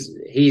think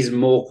he's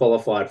more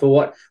qualified?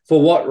 For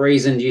what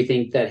reason do you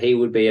think that he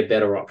would be a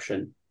better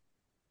option?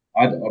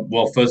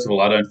 Well, first of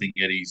all, I don't think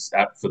Eddie's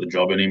apt for the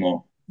job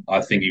anymore.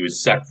 I think he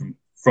was sacked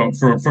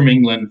from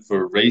England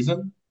for a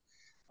reason.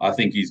 I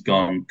think he's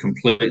gone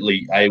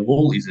completely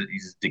AWOL. He's a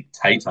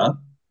dictator.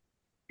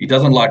 He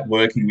doesn't like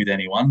working with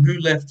anyone. Who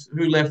left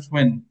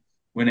when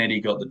Eddie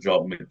got the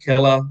job?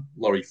 McKellar,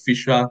 Laurie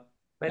Fisher,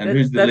 Mate, and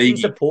who's the that's league? in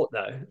support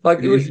though. Like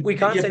we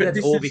can't say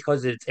that's all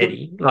because it's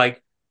Eddie.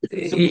 Like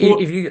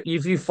if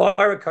you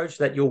fire a coach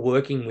that you're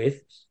working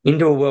with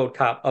into a World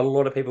Cup, a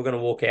lot of people are going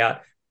to walk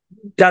out.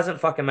 Doesn't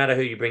fucking matter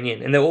who you bring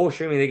in, and they're all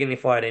assuming they're getting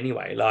fired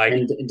anyway. Like,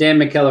 and Dan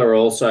McKellar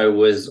also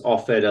was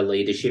offered a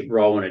leadership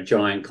role in a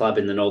giant club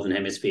in the Northern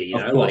Hemisphere. You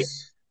know, like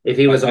if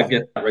he was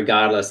offered,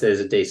 regardless,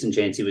 there's a decent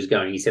chance he was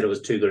going. He said it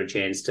was too good a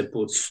chance to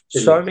put.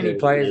 So many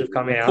players have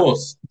come out, of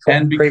course,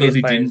 and because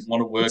he didn't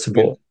want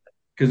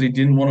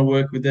to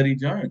work with Eddie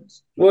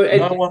Jones. Well,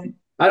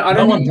 I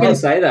don't think you can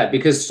say that,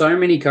 because so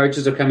many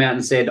coaches have come out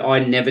and said, I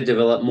never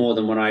developed more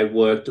than when I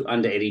worked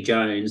under Eddie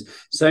Jones.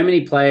 So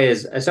many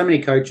players, so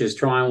many coaches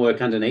try and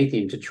work underneath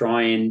him to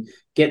try and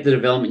get the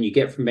development you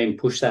get from being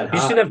pushed that hard. You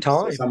just didn't have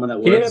time. Someone that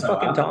you works didn't have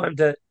fucking time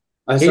to.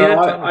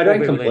 I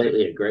don't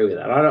completely agree with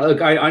that.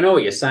 I know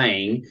what you're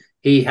saying.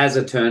 He has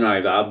a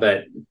turnover,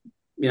 but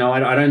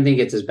I don't think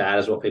it's as bad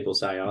as what people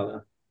say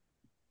either.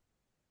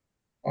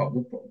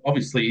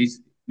 Obviously,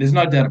 there's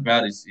no doubt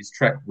about his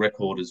track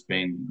record has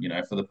been,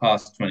 for the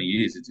past 20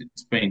 years,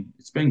 it's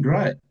been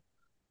great.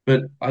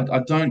 But I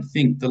don't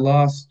think the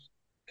last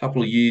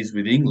couple of years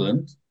with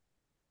England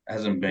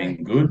hasn't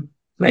been good.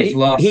 Mate,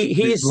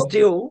 he is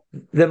still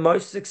the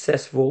most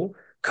successful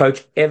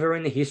coach ever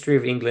in the history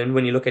of England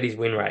when you look at his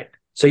win rate.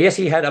 So, yes,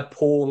 he had a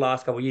poor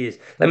last couple of years.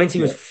 That means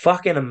he was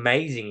fucking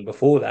amazing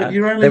before that.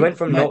 They went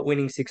from not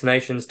winning Six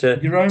Nations to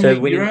winning a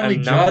number.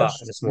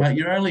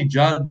 You're only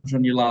judged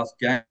on your last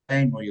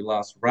game or your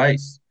last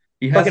race.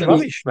 Fucking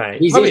rubbish, mate.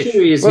 His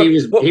issue is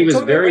he was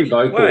very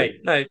vocal.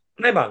 Wait, no,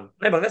 Nebung,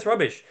 that's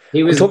rubbish.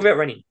 We're talking about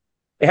Rennie.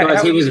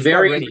 He was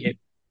very... Rennie?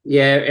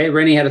 Yeah,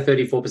 Rennie had a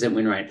 34%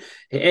 win rate.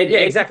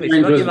 Exactly.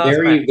 Jones was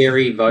very,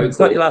 very vocal. It's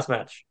not your last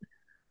match.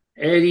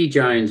 Eddie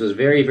Jones was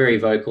very, very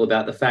vocal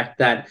about the fact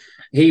that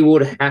he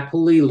would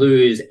happily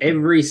lose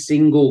every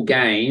single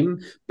game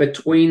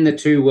between the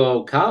two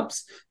World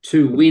Cups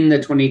to win the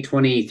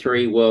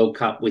 2023 World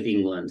Cup with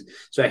England.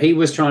 So he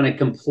was trying to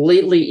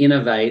completely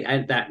innovate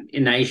at that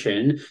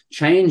nation,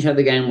 change how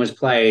the game was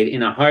played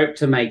in a hope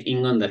to make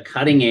England the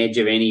cutting edge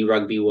of any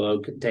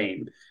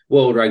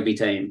world rugby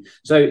team.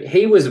 So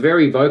he was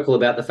very vocal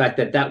about the fact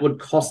that would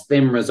cost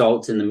them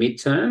results in the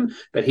midterm,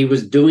 but he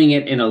was doing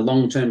it in a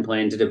long-term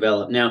plan to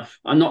develop. Now,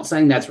 I'm not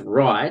saying that's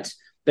right,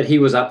 but he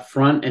was up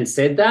front and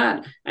said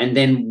that. And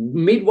then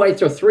midway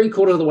through,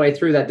 three-quarters of the way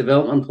through that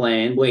development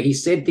plan, where he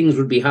said things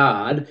would be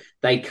hard,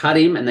 they cut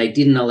him and they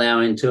didn't allow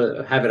him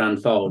to have it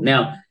unfold.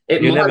 Now,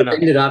 it might have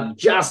ended up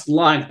just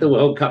like the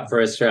World Cup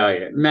for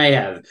Australia. It may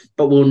have,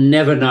 but we'll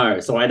never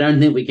know. So I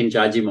don't think we can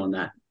judge him on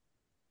that.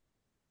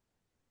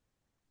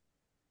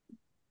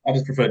 I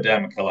just prefer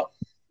Dan McKellar.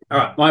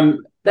 All right,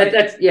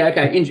 that's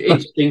okay.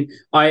 Interesting.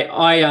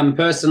 I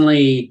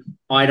personally,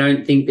 I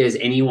don't think there's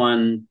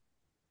anyone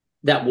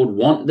that would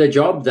want the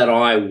job that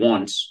I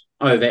want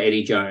over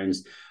Eddie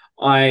Jones.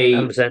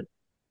 100%.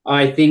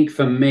 I think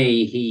for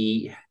me,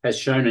 he has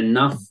shown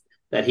enough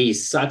that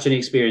he's such an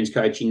experienced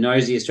coach. He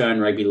knows the Australian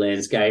rugby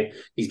landscape.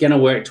 He's going to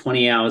work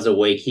 20 hours a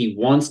week. He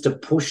wants to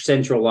push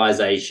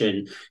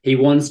centralisation. He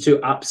wants to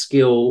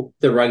upskill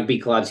the rugby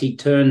clubs. He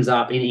turns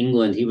up in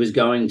England. He was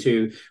going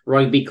to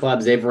rugby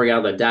clubs every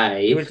other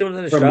day. He was doing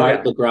it in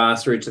promote the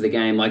grassroots of the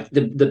game. Like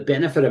the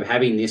benefit of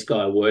having this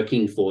guy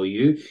working for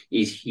you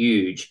is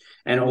huge.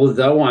 And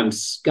although I'm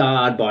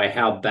scarred by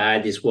how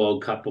bad this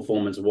World Cup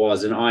performance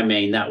was, and I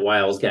mean that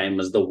Wales game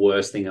was the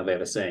worst thing I've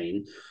ever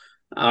seen,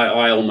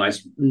 I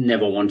almost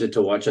never wanted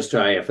to watch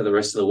Australia for the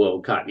rest of the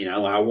World Cup.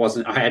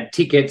 I had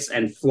tickets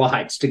and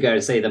flights to go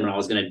to see them, and I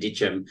was going to ditch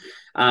them.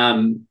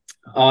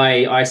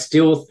 I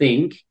still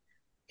think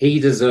he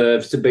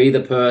deserves to be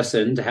the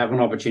person to have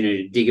an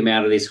opportunity to dig him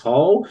out of this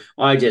hole.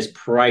 I just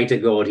pray to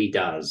God he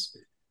does.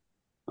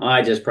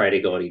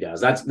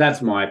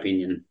 That's my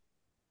opinion.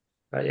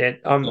 Yeah,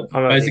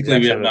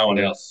 basically we have no one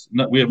else.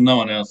 We have no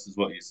one else, is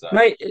what you say,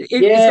 mate.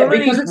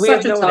 Because it's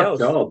such a tough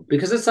job.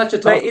 Because it's such a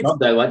tough job,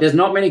 though. Like, there's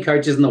not many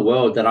coaches in the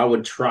world that I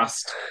would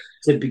trust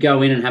to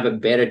go in and have a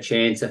better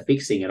chance of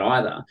fixing it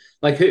either.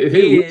 Like who would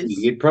you?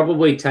 You'd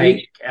probably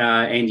take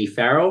Andy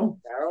Farrell.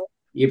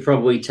 You'd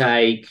probably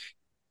take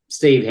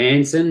Steve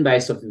Hansen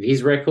based off of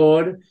his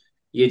record.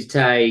 You'd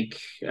take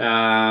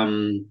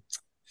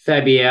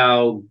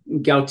Fabiel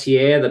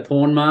Gaultier, the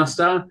porn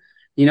master.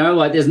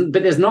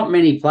 There's not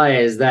many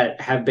players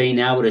that have been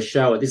able to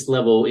show at this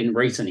level in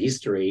recent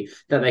history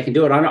that they can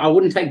do it. I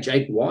wouldn't take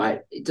Jake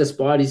White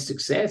despite his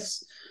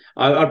success.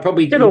 I'd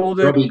probably do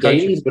Robbie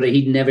Deans, but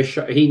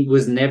he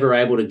was never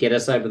able to get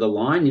us over the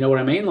line. You know what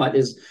I mean? Like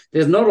there's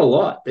not a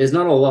lot. There's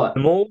not a lot.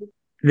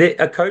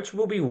 a coach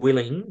will be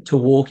willing to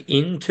walk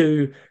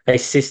into a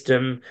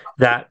system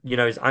that,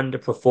 is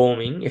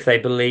underperforming if they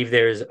believe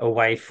there is a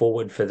way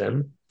forward for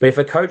them. But if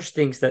a coach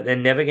thinks that they're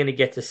never going to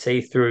get to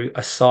see through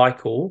a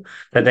cycle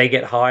that they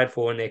get hired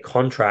for in their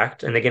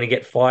contract and they're going to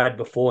get fired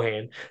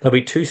beforehand, they'll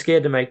be too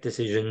scared to make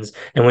decisions.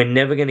 And we're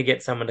never going to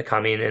get someone to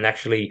come in and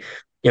actually,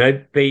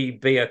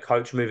 be a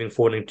coach moving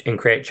forward and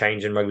create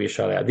change in Rugby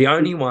Australia. The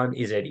only one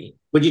is Eddie.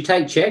 Would you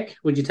take Czech?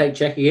 Would you take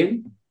Czech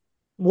again?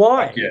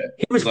 Why? Yeah,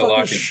 he was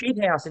fucking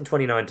shithouse in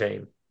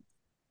 2019.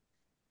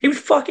 He was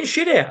fucking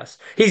shithouse.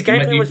 His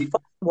game plan was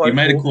fucking woeful. He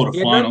made a quarter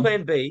final. He had no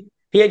plan B.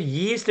 He had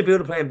years to build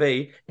a plan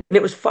B, and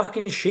it was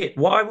fucking shit.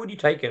 Why would you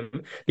take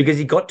him? Because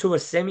he got to a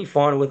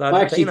semi-final with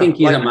Argentina. I actually think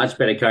he's a much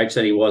better coach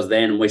than he was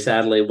then. We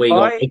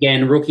got,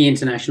 again, rookie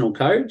international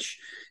coach.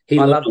 He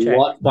learned a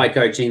lot by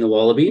coaching the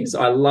Wallabies.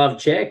 I love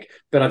Czech,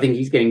 but I think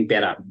he's getting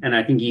better. And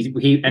I think he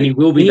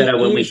will be better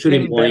when we should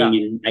employ him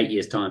in 8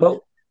 years' time.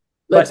 Well,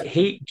 but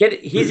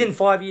he's in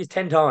 5 years,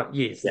 10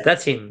 years. Yeah.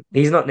 That's him.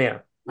 He's not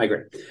now. I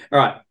agree. All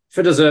right.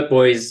 For dessert,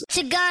 boys.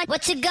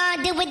 What you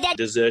gonna do with that?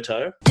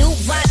 Desserto.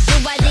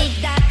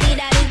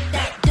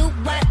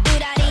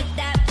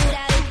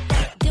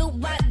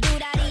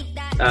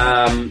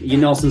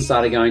 Nelson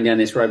started going down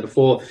this road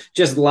before.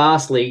 Just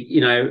lastly,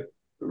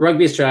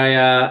 Rugby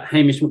Australia,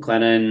 Hamish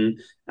McLennan,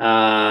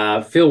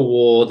 Phil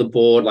Ward, the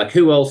board, like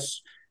who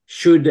else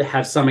should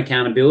have some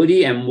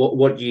accountability, and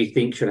what do you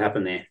think should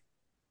happen there?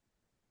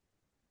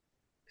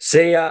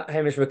 See ya,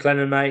 Hamish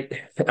McLennan, mate.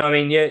 I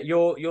mean, yeah,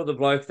 you're the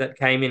bloke that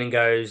came in and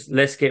goes,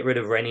 let's get rid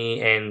of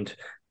Rennie and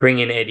bring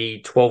in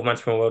Eddie 12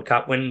 months from a World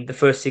Cup, when the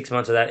first 6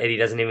 months of that, Eddie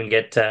doesn't even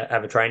get to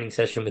have a training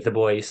session with the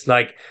boys.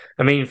 Like,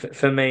 I mean,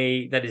 for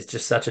me, that is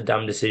just such a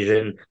dumb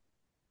decision.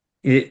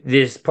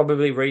 There's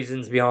probably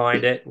reasons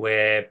behind it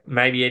where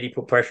maybe Eddie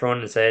put pressure on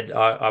and said,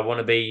 I want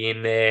to be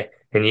in there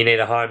and you need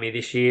to hire me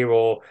this year,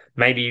 or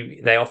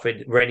maybe they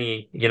offered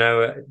Rennie,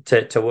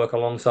 to work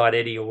alongside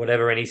Eddie or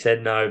whatever, and he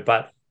said no.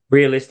 But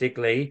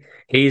realistically,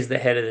 he's the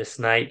head of the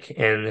snake,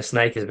 and the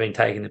snake has been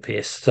taking the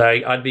piss. So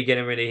I'd be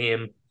getting rid of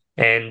him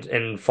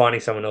and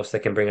finding someone else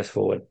that can bring us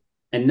forward.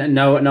 And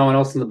no one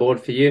else on the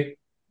board for you?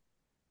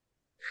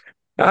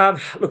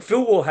 Look,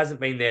 Phil Wall hasn't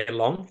been there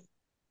long.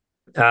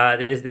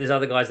 There's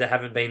other guys that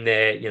haven't been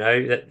there,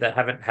 that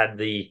haven't had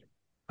the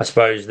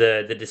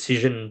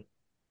decision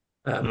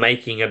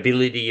making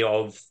ability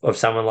of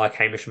someone like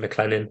Hamish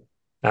McLennan,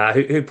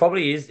 who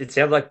probably is. It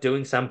sounds like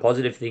doing some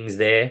positive things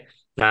there.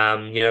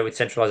 With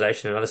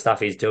centralisation and other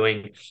stuff he's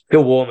doing.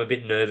 Phil Wall, I'm a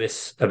bit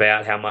nervous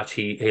about how much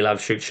he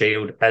loves Shoot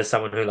Shield. As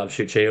someone who loves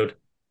Shoot Shield,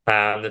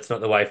 that's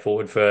not the way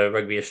forward for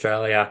Rugby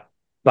Australia.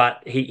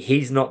 But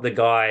he's not the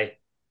guy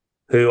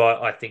who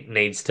I think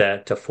needs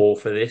to fall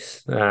for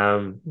this.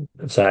 I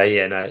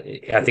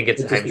think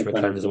it's Hamish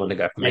McLennan is the one to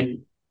go for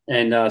me.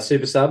 And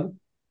Super Sub,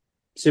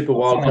 Super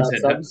Wildcard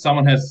Sub.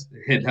 Someone has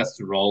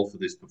to roll for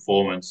this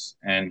performance,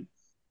 and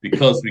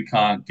because we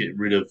can't get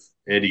rid of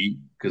Eddie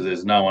because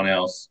there's no one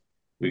else,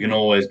 we can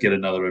always get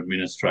another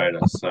administrator.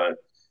 So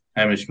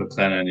Hamish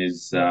McLennan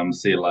is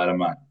see you later,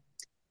 mate.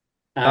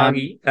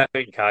 Cargie,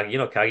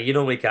 you're not Cargie. You're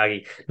normally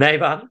Cargie.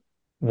 Neighbour,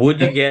 would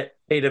you get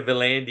Peter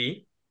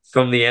V'landys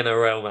from the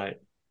NRL, mate?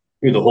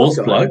 Who, the horse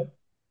bloke?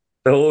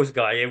 The horse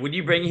guy, yeah. Would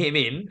you bring him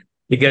in?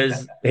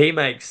 Because he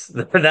makes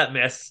that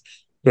mess,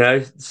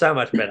 so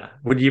much better.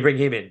 Would you bring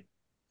him in?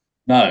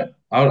 No,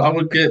 I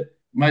would get,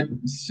 mate,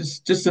 it's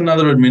just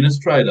another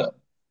administrator.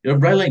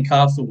 Raylene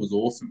Castle was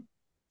awesome.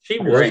 She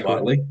was,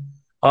 slightly.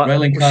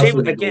 Raylene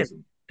Castle was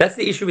awesome. That's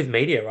the issue with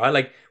media, right?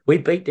 Like, we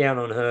beat down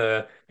on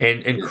her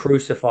and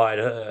crucified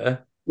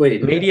her.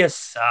 Media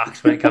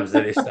sucks when it comes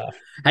to this stuff.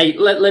 Hey,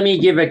 let me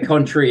give a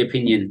contrary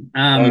opinion.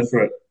 Go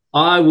for it.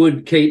 I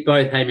would keep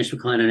both Hamish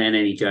McLennan and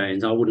Eddie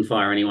Jones. I wouldn't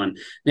fire anyone.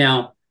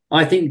 Now,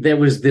 I think that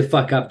was the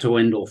fuck up to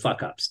end all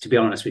fuck ups, to be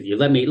honest with you.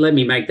 Let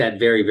me make that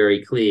very,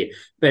 very clear.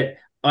 But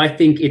I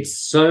think it's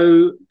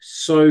so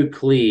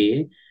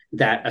clear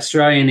that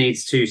Australia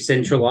needs to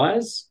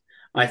centralise.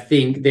 I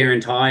think their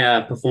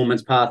entire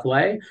performance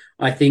pathway.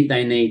 I think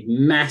they need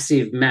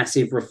massive,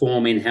 massive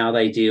reform in how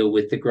they deal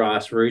with the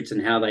grassroots and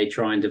how they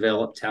try and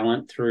develop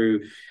talent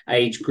through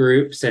age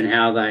groups and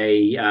how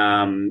they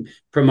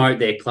promote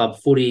their club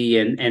footy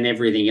and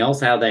everything else,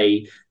 how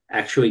they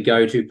actually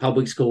go to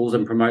public schools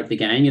and promote the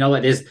game.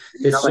 There's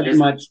so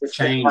much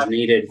change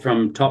needed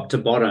from top to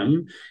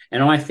bottom.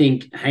 And I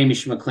think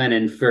Hamish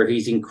McLennan, for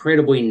his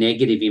incredibly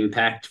negative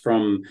impact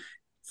from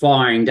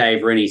firing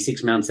Dave Rennie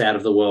 6 months out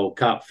of the World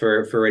Cup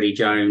for Eddie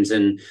Jones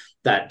and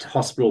that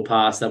hospital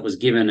pass that was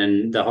given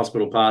and the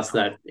hospital pass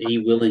that he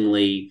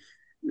willingly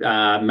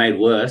made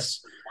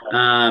worse.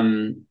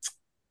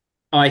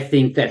 I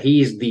think that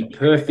he is the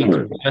perfect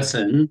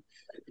person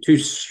to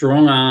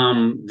strong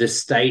arm the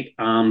state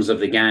arms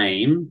of the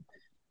game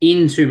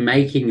into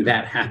making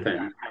that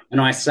happen. And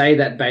I say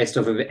that based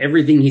off of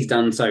everything he's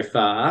done so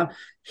far.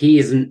 He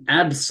is an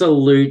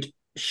absolute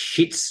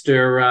shit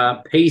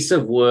stirrer, piece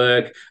of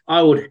work.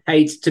 I would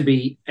hate to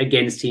be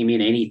against him in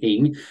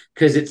anything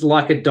because it's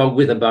like a dog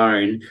with a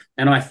bone.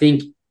 And I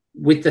think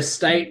with the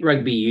state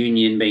rugby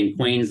union being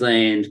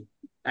Queensland,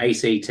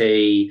 ACT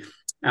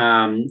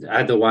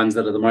are the ones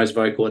that are the most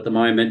vocal at the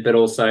moment, but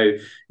also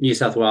New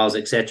South Wales,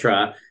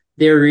 etc.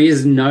 There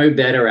is no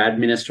better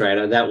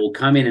administrator that will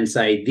come in and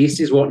say, this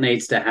is what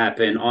needs to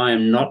happen. I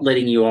am not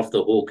letting you off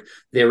the hook.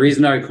 There is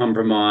no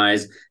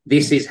compromise.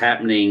 This is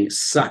happening.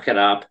 Suck it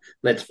up.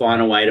 Let's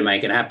find a way to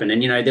make it happen.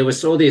 And, there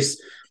was all this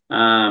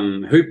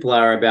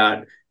hoopla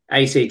about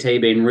ACT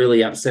being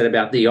really upset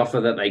about the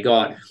offer that they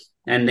got.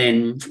 And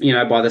then,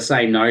 by the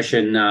same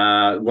notion,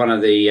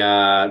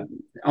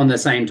 on the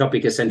same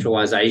topic of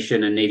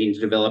centralisation and needing to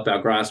develop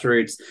our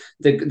grassroots,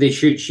 the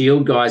Shoot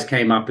Shield guys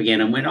came up again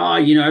and went,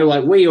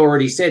 we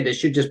already said there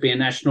should just be a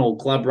national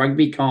club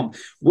rugby comp.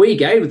 We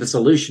gave the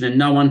solution and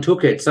no one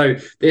took it. So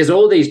there's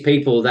all these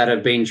people that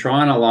have been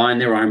trying to line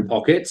their own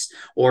pockets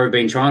or have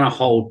been trying to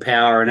hold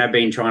power and have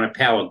been trying to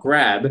power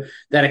grab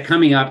that are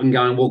coming up and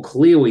going, well,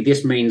 clearly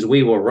this means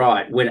we were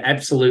right, when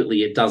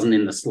absolutely it doesn't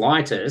in the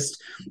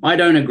slightest. I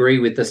don't agree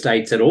with the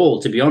states at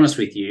all, to be honest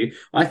with you.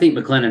 I think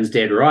McLennan's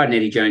dead right and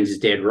Eddie Jones is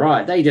dead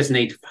right. They just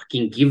need to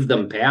fucking give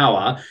them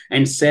power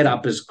and set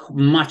up as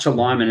much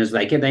alignment as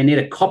they can. They need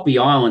a copy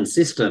island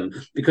system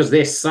because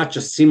they're such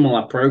a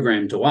similar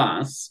program to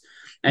us,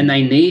 and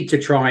they need to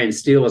try and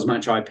steal as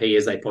much IP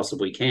as they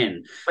possibly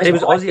can. It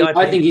was Aussie IP.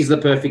 I think he's the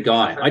perfect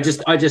guy. I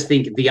just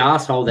think the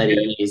asshole that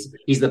he is,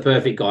 he's the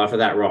perfect guy for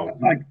that role.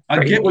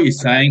 I get what you're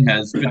saying,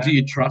 Has, but do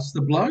you trust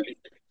the bloke?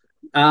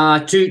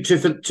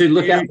 To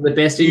look out for the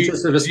best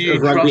interests of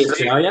Rugby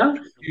Australia,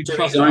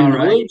 to his own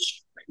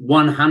knowledge,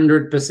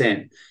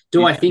 100%.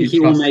 Do I think he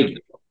will make?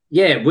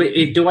 Yeah.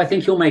 Do I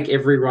think he'll make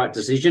every right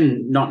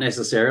decision? Not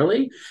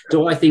necessarily.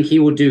 Do I think he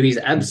will do his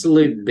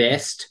absolute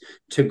best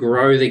to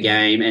grow the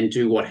game and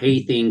do what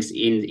he thinks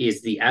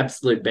is the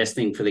absolute best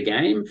thing for the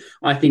game?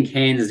 I think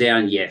hands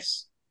down,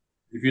 yes.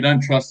 If you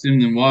don't trust him,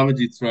 then why would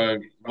you throw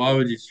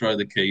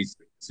the keys?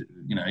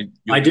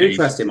 I do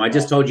trust him. I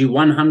just told you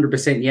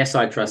 100% yes,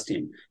 I trust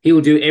him. He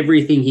will do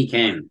everything he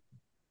can.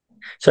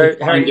 So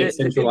Harry, get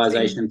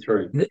centralisation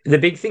through. The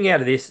big thing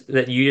out of this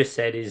that you just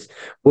said is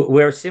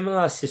we're a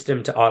similar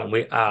system to Ireland.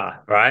 We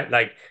are, right?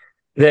 Like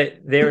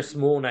they're a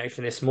small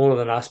nation. They're smaller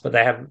than us, but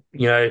they have,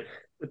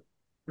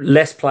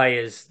 less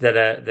players that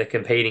are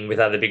competing with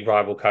other big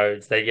rival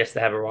codes. They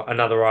have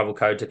another rival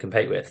code to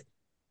compete with.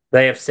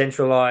 They have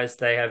centralised.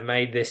 They have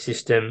made their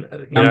system,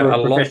 number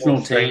of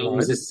professional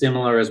teams is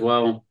similar as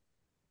well.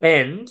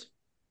 And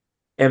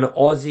an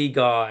Aussie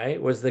guy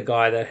was the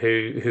guy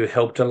who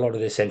helped a lot of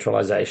this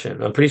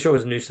centralisation. I'm pretty sure it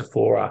was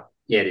Nusafora.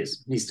 Yeah, it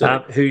is. He's still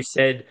who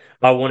said,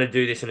 I want to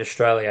do this in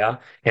Australia.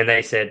 And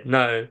they said,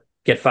 no,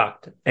 get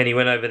fucked. And he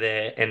went over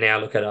there and now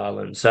look at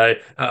Ireland. So,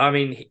 I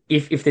mean,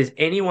 if there's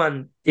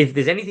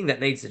anything that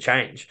needs to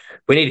change,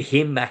 we need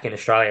him back in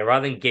Australia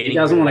rather than getting... He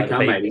doesn't want to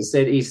come, mate.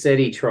 He said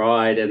he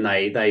tried and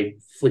they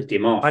flicked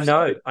him off. I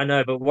know.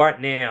 But right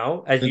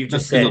now, as you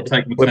just said,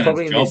 we're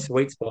probably in this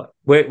sweet spot.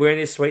 We're in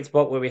this sweet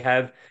spot where we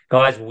have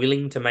guys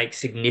willing to make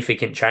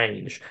significant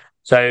change.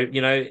 So,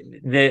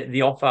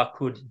 the offer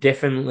could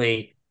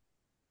definitely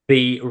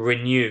be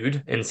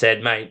renewed and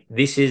said, mate,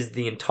 this is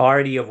the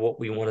entirety of what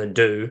we want to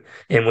do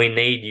and we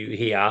need you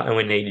here and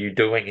we need you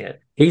doing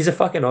it. He's a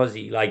fucking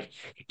Aussie. Like,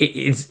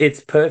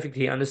 it's perfect.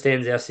 He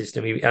understands our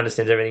system. He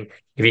understands everything.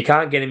 If you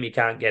can't get him, you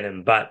can't get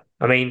him. But,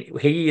 I mean,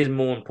 he is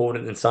more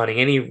important than signing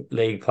any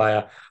league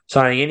player,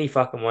 signing any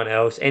fucking one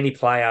else, any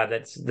player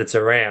that's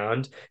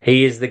around.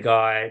 He is the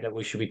guy that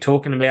we should be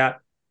talking about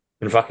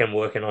and fucking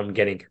working on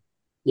getting.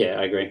 Yeah,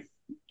 I agree.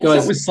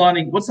 What's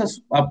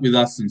up with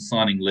us and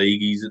signing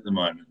leagueies at the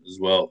moment as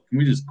well? Can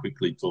we just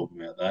quickly talk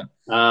about that?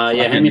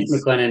 Hamish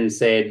McLennan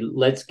said,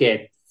 let's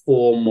get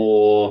 4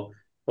 more,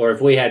 or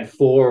if we had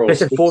 4 or they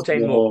said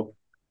 14 more.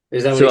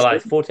 Is that what he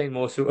said? 14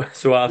 more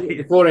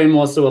Sualis. 14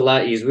 more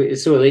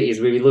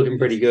Sualitis, we'd be looking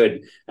pretty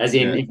good. As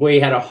in, if we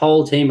had a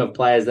whole team of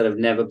players that have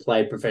never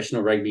played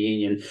professional rugby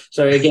union.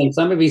 So, again,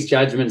 some of his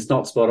judgment's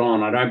not spot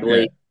on. I don't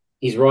believe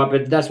he's right,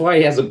 but that's why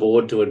he has a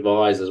board to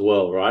advise as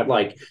well, right?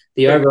 Like,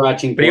 the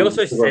overarching but he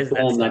also says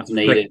that's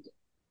needed.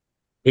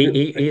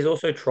 He's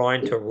also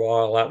trying to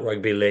rile out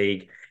rugby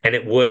league, and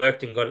it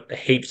worked and got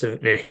heaps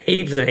and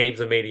heaps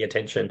of media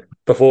attention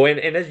before.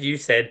 And as you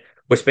said,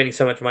 we're spending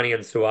so much money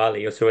on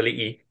Suali or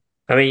Suali'i.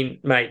 I mean,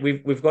 mate,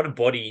 we've got a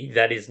body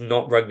that is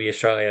not Rugby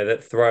Australia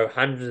that throw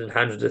hundreds and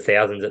hundreds of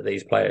thousands at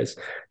these players.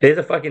 There's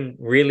a fucking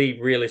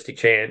really realistic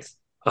chance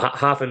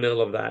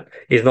 $500,000 of that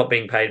is not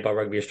being paid by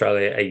Rugby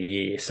Australia a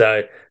year.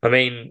 So, I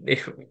mean,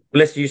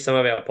 let's use some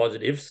of our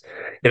positives.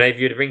 If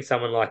you were to bring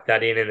someone like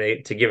that in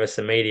and to give us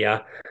some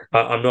media,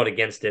 I'm not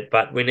against it,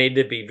 but we need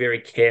to be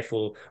very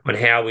careful on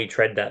how we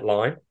tread that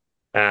line.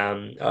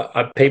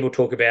 People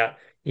talk about,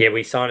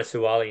 we sign a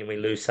Suwali and we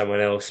lose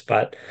someone else,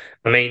 but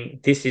I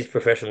mean, this is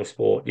professional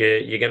sport.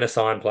 You're going to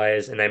sign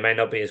players and they may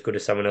not be as good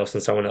as someone else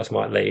and someone else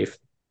might leave.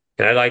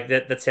 Like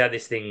that's how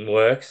this thing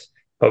works,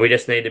 but we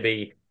just need to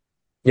be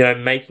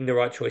making the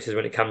right choices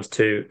when it comes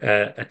to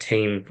a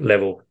team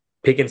level.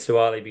 Picking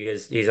Suwali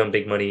because he's on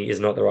big money is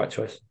not the right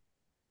choice.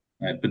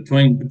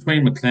 Between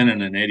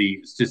McLennan and Eddie,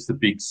 it's just a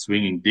big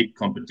swinging dick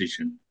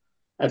competition.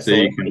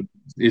 Absolutely.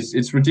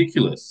 It's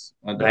ridiculous.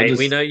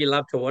 We know you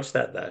love to watch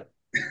that, though.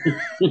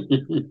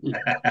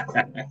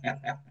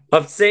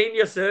 I've seen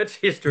your search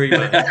history,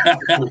 mate.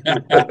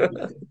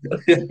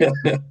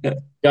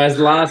 Guys,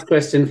 last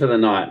question for the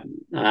night.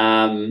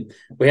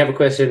 We have a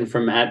question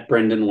from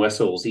 @Brendan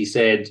Wessels. He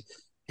said,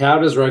 how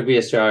does Rugby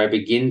Australia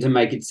begin to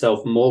make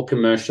itself more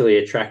commercially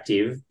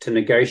attractive to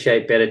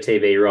negotiate better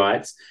TV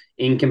rights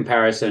in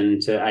comparison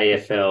to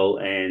AFL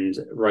and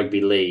Rugby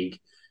League?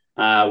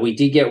 We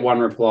did get one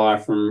reply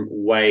from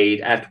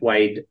Wade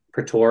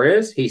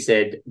Pretorius. He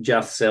said,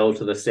 just sell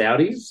to the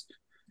Saudis.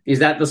 Is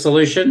that the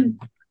solution,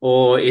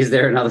 or is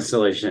there another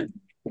solution?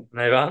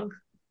 No,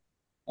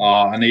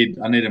 I need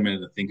a minute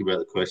to think about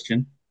the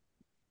question.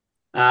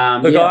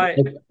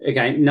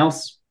 Okay,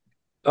 Nels.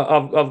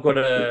 I've got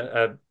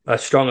a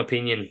strong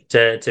opinion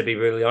to be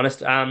really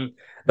honest.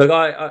 Look,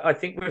 I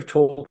think we've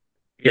talked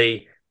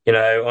really, on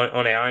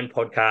our own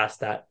podcast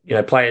that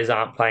players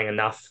aren't playing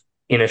enough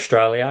in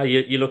Australia.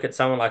 You look at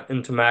someone like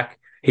Intimac,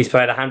 he's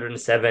played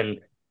 107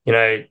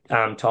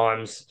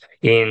 times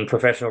in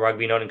professional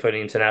rugby, not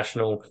including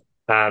international.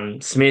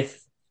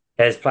 Smith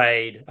has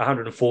played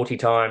 140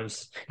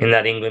 times in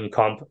that England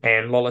comp,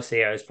 and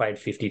Lolosio has played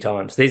 50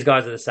 times. These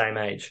guys are the same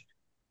age.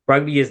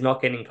 Rugby is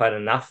not getting played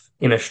enough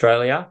in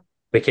Australia.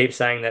 We keep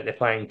saying that they're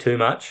playing too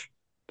much,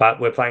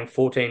 but we're playing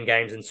 14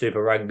 games in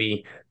Super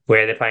Rugby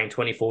where they're playing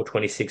 24,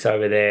 26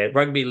 over there.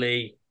 Rugby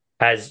League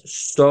has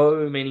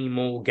so many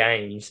more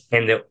games,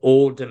 and they're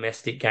all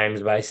domestic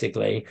games,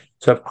 basically.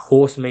 So, of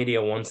course,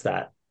 media wants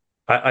that.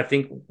 I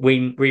think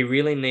we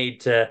really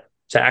need to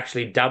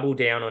actually double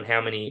down on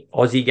how many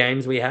Aussie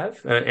games we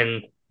have.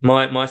 And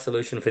my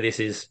solution for this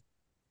is,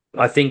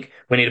 I think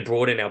we need to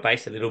broaden our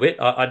base a little bit.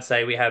 I'd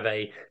say we have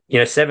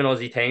 7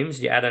 Aussie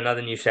teams. You add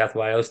another New South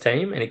Wales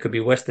team, and it could be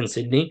Western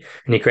Sydney,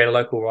 and you create a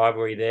local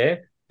rivalry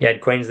there. You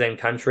add Queensland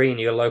Country, and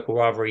you got a local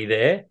rivalry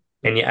there,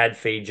 and you add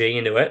Fiji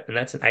into it, and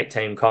that's an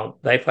 8-team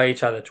comp. They play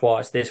each other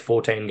twice. There's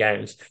 14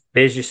 games.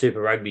 There's your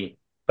Super Rugby.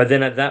 But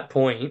then at that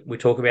point, we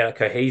talk about a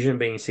cohesion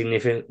being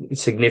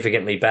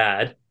significantly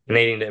bad,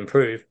 needing to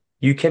improve.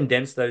 You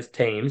condense those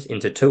teams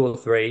into 2 or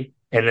 3,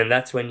 and then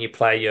that's when you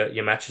play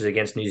your matches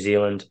against New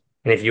Zealand.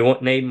 And if you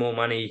need more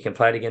money, you can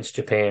play it against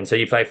Japan. So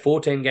you play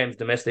 14 games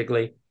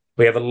domestically.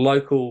 We have a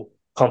local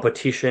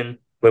competition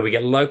where we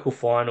get local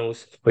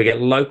finals. We get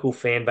local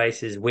fan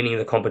bases winning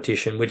the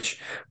competition, which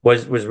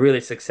was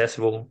really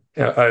successful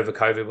over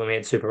COVID when we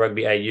had Super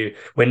Rugby AU.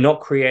 We're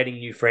not creating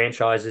new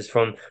franchises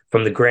from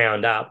the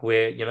ground up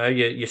where,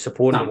 you're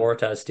supporting the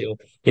Waratahs still.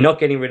 You're not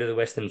getting rid of the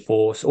Western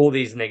Force, all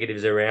these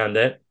negatives around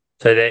it,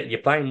 so that you're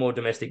playing more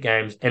domestic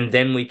games, and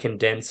then we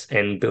condense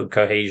and build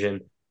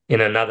cohesion in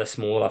another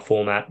smaller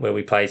format where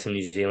we play some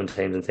New Zealand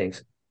teams and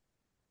things.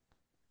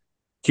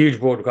 Huge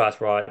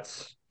broadcast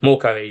rights, more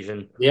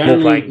cohesion, more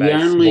playing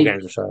base, more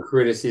games to show.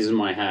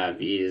 Criticism I have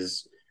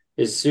is,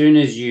 as soon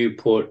as you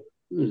put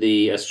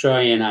the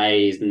Australian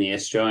A's and the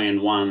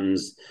Australian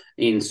ones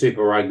in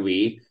Super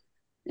Rugby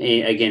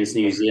against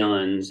New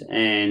Zealand,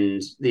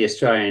 and the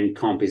Australian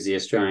comp is the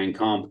Australian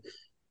comp,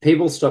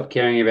 people stop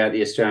caring about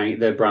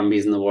the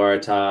Brumbies and the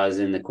Waratahs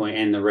and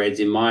the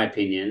Reds, in my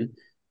opinion,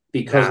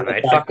 because of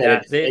the fact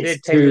that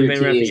it's 2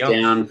 tiers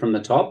down from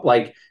the top.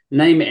 Like,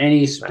 name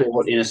any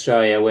sport in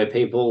Australia where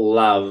people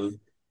love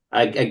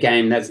a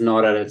game that's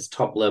not at its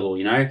top level.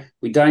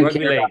 We don't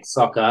care about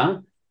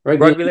soccer.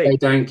 Rugby League, they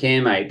don't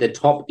care, mate. The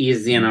top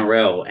is the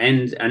NRL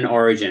and an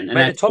Origin, and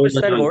the top is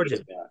State of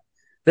Origin.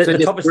 So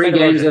there's 3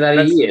 games of that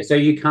a year. So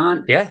you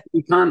can't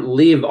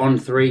live on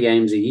 3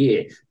 games a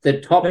year. The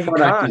top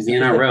product is the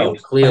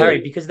NRL, clearly.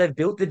 Harry, because they've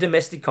built the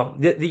domestic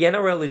comp. The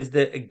NRL is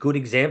a good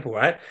example,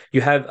 right? You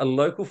have a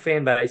local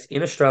fan base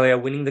in Australia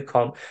winning the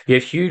comp. You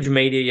have huge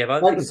media. You have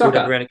other things built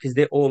around it because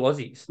they're all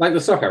Aussies. Like the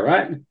soccer,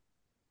 right?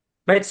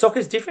 Mate,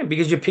 soccer's different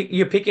because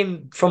you're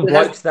picking from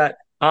blokes that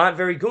aren't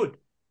very good.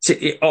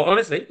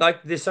 Honestly,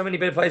 there's so many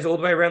better players all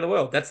the way around the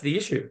world. That's the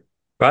issue.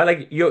 Right,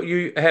 like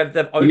you have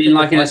the. You mean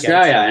like in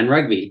Australia and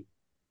rugby?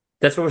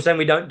 That's what we're saying.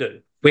 We don't do.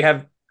 We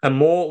have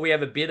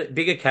a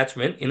bigger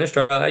catchment in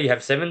Australia. You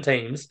have 7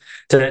 teams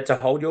to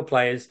hold your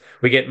players.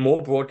 We get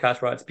more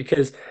broadcast rights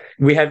because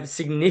we have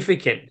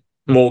significant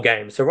more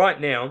games. So right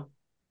now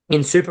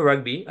in Super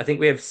Rugby, I think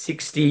we have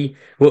 60.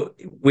 Well,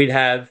 we'd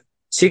have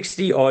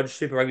 60 odd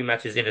Super Rugby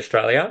matches in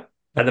Australia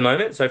at the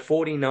moment. So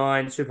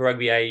 49 Super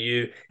Rugby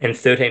AU and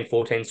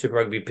 13-14 Super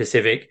Rugby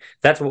Pacific.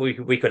 That's what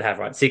we could have,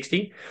 right?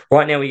 60.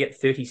 Right now we get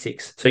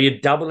 36. So you're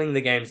doubling the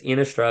games in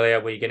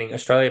Australia where you're getting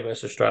Australia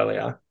versus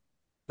Australia.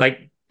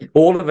 Like,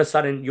 all of a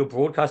sudden your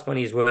broadcast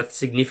money is worth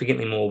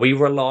significantly more. We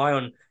rely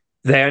on,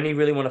 they only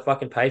really want to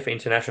fucking pay for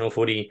international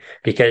footy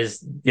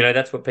because,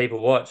 that's what people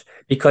watch,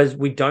 because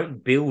we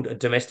don't build a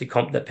domestic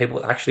comp that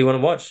people actually want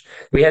to watch.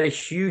 We had a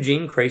huge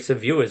increase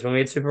of viewers when we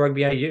had Super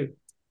Rugby AU.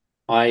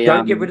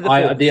 Don't get rid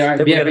of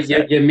the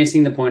force. You're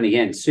missing the point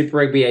again. Super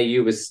Rugby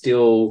AU was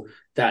still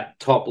that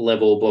top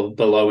level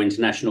below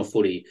international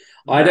footy.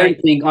 I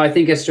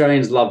think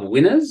Australians love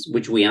winners,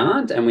 which we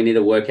aren't, and we need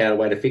to work out a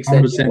way to fix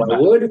that.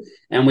 100%,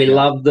 and we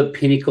love the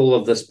pinnacle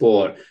of the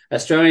sport.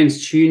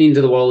 Australians tune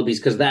into the Wallabies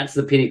because that's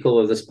the pinnacle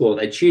of the sport.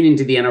 They tune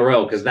into the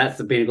NRL because that's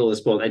the pinnacle of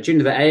the sport. They tune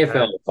into the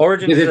AFL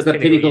because it's the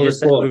pinnacle of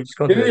the sport.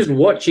 Who's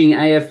watching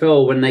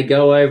AFL when they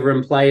go over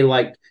and play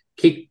like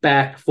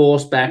kickback,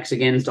 force backs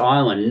against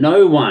Ireland?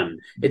 No one.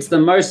 It's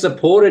the most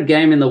supported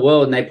game in the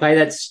world, and they play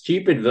that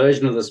stupid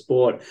version of the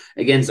sport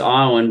against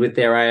Ireland with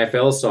their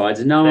AFL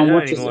sides, and no one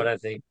watches it. I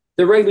think.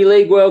 The Rugby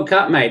League World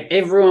Cup, mate.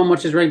 Everyone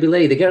watches Rugby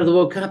League. They go to the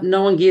World Cup,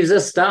 no one gives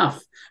us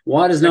stuff.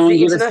 Why does no one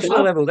give us stuff?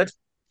 Level,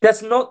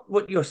 that's not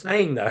what you're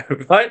saying, though,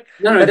 right?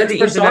 No, that's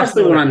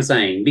precisely what I'm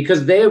saying,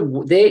 because their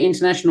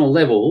international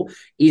level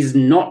is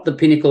not the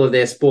pinnacle of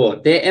their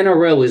sport. Their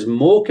NRL is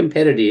more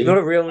competitive, not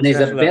a real and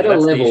there's a better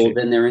level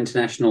than their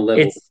international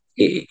level.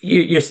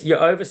 You're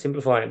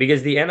oversimplifying it,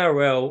 because the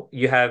NRL,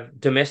 you have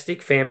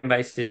domestic fan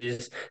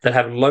bases that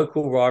have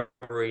local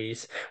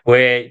rivalries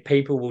where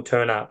people will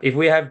turn up. If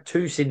we have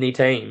two Sydney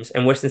teams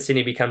and Western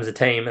Sydney becomes a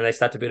team and they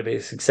start to build a bit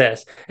of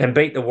success and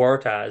beat the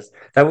Waratahs,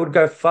 they would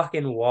go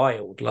fucking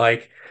wild.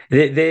 Like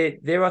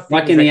there are things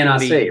like in the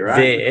NRC, right?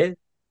 There.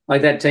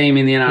 Like that team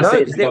in the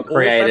NRC that got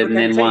created and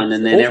then won,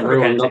 and then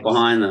everyone got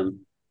behind them.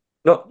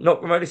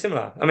 Not remotely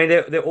similar. I mean,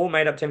 they're all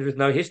made up teams with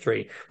no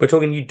history. We're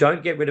talking you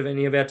don't get rid of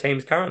any of our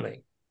teams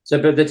currently.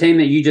 So, but the team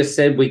that you just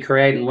said we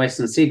create in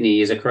Western Sydney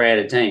is a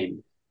created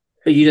team.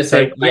 But you just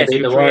said maybe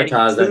the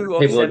Waratahs that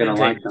people are going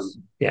to like them.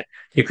 Yeah,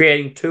 you're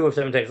creating 2 of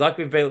 7 teams. Like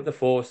we've built the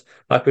Force,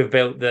 like we've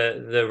built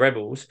the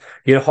Rebels.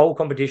 Your whole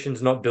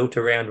competition's not built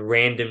around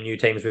random new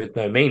teams with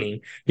no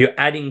meaning. You're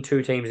adding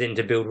 2 teams in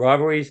to build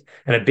rivalries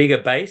and a bigger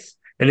base,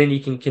 and then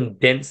you can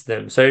condense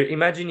them. So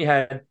imagine you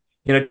had,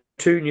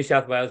 2 New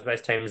South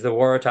Wales-based teams, the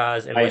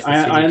Waratahs and Western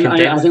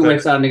Sydney. I think we're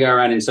starting to go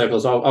around in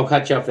circles. I'll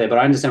cut you off there, but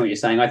I understand what you're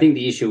saying. I think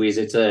the issue is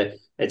it's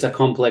a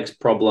complex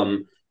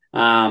problem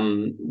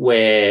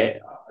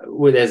where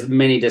there's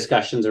many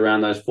discussions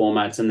around those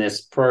formats, and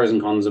there's pros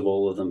and cons of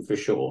all of them for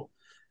sure.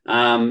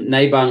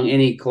 Nabung,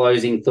 any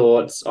closing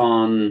thoughts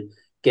on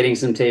getting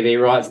some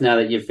TV rights now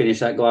that you've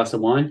finished that glass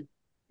of wine?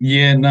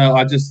 Yeah, no,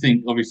 I just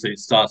think obviously it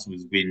starts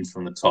with wins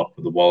from the top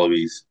of the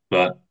Wallabies,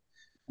 but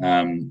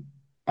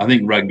I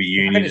think rugby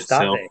union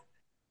itself,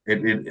 I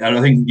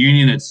think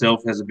union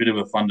itself has a bit of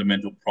a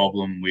fundamental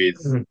problem with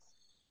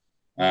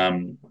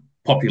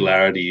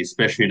popularity,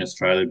 especially in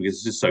Australia, because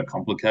it's just so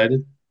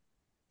complicated.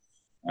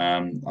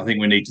 I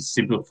think we need to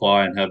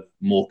simplify and have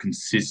more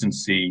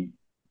consistency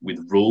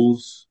with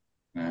rules.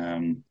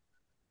 And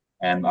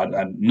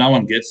no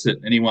one gets it.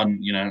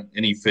 Anyone,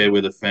 any fair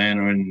weather fan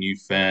or any new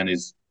fan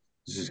is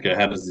just go,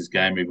 how does this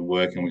game even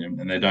work?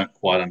 And they don't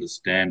quite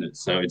understand it.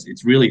 So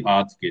it's really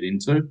hard to get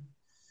into.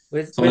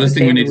 So I just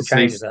think we need to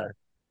change that.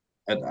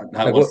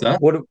 What's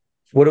that?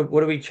 What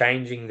are we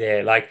changing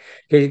there? Like,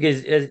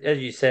 because as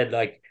you said,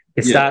 like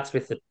it starts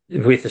with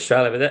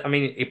Australia, but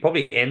it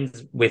probably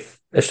ends with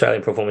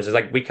Australian performances.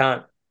 Like we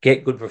can't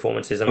get good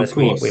performances unless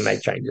we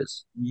make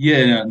changes.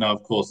 Yeah, no,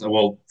 of course.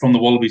 Well, from the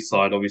Wallaby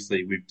side,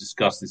 obviously we've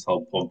discussed this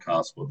whole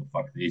podcast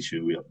what the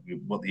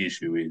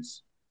issue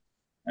is,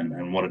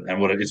 and what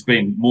it's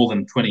been more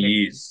than 20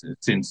 years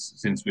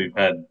since we've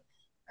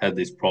had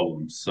this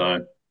problem.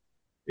 So.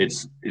 It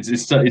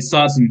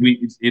starts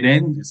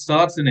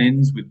and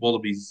ends with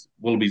Wallabies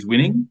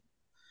winning.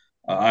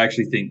 I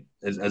actually think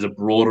as a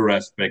broader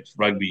aspect,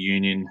 rugby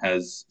union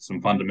has some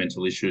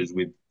fundamental issues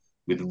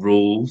with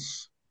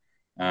rules.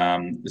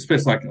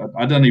 Especially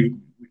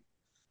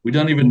we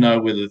don't even know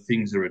whether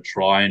things are a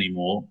try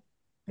anymore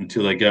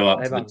until they go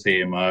up to the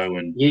TMO,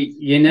 and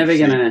you're never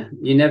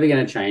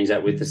gonna change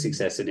that with the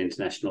success at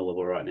international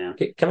level right now.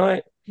 Can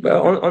I?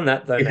 Well, on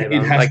that though,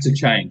 it has to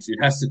change. It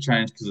has to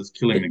change because it's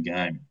killing the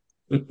game.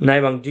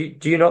 Nabung,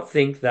 do you not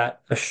think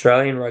that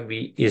Australian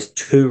rugby is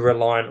too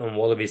reliant on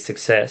Wallabies'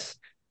 success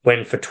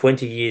when for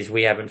 20 years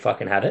we haven't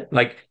fucking had it?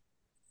 Like,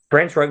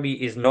 French rugby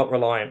is not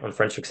reliant on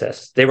French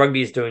success. Their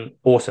rugby is doing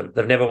awesome.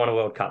 They've never won a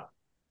World Cup.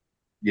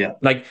 Yeah.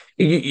 Like,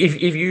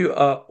 if you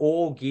are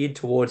all geared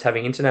towards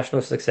having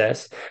international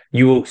success,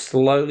 you will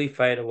slowly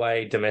fade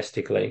away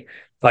domestically.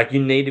 Like,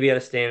 you need to be able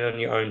to stand on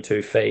your own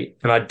 2 feet.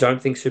 And I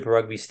don't think Super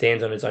Rugby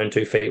stands on its own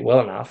 2 feet well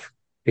enough.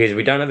 Because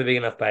we don't have a big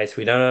enough base,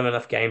 we don't have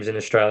enough games in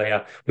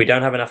Australia, we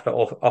don't have enough to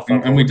offer,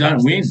 and we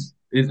don't win.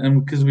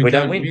 And because we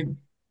don't win.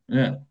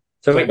 Yeah.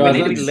 So we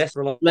need to be less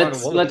reliant on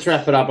Wallabies. Let's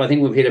wrap it up. I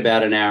think we've hit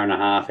about an hour and a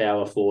half,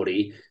 hour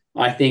 40.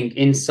 I think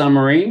in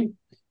summary,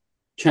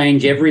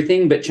 change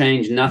everything but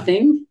change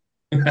nothing.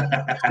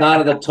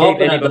 Start at the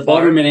top and at the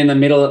bottom and in the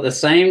middle at the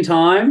same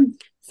time.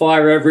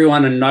 Fire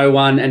everyone and no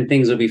one, and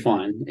things will be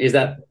fine. Is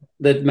that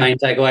the main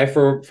takeaway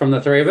from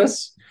the 3 of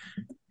us?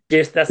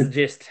 Yes, that's the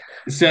gist.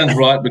 It sounds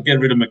right, but get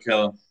rid of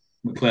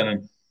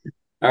McLennan.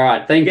 All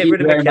right, thank you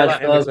very much,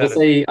 fellas. We'll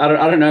see. I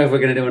don't know if we're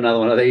going to do another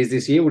one of these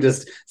this year. We'll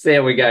just see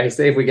how we go.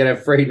 See if we get a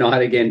free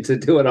night again to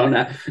do it on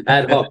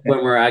ad hoc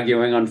when we're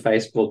arguing on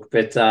Facebook.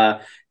 But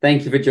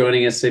thank you for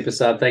joining us, Super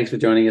Sub. Thanks for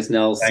joining us,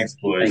 Nels. Thanks,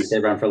 boys. Thanks,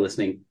 everyone, for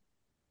listening.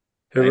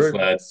 Thanks,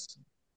 lads.